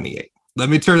 through 28. Let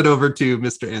me turn it over to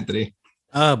Mr. Anthony.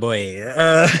 Oh boy.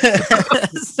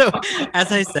 So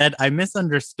as I said, I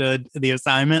misunderstood the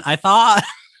assignment. I thought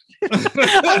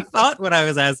what I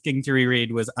was asking to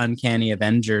reread was Uncanny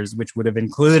Avengers, which would have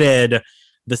included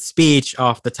the speech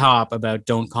off the top about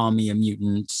 "Don't call me a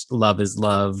mutant, love is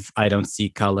love, I don't see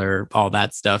color," all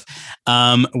that stuff,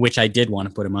 which I did want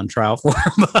to put him on trial for,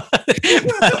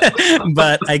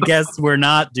 but I guess we're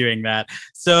not doing that.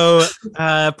 So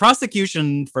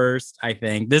prosecution first, I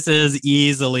think. This is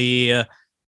easily,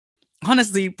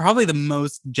 honestly, probably the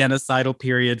most genocidal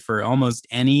period for almost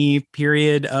any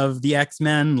period of the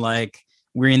X-Men. Like,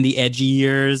 we're in the edgy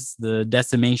years, the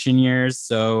decimation years.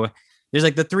 So there's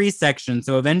like the 3 sections.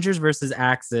 So Avengers versus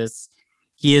Axis,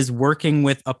 he is working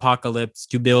with Apocalypse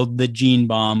to build the gene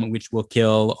bomb, which will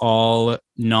kill all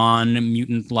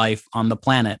non-mutant life on the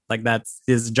planet. Like, that's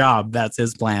his job. That's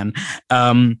his plan.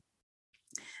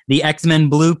 The X-Men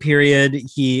Blue period,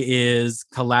 he is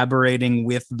collaborating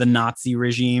with the Nazi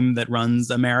regime that runs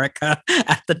America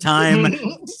at the time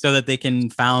so that they can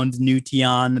found New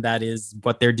Tian. That is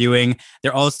what they're doing.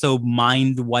 They're also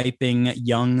mind-wiping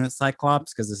young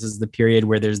Cyclops, because this is the period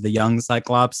where there's the young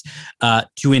Cyclops,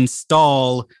 to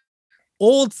install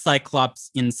old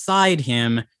Cyclops inside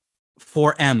him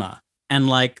for Emma. And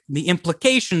like, the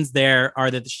implications there are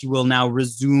that she will now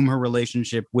resume her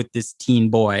relationship with this teen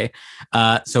boy.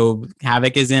 So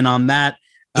Havoc is in on that.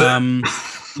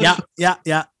 Yeah.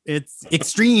 It's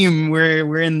extreme.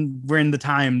 We're in the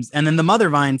times. And then the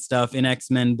Mothervine stuff in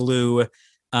X-Men Blue.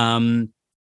 Again,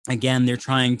 they're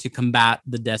trying to combat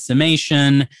the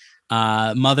decimation.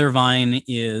 Mothervine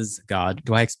is, God,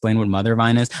 do I explain what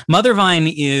Mothervine is?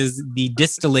 Mothervine is the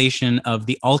distillation of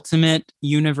the Ultimate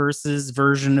Universe's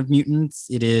version of mutants.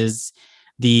 It is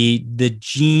the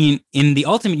gene in the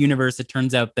Ultimate Universe. It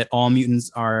turns out that all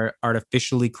mutants are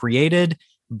artificially created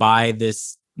by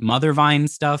this Mothervine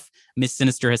stuff. Miss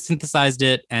Sinister has synthesized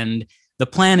it, and the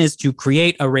plan is to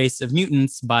create a race of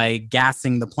mutants by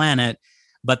gassing the planet,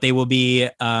 but they will be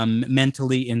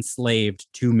mentally enslaved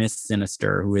to Miss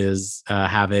Sinister, who is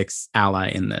Havoc's ally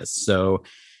in this. So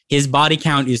his body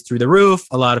count is through the roof.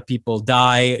 A lot of people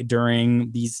die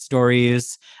during these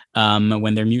stories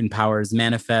when their mutant powers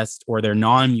manifest, or their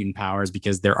non-mutant powers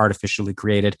because they're artificially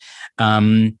created.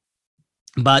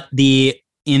 But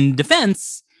in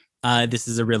defense, this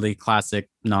is a really classic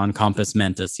non-compos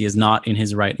mentis. He is not in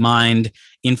his right mind.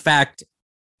 In fact,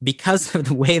 because of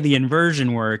the way the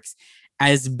inversion works,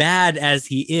 as bad as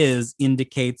he is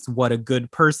indicates what a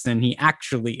good person he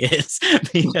actually is.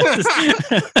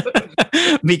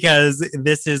 because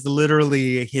this is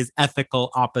literally his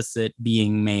ethical opposite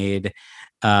being made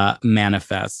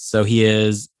manifest. So he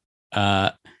is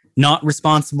not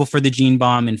responsible for the gene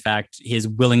bomb. In fact, his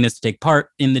willingness to take part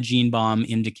in the gene bomb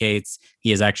indicates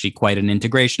he is actually quite an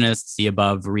integrationist. See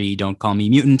above, don't call me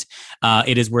mutant.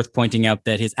 It is worth pointing out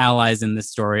that his allies in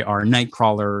this story are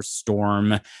Nightcrawler,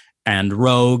 Storm, and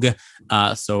Rogue.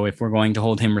 So if we're going to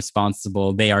hold him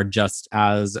responsible, they are just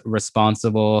as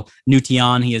responsible.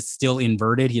 Newtion, he is still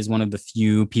inverted. He is one of the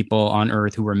few people on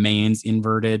Earth who remains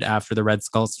inverted after the Red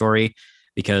Skull story,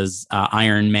 because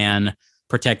Iron Man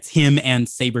protects him and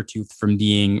Sabretooth from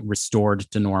being restored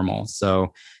to normal.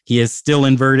 So he is still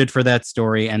inverted for that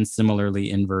story, and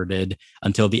similarly inverted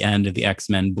until the end of the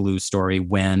X-Men Blue story,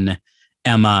 when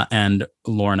Emma and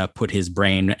Lorna put his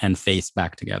brain and face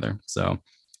back together. So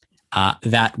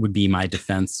that would be my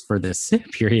defense for this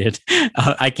period.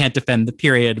 I can't defend the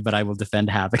period, but I will defend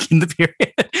Havoc in the period.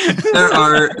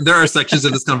 there are sections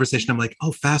of this conversation I'm like,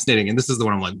 oh, fascinating, and this is the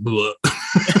one I'm like,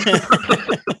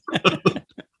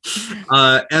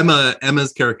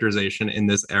 Emma's characterization in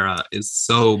this era is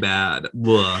so bad.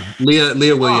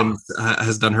 Leah Williams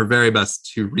has done her very best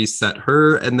to reset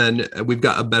her, and then we've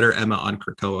got a better Emma on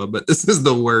Krakoa, but this is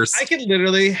the worst. I could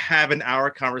literally have an hour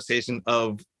conversation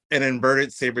of an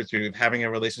inverted Sabretooth having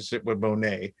a relationship with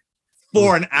Monet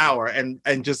for an hour and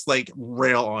just like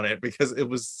rail on it because it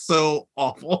was so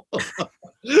awful.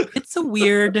 It's a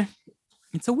weird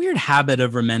habit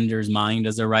of Remender's mind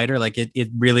as a writer. Like it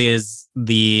really is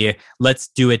the let's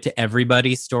do it to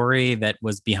everybody story that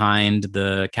was behind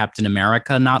the Captain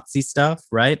America Nazi stuff,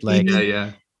 right? Like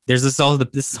yeah. This is also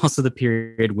the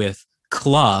period with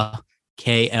Kluh,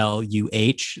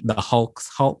 Kluh, the Hulk's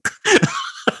Hulk.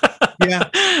 Yeah.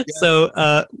 So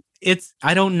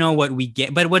I don't know what we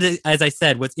get, but as I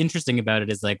said, what's interesting about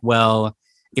it is like, well,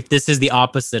 if this is the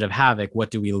opposite of Havoc,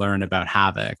 what do we learn about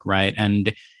Havoc, right?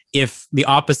 And if the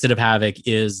opposite of Havoc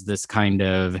is this kind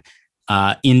of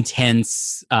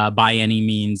intense, by any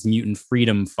means, mutant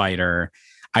freedom fighter,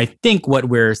 I think what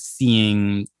we're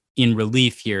seeing in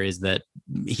relief here is that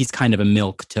he's kind of a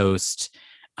milquetoast,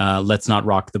 let's not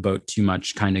rock the boat too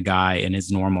much kind of guy in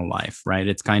his normal life, right?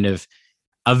 It's kind of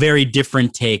a very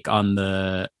different take on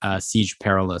the Siege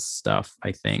Perilous stuff,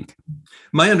 I think.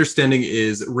 My understanding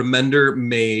is Remender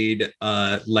made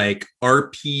like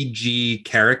RPG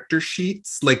character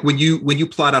sheets. Like when you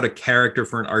plot out a character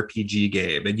for an RPG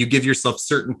game and you give yourself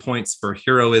certain points for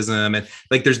heroism, and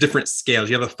like there's different scales.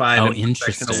 You have a 5 and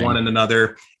a 1 and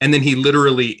another, and then he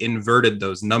literally inverted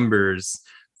those numbers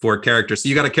for characters. So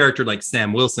you got a character like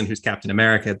Sam Wilson, who's Captain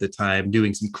America at the time,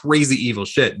 doing some crazy evil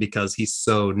shit because he's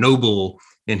so noble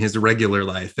in his regular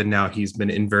life, and now he's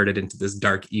been inverted into this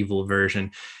dark evil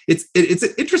version. It's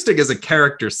interesting as a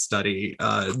character study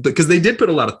because they did put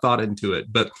a lot of thought into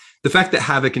it, but the fact that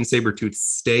Havoc and Sabretooth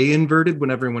stay inverted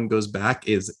when everyone goes back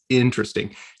is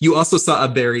interesting. You also saw a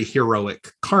very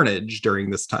heroic Carnage during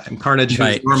this time. Carnage,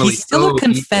 right. Normally he's still a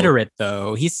Confederate evil,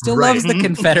 though. He still loves the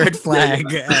Confederate flag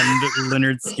and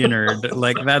Leonard Skinner.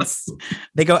 Like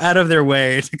they go out of their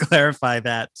way to clarify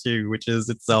that too, which is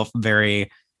itself very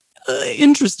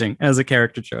interesting as a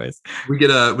character choice. We get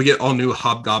all new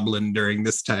Hobgoblin during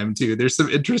this time too. There's some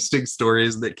interesting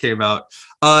stories that came out.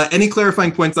 Any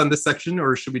clarifying points on this section,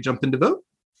 or should we jump into vote?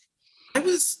 I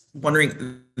was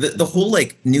wondering the whole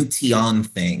like new Tion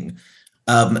thing.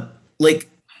 Like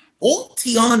old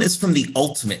Tion is from the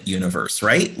Ultimate Universe,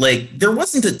 right? Like there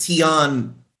wasn't a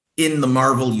Tion in the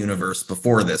Marvel universe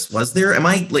before this, was there? Am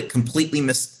I like completely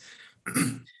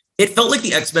It felt like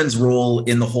the X-Men's role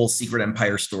in the whole Secret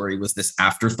Empire story was this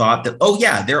afterthought that, oh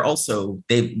yeah,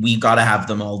 we got to have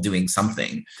them all doing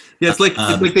something. Yeah, it's like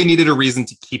they needed a reason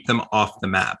to keep them off the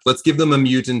map. Let's give them a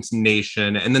mutant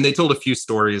nation. And then they told a few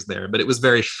stories there, but it was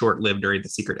very short-lived during the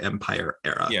Secret Empire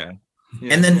era. Yeah.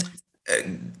 And then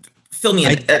fill me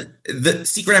in. The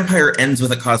Secret Empire ends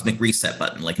with a cosmic reset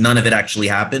button. Like none of it actually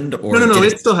happened? Or No,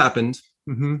 it still happened.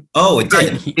 Mm-hmm. Oh, it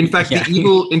did. In fact,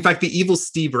 the evil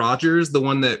Steve Rogers, the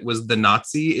one that was the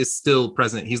Nazi, is still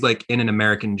present. He's like in an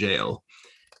American jail.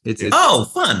 It's oh,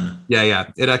 fun. Yeah.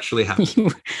 It actually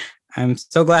happened. I'm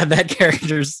so glad that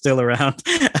character's still around.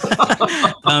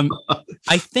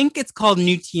 I think it's called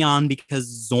New Tian because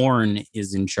Zorn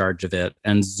is in charge of it,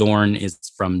 and Zorn is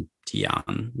from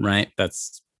Tian, right? I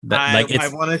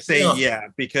want to say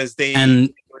because they.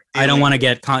 And I don't want to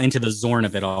get into the Zorn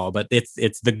of it all, but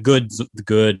it's the good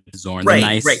Zorn, right, the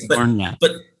nice Zorn.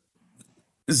 But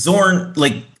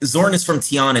Zorn is from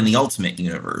Tian in the Ultimate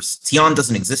Universe. Tian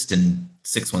doesn't exist in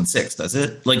 616, does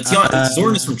it? Like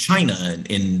Zorn is from China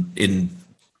in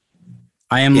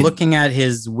I am looking at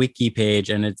his wiki page,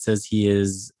 and it says he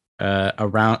is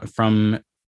around from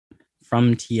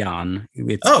Tian.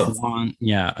 It's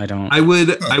yeah, I don't. I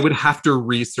would have to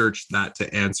research that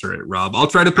to answer it, Rob. I'll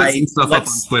try to put some stuff up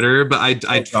on Twitter, but I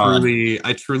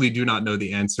truly do not know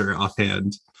the answer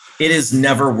offhand. It is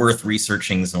never worth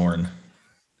researching Zorn.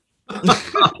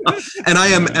 and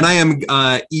I am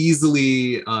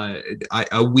easily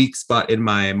a weak spot in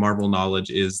my Marvel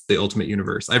knowledge is the Ultimate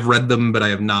Universe. I've read them, but I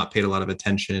have not paid a lot of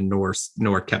attention nor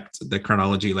kept the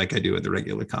chronology like I do in the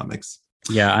regular comics.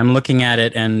 Yeah, I'm looking at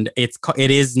it, and it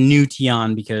is New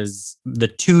Tian because the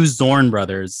two Zorn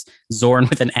brothers, Zorn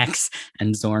with an X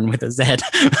and Zorn with a Z,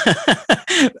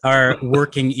 are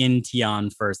working in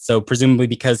Tian first. So presumably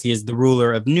because he is the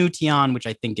ruler of New Tian, which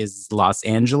I think is Los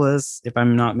Angeles, if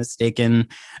I'm not mistaken,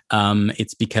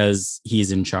 it's because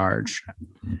he's in charge.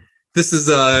 This is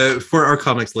for our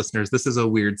comics listeners, this is a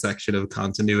weird section of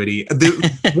continuity.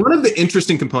 One of the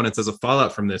interesting components as a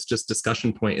fallout from this, just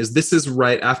discussion point, is this is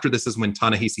right after this is when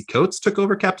Ta-Nehisi Coates took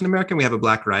over Captain America, and we have a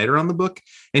Black writer on the book,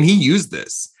 and he used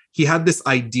this. He had this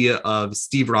idea of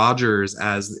Steve Rogers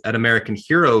as an American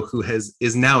hero who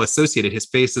is now associated. His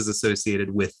face is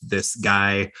associated with this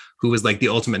guy who was like the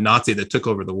ultimate Nazi that took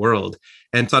over the world.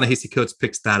 And Ta-Nehisi Coates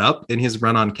picks that up in his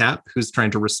run on Cap, who's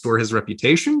trying to restore his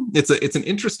reputation. It's an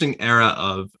interesting era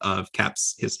of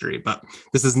Cap's history, but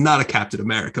this is not a Captain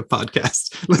America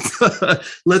podcast.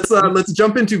 Let's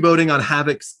jump into voting on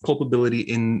Havoc's culpability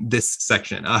in this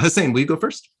section. Hussein, will you go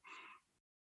first?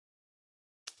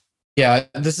 Yeah,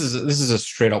 this is a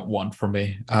straight up one for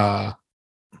me. The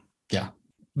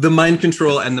mind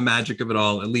control and the magic of it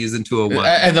all, it leads into a one.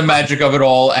 And the magic of it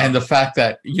all, and the fact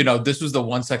that, this was the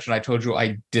one section I told you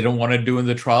I didn't want to do in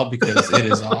the trial because it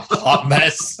is a hot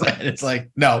mess. And it's like,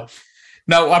 no,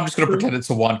 I'm just going to pretend it's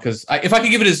a one because if I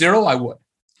could give it a 0, I would.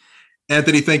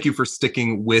 Anthony, thank you for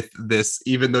sticking with this,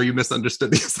 even though you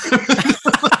misunderstood the assignment.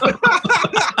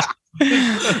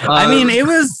 I mean,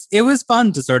 it was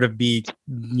fun to sort of be,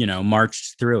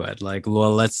 marched through it. Like,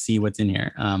 well, let's see what's in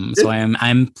here. So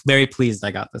I'm very pleased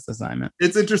I got this assignment.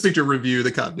 It's interesting to review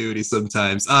the continuity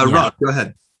sometimes. Rob, go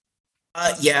ahead.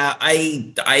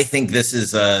 I think this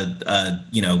is a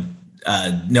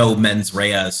no mens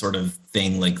rea sort of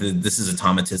thing. Like this is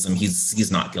automatism.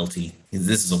 He's not guilty.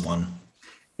 This is a 1.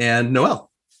 And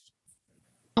Noelle.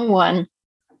 A 1.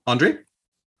 Andre.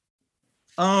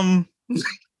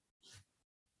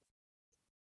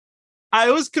 I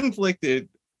was conflicted.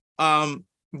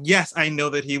 Yes, I know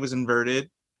that he was inverted,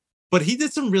 but he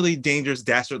did some really dangerous,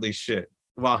 dastardly shit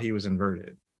while he was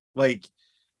inverted. Like,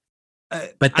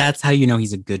 but that's how you know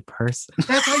he's a good person.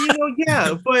 That's how you know,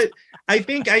 yeah. But I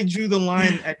think I drew the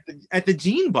line at the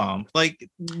gene bomb. Like,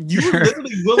 you were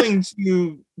literally willing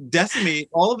to decimate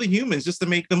all of the humans just to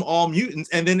make them all mutants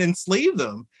and then enslave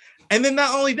them. And then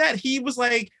not only that, he was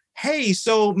like, hey,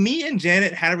 so me and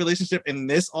Janet had a relationship in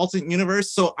this alternate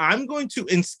universe, so I'm going to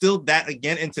instill that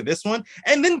again into this one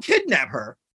and then kidnap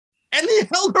her. And then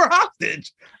held her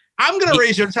hostage. I'm going to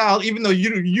raise your child, even though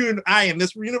you and I in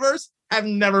this universe have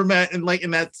never met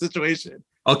in that situation.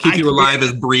 I'll keep you alive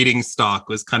as breeding stock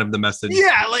was kind of the message.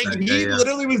 Yeah, he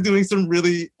literally was doing some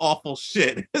really awful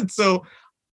shit. And so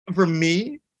for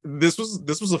me, this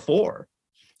was a 4.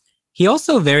 He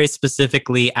also very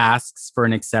specifically asks for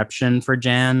an exception for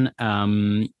Jan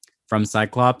from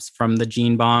Cyclops from the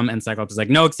gene bomb, and Cyclops is like,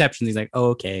 no exceptions. He's like, oh,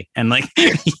 okay, and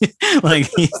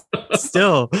he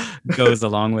still goes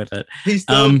along with it. He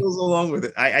still goes along with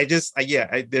it.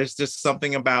 There's just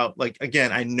something about, like,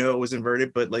 again, I know it was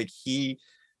inverted, but like he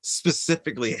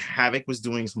specifically, Havoc was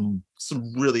doing some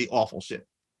really awful shit.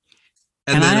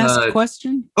 And Can I ask a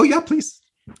question? Oh yeah, please.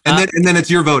 And then it's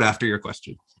your vote after your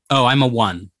question. Oh, I'm a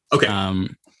 1. Okay.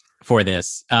 For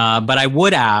this. But I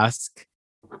would ask,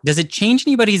 does it change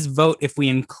anybody's vote if we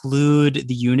include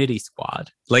the Unity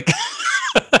Squad? Like,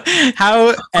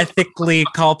 how ethically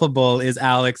culpable is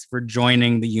Alex for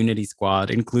joining the Unity Squad,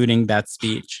 including that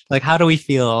speech? Like, how do we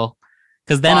feel?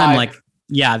 Because then 5. I'm like,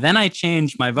 yeah, then I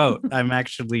change my vote. I'm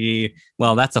actually,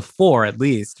 well, that's a 4 at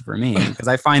least for me, because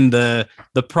I find the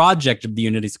project of the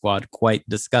Unity Squad quite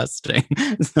disgusting.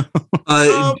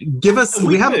 So, give us,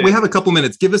 we have a couple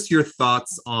minutes. Give us your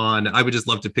thoughts on, I would just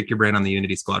love to pick your brain on the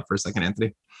Unity Squad for a second,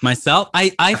 Anthony. myself,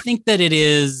 I think that it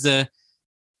is,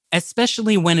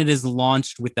 especially when it is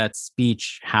launched with that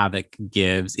speech Havoc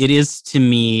gives, it is to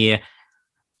me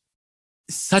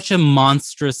such a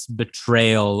monstrous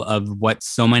betrayal of what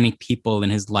so many people in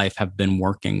his life have been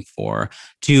working for,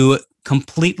 to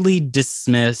completely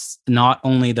dismiss not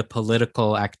only the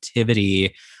political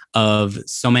activity of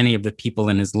so many of the people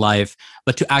in his life,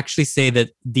 but to actually say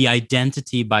that the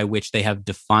identity by which they have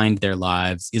defined their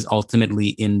lives is ultimately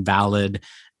invalid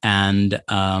and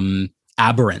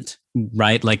aberrant,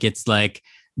 right? Like, it's like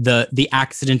the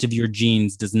accident of your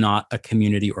genes does not a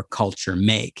community or culture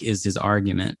make, is his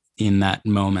argument in that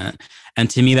moment. And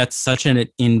to me, that's such an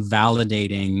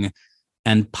invalidating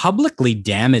and publicly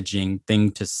damaging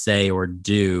thing to say or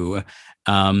do.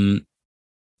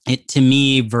 It to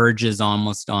me verges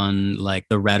almost on like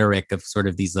the rhetoric of sort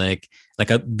of these like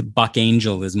a Buck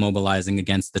Angel is mobilizing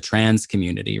against the trans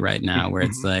community right now, where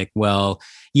it's like, well,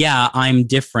 yeah, I'm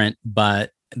different,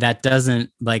 but that doesn't,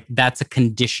 like, that's a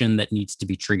condition that needs to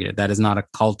be treated. That is not a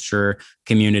culture,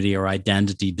 community, or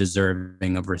identity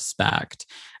deserving of respect.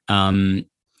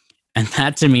 And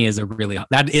that to me is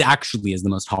it actually is the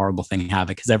most horrible thing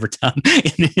Havoc has ever done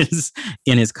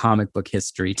in his comic book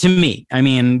history. To me, I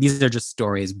mean, these are just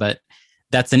stories, but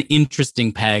that's an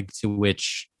interesting peg to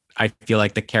which I feel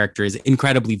like the character is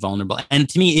incredibly vulnerable, and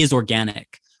to me is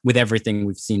organic with everything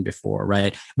we've seen before,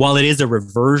 right? While it is a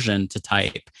reversion to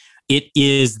type, it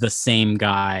is the same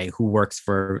guy who works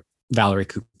for Valerie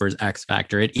Cooper's X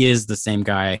Factor. It is the same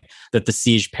guy that the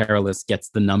Siege Perilous gets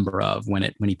the number of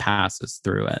when he passes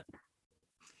through it.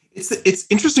 It's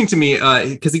interesting to me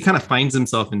because he kind of finds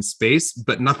himself in space,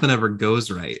 but nothing ever goes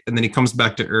right, and then he comes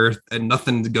back to Earth, and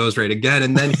nothing goes right again,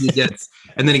 and then he gets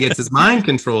his mind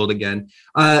controlled again.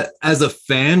 As a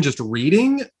fan, just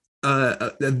reading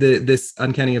this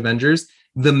Uncanny Avengers,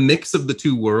 the mix of the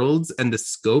two worlds and the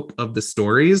scope of the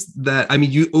stories, that, I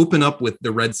mean, you open up with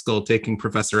the Red Skull taking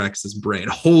Professor X's brain.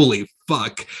 Holy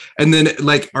fuck. And then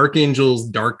like Archangel's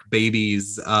dark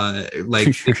babies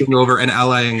like taking over and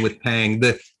allying with Pang.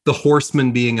 The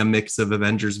Horsemen being a mix of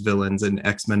Avengers villains and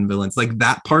X-Men villains. Like,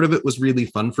 that part of it was really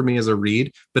fun for me as a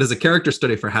read, but as a character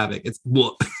study for Havoc, it's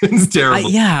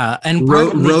terrible. Yeah, and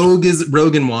Rogue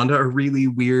and Wanda are really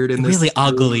weird in this. Really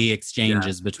ugly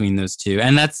exchanges between those two.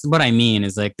 And that's what I mean,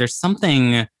 is like there's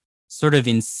something sort of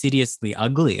insidiously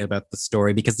ugly about the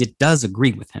story, because it does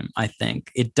agree with him, I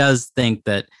think. It does think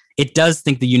the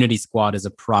Unity Squad is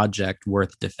a project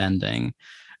worth defending.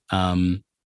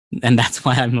 And that's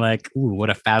why I'm like, ooh, what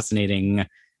a fascinating,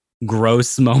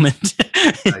 gross moment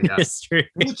in history.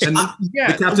 And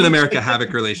the Captain America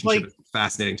Havoc relationship is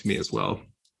fascinating to me as well.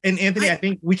 And Anthony, I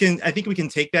think we can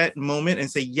take that moment and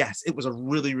say, yes, it was a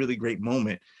really, really great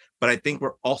moment. But I think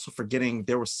we're also forgetting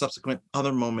there were subsequent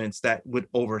other moments that would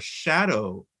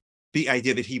overshadow the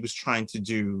idea that he was trying to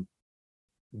do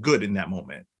good in that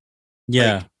moment.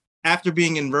 Yeah. Like, after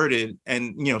being inverted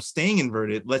and, staying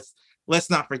inverted, let's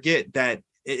not forget that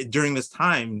during this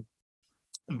time,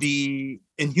 the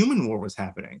Inhuman War was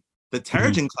happening. The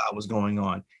Terrigen Cloud was going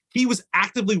on. He was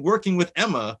actively working with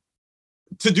Emma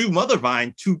to do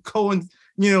Mothervine to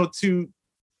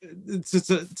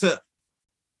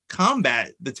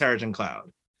combat the Terrigen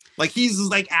Cloud. Like, he's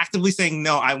like actively saying,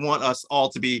 no, I want us all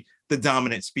to be the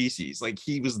dominant species. Like,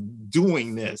 he was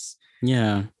doing this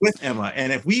with Emma.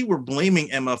 And if we were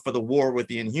blaming Emma for the war with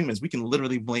the Inhumans, we can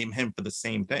literally blame him for the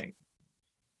same thing.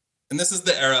 And this is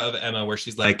the era of Emma where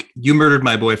she's like, you murdered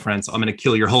my boyfriend, so I'm going to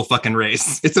kill your whole fucking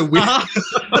race. It's a weird...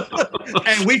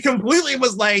 And we completely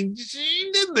was like,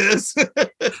 she did this.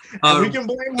 And we can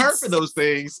blame her for those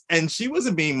things. And she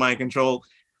wasn't being mind controlled.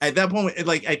 At that point,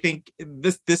 like, I think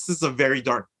this is a very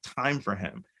dark time for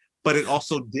him. But it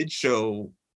also did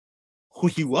show who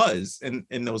he was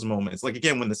in those moments. Like,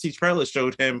 again, when the Siege Perilous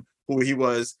showed him who he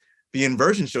was, the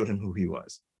Inversion showed him who he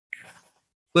was.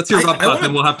 Let's hear Rob Puff,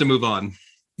 and we'll have to move on.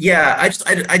 Yeah,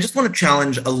 I just want to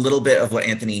challenge a little bit of what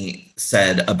Anthony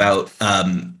said about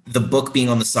the book being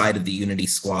on the side of the Unity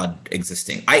Squad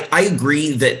existing. I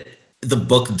agree that the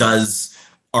book does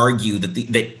argue that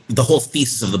the whole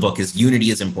thesis of the book is unity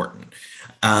is important.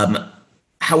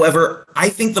 However, I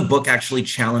think the book actually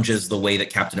challenges the way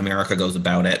that Captain America goes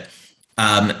about it.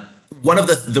 One of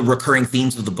the recurring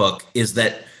themes of the book is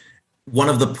that one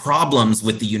of the problems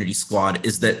with the Unity Squad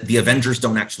is that the Avengers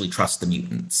don't actually trust the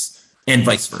mutants. And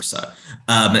vice versa.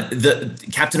 The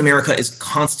Captain America is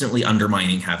constantly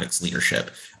undermining Havoc's leadership.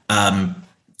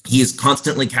 he is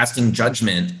constantly casting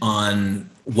judgment on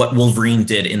what Wolverine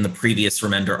did in the previous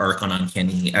Remender arc on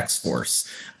Uncanny X-Force.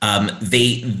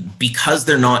 Because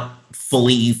they're not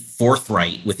fully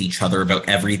forthright with each other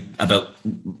about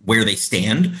where they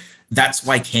stand, that's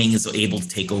why Kang is able to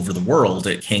take over the world,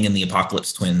 Kang and the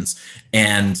Apocalypse Twins.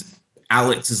 And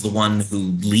Alex is the one who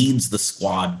leads the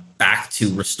squad back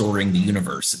to restoring the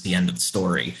universe at the end of the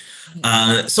story.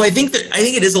 So I think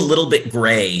it is a little bit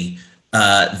gray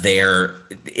there,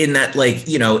 in that, like,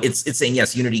 you know, it's saying,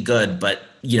 yes, unity good, but,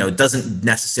 you know, it doesn't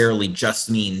necessarily just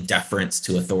mean deference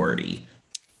to authority.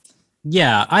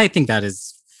 Yeah, I think that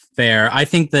is fair. I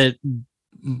think that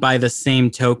by the same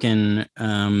token,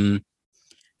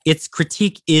 its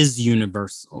critique is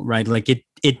universal, right? Like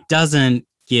it doesn't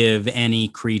give any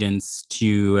credence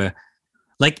to,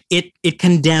 like, it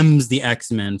condemns the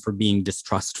X-Men for being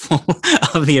distrustful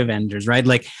of the Avengers, right?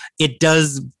 Like, it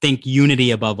does think unity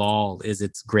above all is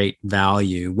its great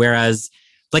value. Whereas,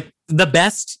 like,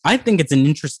 I think it's an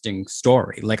interesting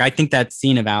story. Like, I think that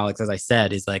scene of Alex, as I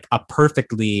said, is like a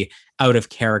perfectly out of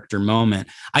character moment.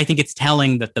 I think it's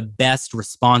telling that the best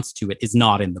response to it is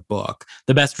not in the book.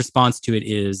 The best response to it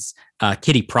is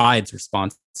Kitty Pryde's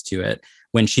response to it,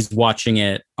 when she's watching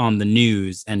it on the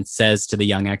news and says to the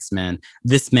young X-Men,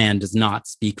 "This man does not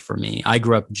speak for me. I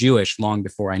grew up Jewish long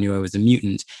before I knew I was a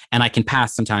mutant, and I can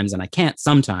pass sometimes and I can't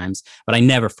sometimes, but I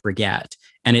never forget."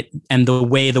 And the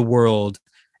way the world,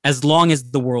 as long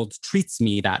as the world treats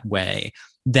me that way,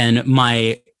 then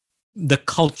the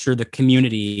culture, the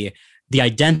community, the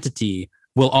identity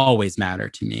will always matter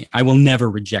to me. I will never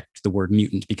reject the word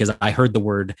mutant because I heard the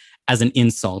word as an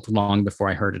insult long before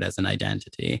I heard it as an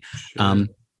identity. Sure.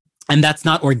 And that's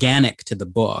not organic to the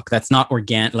book. That's not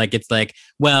organic. Like, it's like,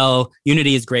 well,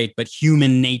 unity is great, but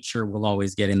human nature will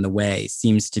always get in the way,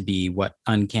 seems to be what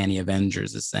Uncanny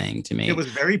Avengers is saying to me. It was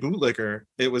very bootlicker.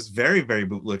 It was very, very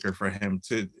bootlicker for him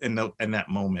to in that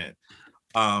moment.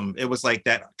 It was like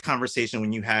that conversation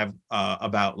when you have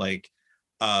about, like,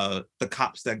 the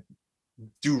cops that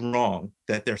do wrong,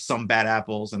 that there's some bad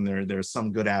apples and there's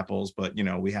some good apples, but, you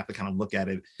know, we have to kind of look at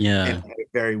it in a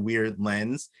very weird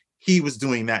lens. He was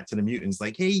doing that to the mutants,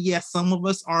 like, hey, yes, some of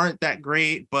us aren't that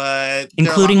great, but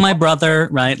including my brother,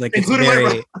 right? Like, it's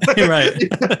very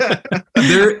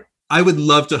right. I would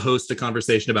love to host a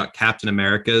conversation about Captain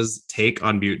America's take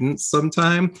on mutants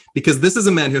sometime, because this is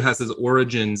a man who has his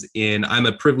origins in, I'm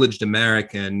a privileged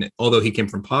American, although he came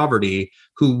from poverty,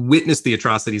 who witnessed the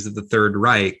atrocities of the Third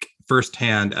Reich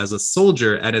firsthand as a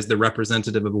soldier and as the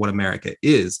representative of what America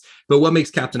is. But what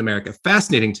makes Captain America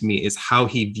fascinating to me is how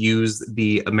he views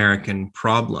the American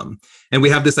problem. And we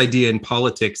have this idea in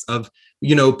politics of,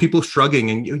 you know, people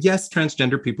shrugging, and yes,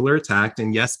 transgender people are attacked,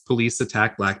 and yes, police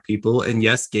attack Black people, and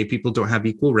yes, gay people don't have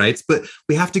equal rights, but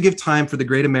we have to give time for the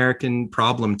great American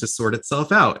problem to sort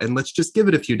itself out, and let's just give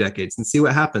it a few decades and see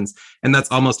what happens. And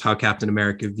that's almost how Captain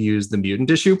America views the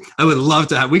mutant issue. I would love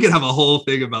to we could have a whole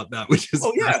thing about that, which is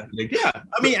fascinating. Yeah.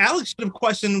 I mean, Alex should have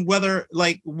questioned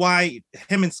why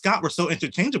him and Scott were so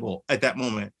interchangeable at that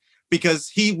moment, because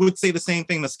he would say the same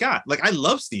thing to Scott. Like, I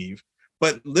love Steve,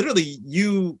 but literally,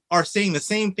 you are saying the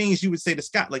same things you would say to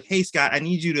Scott. Like, hey, Scott, I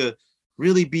need you to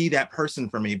really be that person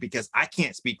for me because I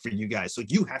can't speak for you guys. So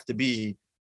you have to be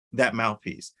that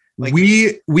mouthpiece. Like,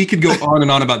 we could go on and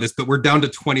on about this, but we're down to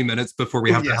 20 minutes before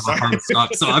we have to have a hard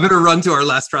stop. So I'm going to run to our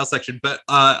last trial section, but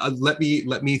let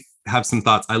me have some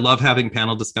thoughts. I love having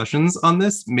panel discussions on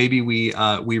this. Maybe we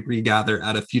regather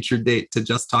at a future date to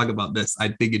just talk about this. I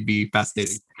think it'd be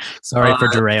fascinating. Sorry for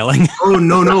derailing. Oh,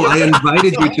 no. I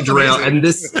invited you to derail. And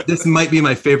this might be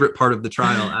my favorite part of the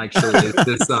trial, actually,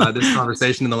 this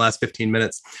conversation in the last 15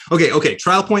 minutes. Okay.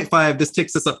 Trial point 5. This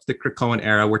takes us up to the Krakoan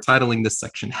era. We're titling this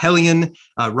section Hellion.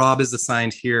 Rob is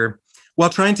assigned here. While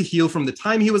trying to heal from the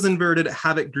time he was inverted,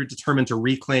 Havoc grew determined to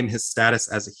reclaim his status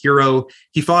as a hero.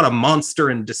 He fought a monster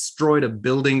and destroyed a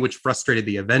building, which frustrated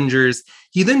the Avengers.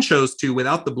 He then chose to,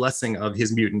 without the blessing of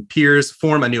his mutant peers,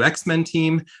 form a new X-Men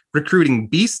team, recruiting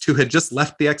Beast, who had just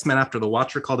left the X-Men after the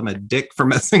Watcher called him a dick for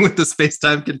messing with the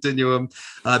space-time continuum.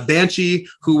 Banshee,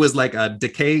 who was like a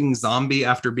decaying zombie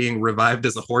after being revived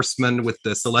as a horseman with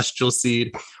the Celestial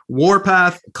Seed.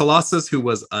 Warpath, Colossus, who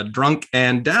was a drunk,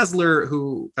 and Dazzler,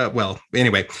 who,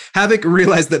 anyway, Havoc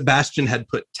realized that Bastion had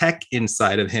put tech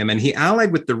inside of him, and he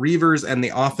allied with the Reavers and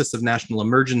the Office of National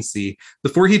Emergency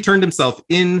before he turned himself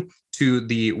in to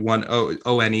the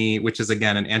ONE, which is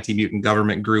again an anti-mutant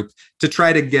government group, to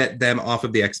try to get them off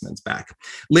of the X-Men's back.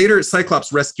 Later,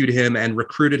 Cyclops rescued him and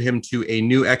recruited him to a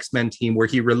new X-Men team where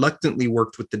he reluctantly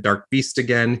worked with the Dark Beast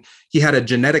again. He had a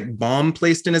genetic bomb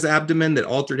placed in his abdomen that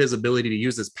altered his ability to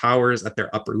use his powers at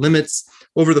their upper limits.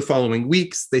 Over the following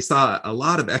weeks, they saw a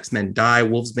lot of X-Men die: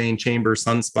 Wolfsbane, Chamber,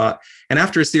 Sunspot, and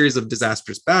after a series of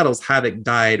disastrous battles, Havoc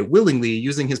died willingly,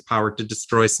 using his power to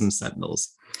destroy some Sentinels.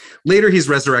 Later, he's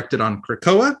resurrected on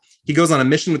Krakoa. He goes on a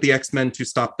mission with the X-Men to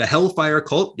stop the Hellfire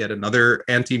Cult, yet another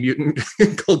anti-mutant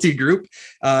culty group,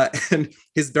 and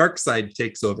his dark side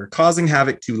takes over, causing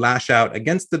Havoc to lash out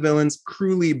against the villains,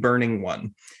 cruelly burning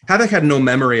one. Havoc had no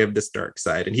memory of this dark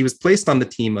side, and he was placed on the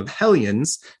team of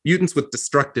Hellions, mutants with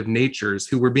destructive natures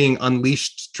who were being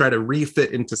unleashed to try to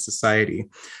refit into society.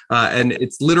 And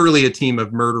it's literally a team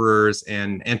of murderers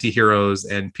and anti-heroes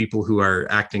and people who are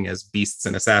acting as beasts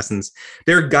and assassins.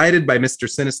 They're guided by Mr.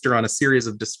 Sinister on a series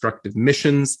of destructive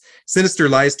missions. Sinister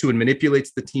lies to and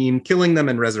manipulates the team, killing them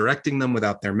and resurrecting them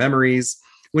without their memories.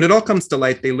 When it all comes to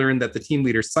light, they learn that the team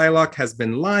leader Psylocke has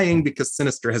been lying because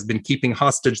Sinister has been keeping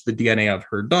hostage the DNA of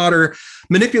her daughter.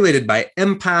 Manipulated by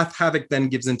Empath, Havoc then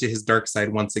gives into his dark side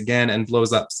once again and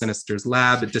blows up Sinister's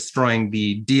lab, destroying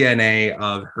the DNA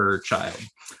of her child.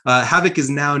 Havoc is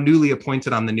now newly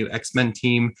appointed on the new X-Men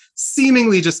team,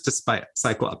 seemingly just to spite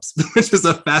Cyclops, which is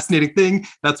a fascinating thing.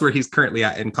 That's where he's currently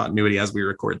at in continuity as we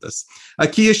record this.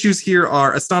 Key issues here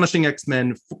are Astonishing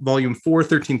X-Men Volume 4,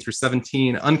 13 through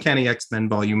 17, Uncanny X-Men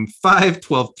Volume 5,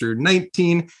 12 through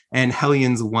 19, and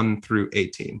Hellions 1 through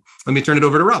 18. Let me turn it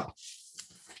over to Rob.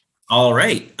 All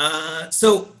right.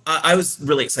 So I was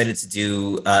really excited to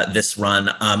do this run.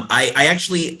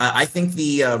 I think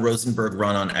the Rosenberg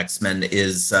run on X-Men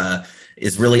is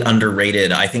really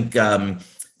underrated. I think,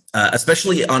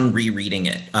 especially on rereading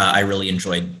it, I really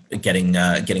enjoyed getting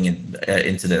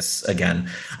into this again.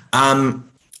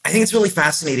 I think it's really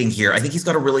fascinating here. I think he's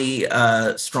got a really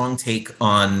strong take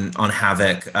on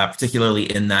Havoc,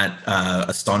 particularly in that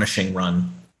Astonishing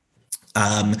run.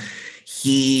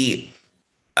 He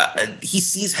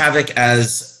sees Havoc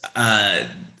as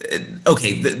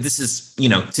this is,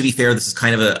 to be fair, this is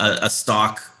kind of a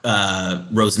stock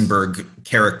Rosenberg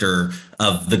character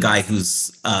of the guy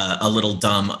who's a little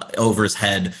dumb over his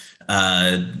head,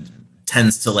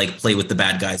 tends to play with the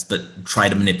bad guys but try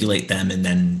to manipulate them and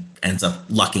then ends up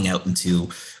lucking out into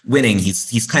winning.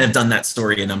 He's kind of done that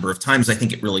story a number of times. I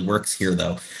think it really works here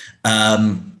though.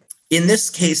 In this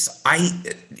case,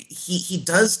 he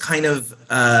does kind of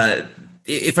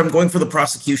if I'm going for the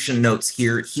prosecution notes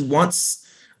here, he wants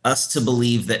us to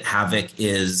believe that Havoc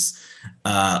is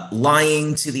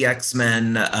lying to the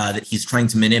X-Men, that he's trying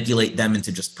to manipulate them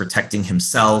into just protecting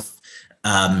himself.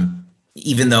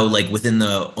 Even though, within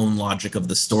the own logic of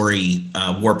the story,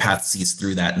 Warpath sees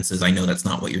through that and says, I know that's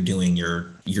not what you're doing.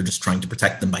 You're just trying to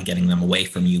protect them by getting them away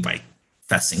from you by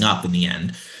fessing up in the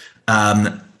end.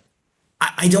 I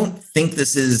don't think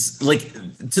this is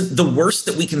the worst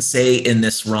that we can say in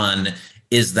this run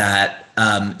is that,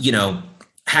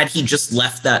 had he just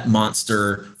left that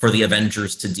monster for the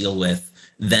Avengers to deal with,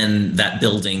 then that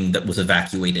building that was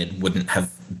evacuated wouldn't have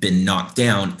been knocked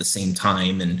down at the same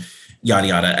time and yada,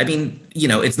 yada. I mean,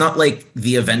 it's not like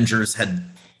the Avengers had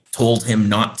told him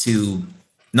not to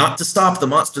stop the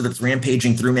monster that's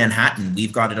rampaging through Manhattan.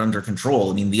 We've got it under control.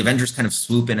 I mean, the Avengers kind of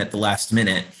swoop in at the last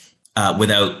minute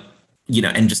without,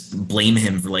 and just blame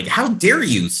him for how dare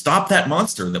you stop that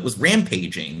monster that was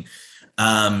rampaging.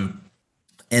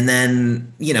 And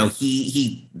then,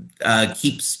 he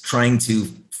keeps trying to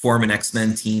form an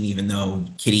X-Men team, even though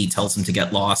Kitty tells him to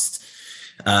get lost,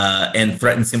 and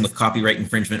threatens him with copyright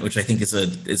infringement, which I think is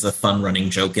a fun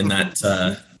running joke in that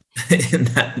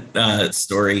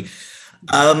story.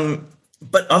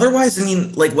 But otherwise, I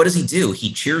mean, what does he do?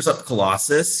 He cheers up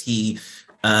Colossus. He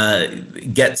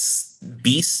gets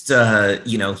Beast,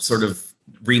 sort of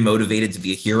remotivated to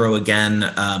be a hero again,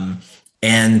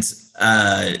 and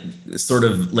sort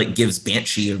of gives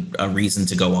Banshee a reason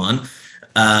to go on.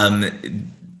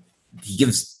 He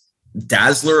gives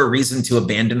Dazzler a reason to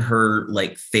abandon her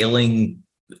failing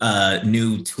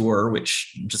new tour,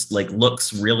 which just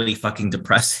looks really fucking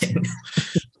depressing.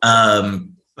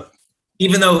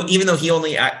 Even though he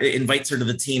only invites her to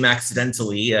the team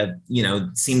accidentally,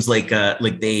 seems like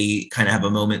they kind of have a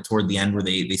moment toward the end where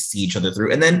they see each other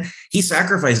through, and then he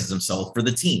sacrifices himself for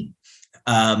the team.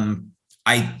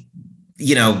 He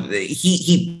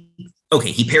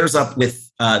pairs up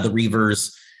with the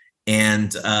Reavers,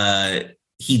 and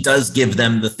he does give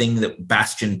them the thing that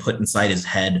Bastion put inside his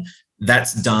head.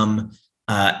 That's dumb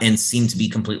and seemed to be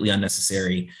completely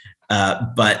unnecessary.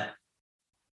 But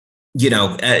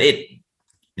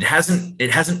it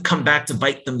hasn't come back to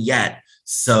bite them yet.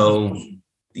 So,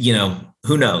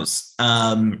 who knows?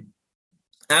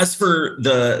 As for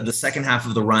the second half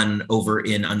of the run over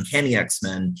in Uncanny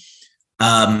X-Men,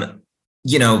 I'm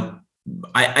not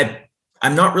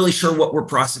really sure what we're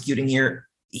prosecuting here.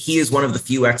 He is one of the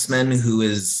few X-Men who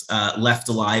is left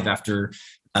alive after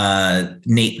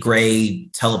Nate Gray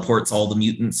teleports all the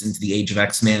mutants into the Age of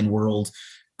X-Man world,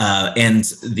 and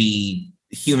the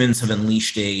humans have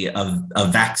unleashed a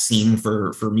vaccine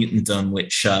for mutantdom,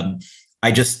 which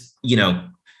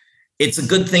it's a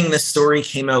good thing this story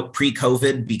came out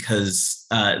pre-COVID, because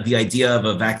the idea of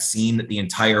a vaccine that the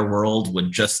entire world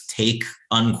would just take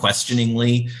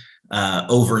unquestioningly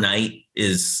overnight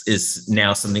is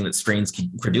now something that strains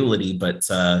credulity. But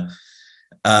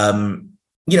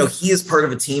he is part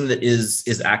of a team that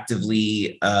is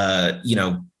actively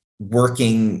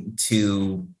working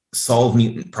to solve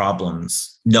mutant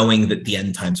problems, knowing that the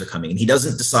end times are coming. And he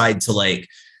doesn't decide to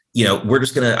I'm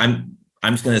just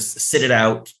gonna sit it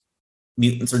out.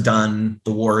 Mutants are done.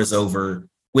 The war is over,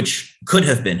 which could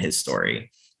have been his story,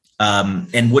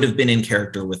 and would have been in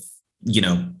character with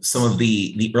some of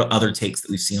the other takes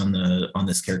that we've seen on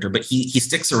this character. But he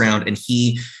sticks around, and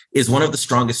he is one of the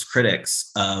strongest critics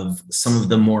of some of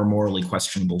the more morally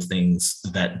questionable things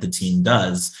that the team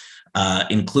does,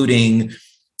 including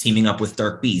teaming up with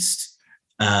Dark Beast,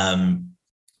 and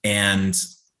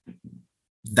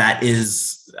that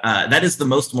is the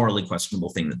most morally questionable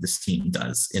thing that this team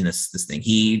does in this thing.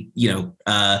 He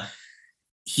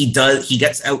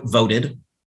gets outvoted,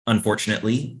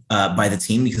 unfortunately, by the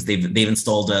team, because they've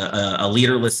installed a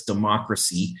leaderless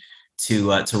democracy to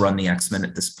run the X-Men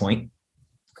at this point.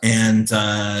 And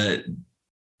but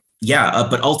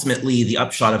ultimately the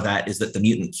upshot of that is that the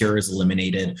mutant cure is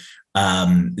eliminated.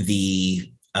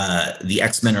 The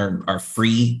X-Men are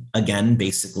free again,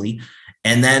 basically.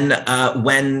 And then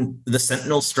when the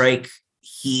Sentinels strike,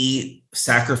 he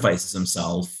sacrifices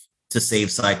himself to save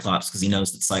Cyclops, because he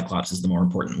knows that Cyclops is the more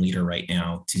important leader right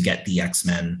now to get the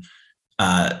X-Men,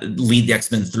 lead the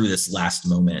X-Men through this last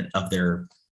moment of their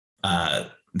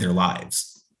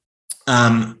lives.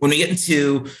 When we get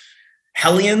into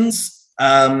Hellions,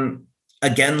 again,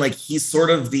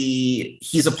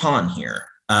 he's a pawn here.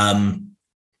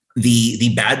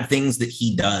 The bad things that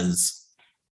he does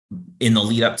in the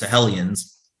lead up to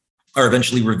Hellions are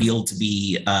eventually revealed to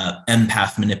be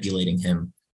Empath manipulating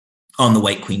him on the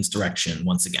White Queen's direction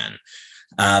once again.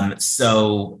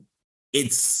 So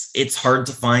it's hard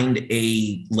to find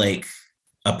a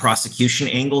prosecution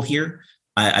angle here.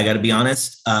 I got to be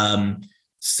honest.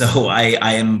 So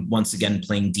I am once again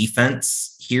playing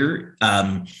defense here.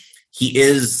 He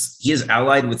is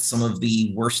allied with some of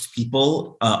the worst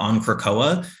people on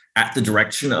Krakoa at the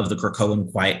direction of the Krakoan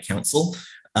Quiet Council.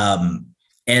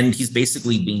 And he's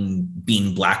basically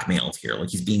being blackmailed here.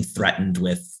 He's being threatened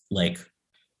with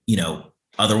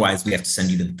otherwise we have to send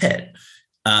you to the pit.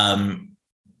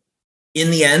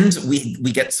 In the end,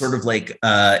 we get sort of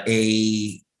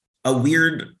a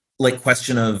weird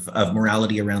question of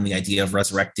morality around the idea of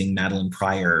resurrecting Madeline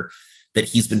Pryor that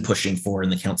he's been pushing for,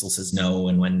 and the council says no.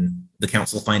 And when the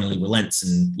council finally relents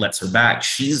and lets her back,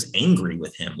 she's angry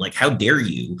with him. How dare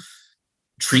you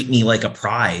treat me like a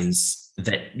prize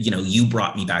that you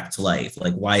brought me back to life?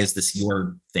 Why is this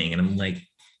your thing? And I'm like,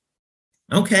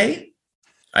 okay,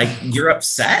 you're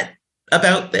upset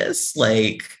about this.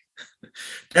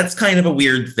 That's kind of a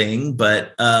weird thing,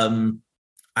 but I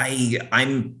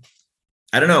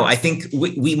don't know. I think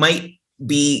we might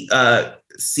be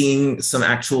seeing some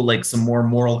actual some more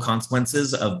moral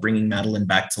consequences of bringing Madeline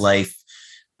back to life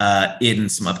in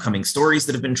some upcoming stories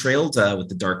that have been trailed with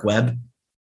the Dark Web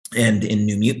and in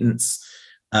New Mutants.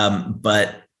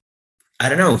 But I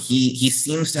don't know. He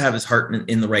seems to have his heart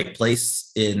in the right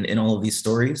place in all of these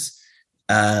stories.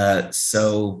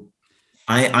 So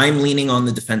I'm leaning on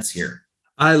the defense here.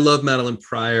 I love Madeline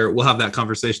Pryor. We'll have that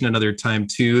conversation another time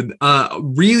too.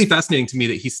 Really fascinating to me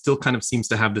that he still kind of seems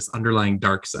to have this underlying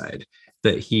dark side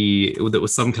that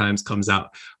sometimes comes out.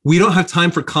 We don't have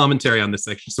time for commentary on this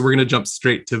section, so we're going to jump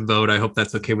straight to vote. I hope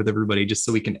that's okay with everybody, just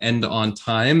so we can end on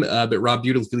time. But Rob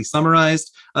beautifully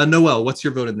summarized. Noelle, what's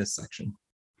your vote in this section?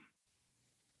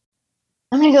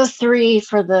 I'm going to go 3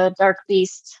 for the Dark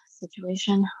Beast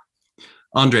situation.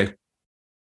 Andre?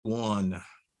 1.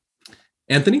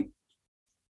 Anthony?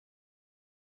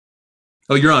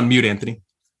 Oh, you're on mute, Anthony.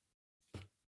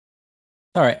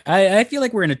 All right. I feel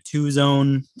like we're in a 2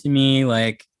 zone to me.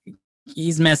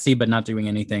 He's messy, but not doing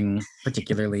anything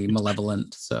particularly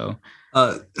malevolent. So,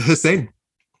 Hussein?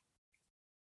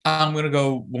 I'm going to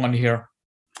go 1 here.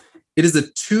 It is a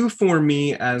 2 for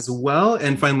me as well.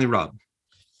 And finally, Rob.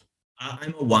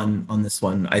 I'm a 1 on this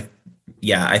one. I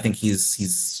think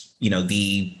he's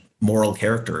the moral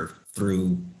character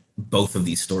through both of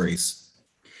these stories.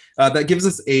 That gives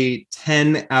us a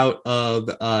 10 out of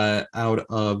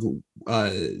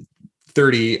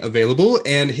 30 available,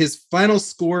 and his final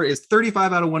score is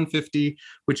 35 out of 150,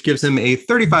 which gives him a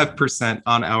 35%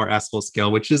 on our Asshole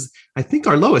scale, which is, I think,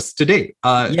 our lowest to date.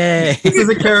 Yay! This is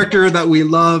a character that we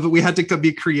love. We had to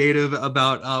be creative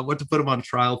about what to put him on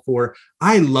trial for.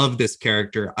 I love this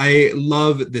character. I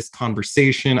love this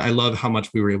conversation. I love how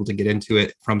much we were able to get into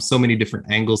it from so many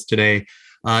different angles today.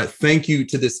 Thank you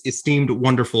to this esteemed,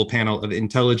 wonderful panel of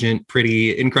intelligent,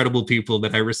 pretty, incredible people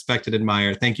that I respect and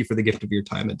admire. Thank you for the gift of your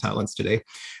time and talents today.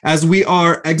 As we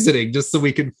are exiting, just so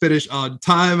we can finish on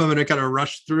time, I'm going to kind of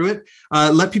rush through it.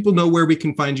 Let people know where we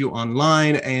can find you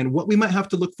online and what we might have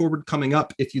to look forward coming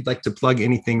up if you'd like to plug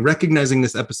anything, recognizing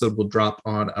this episode will drop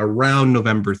on around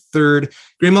November 3rd.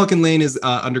 Graymalkin Lane is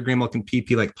under Graymalkin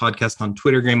PP, like podcast on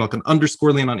Twitter,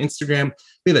 Graymalkin_Lane on Instagram.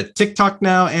 We have a TikTok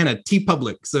now and a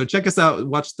TeePublic. So check us out.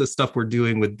 Watch the stuff we're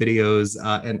doing with videos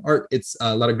and art. It's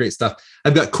a lot of great stuff.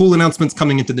 I've got cool announcements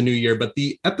coming into the new year, but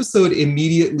the episode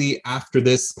immediately after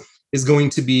this is going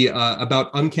to be about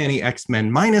Uncanny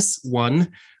X-Men -1,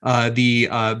 the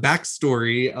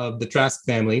backstory of the Trask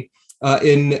family.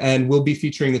 And we'll be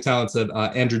featuring the talents of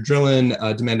Andrew Drillin,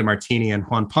 Demanda Martini, and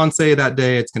Juan Ponce that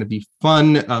day. It's going to be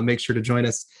fun. Make sure to join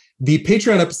us. The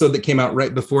Patreon episode that came out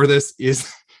right before this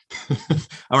is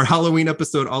our Halloween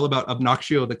episode all about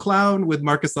Obnoxio the Clown with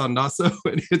Marcus Ondasso,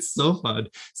 and it's so fun.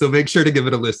 So make sure to give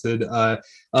it a listen.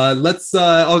 I'll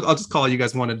just call you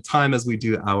guys one at a time as we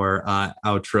do our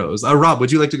outros. Rob,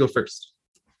 would you like to go first?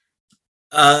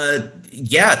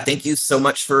 Thank you so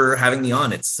much for having me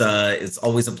on. It's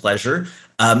always a pleasure.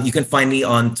 You can find me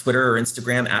on Twitter or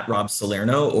Instagram at Rob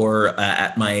Salerno, or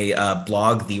at my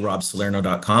blog,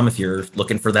 therobsalerno.com, if you're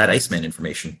looking for that Iceman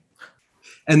information.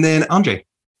 And then Andre.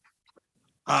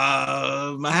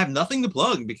 I have nothing to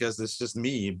plug because it's just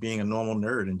me being a normal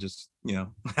nerd and just,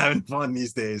 having fun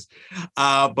these days.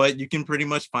 But you can pretty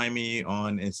much find me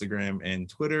on Instagram and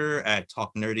Twitter at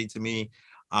Talk Nerdy to Me,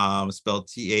 spelled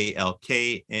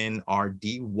TALKNRDY,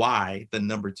 the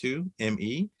number 2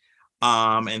 ME.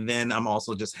 And then I'm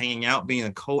also just hanging out, being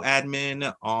a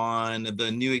co-admin on the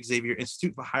New Xavier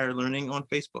Institute for Higher Learning on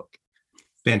Facebook.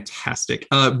 Fantastic.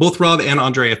 Both Rob and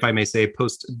Andre, if I may say,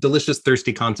 post delicious,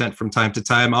 thirsty content from time to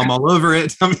time. I'm all over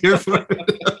it. I'm here for it.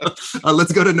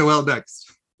 Let's go to Noelle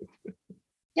next.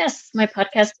 Yes, my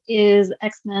podcast is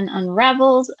X-Men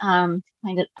Unraveled. Find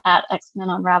it at X-Men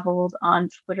Unraveled on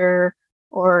Twitter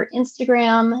or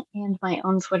Instagram. And my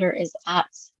own Twitter is at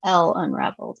L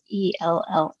Unraveled,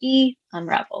 ELLE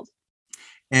Unraveled.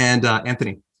 And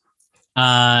Anthony.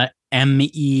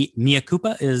 M.E.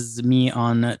 Miyakupa is me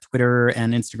on Twitter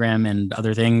and Instagram and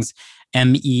other things.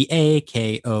 MEAKOOPA,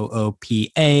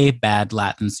 bad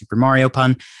Latin Super Mario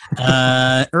pun.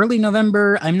 Early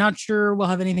November. I'm not sure we'll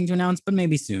have anything to announce, but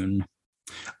maybe soon.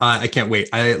 I can't wait.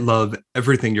 I love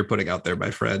everything you're putting out there,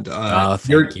 my friend.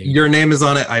 Thank you. Your name is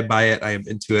on it. I buy it. I am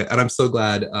into it. And I'm so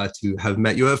glad to have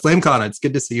met you at FlameCon. It's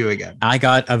good to see you again. I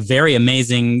got a very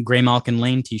amazing Graymalkin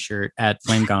Lane t-shirt at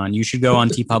FlameCon. You should go on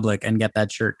TeePublic and get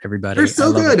that shirt, everybody. They're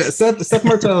so good. Seth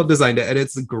Martell designed it, and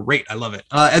it's great. I love it.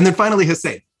 And then finally,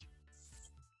 Hussein.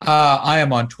 I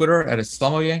am on Twitter at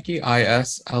Islamoyankee,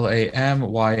 ISLAMYANKEE.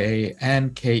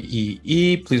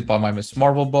 Please buy my Miss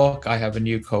Marvel book. I have a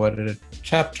new co-edited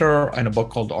chapter in a book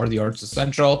called Are the Arts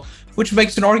Essential, which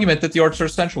makes an argument that the arts are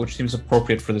essential, which seems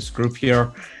appropriate for this group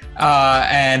here.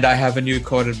 And I have a new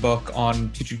co-edited book on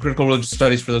teaching critical religious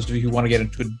studies for those of you who want to get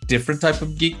into a different type of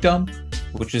geekdom,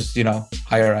 which is,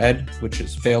 higher ed, which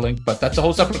is failing. But that's a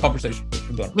whole separate conversation.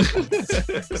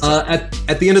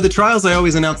 At the end of the trials, I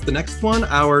always announce the next one.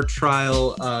 Our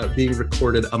trial being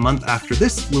recorded a month after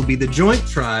this will be the joint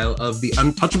trial of the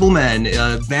Untouchable Men,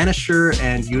 Vanisher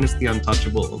and Eunice the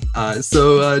Untouchable.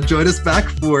 So join us back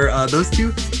for those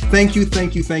two. Thank you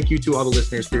to all the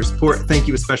listeners for your support. Thank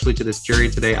you especially to this jury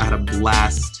today. I had a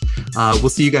blast. We'll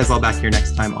see you guys all back here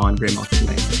next time on Graymalkin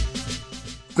Lane.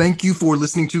 Thank you for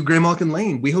listening to Graymalkin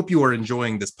Lane. We hope you are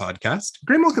enjoying this podcast.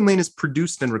 Graymalkin Lane is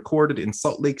produced and recorded in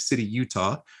Salt Lake City,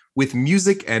 Utah, with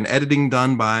music and editing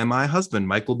done by my husband,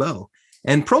 Michael Bell,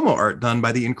 and promo art done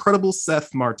by the incredible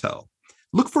Seth Martell.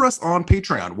 Look for us on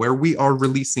Patreon, where we are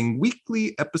releasing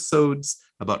weekly episodes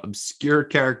about obscure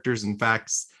characters and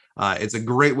facts. It's a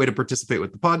great way to participate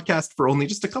with the podcast for only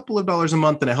just a couple of dollars a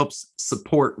month, and it helps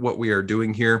support what we are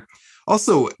doing here.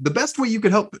 Also, the best way you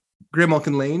could help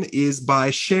Graymalkin Lane is by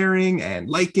sharing and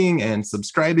liking and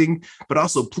subscribing, but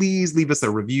also please leave us a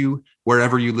review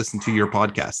wherever you listen to your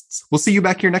podcasts. We'll see you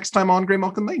back here next time on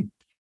Graymalkin Lane.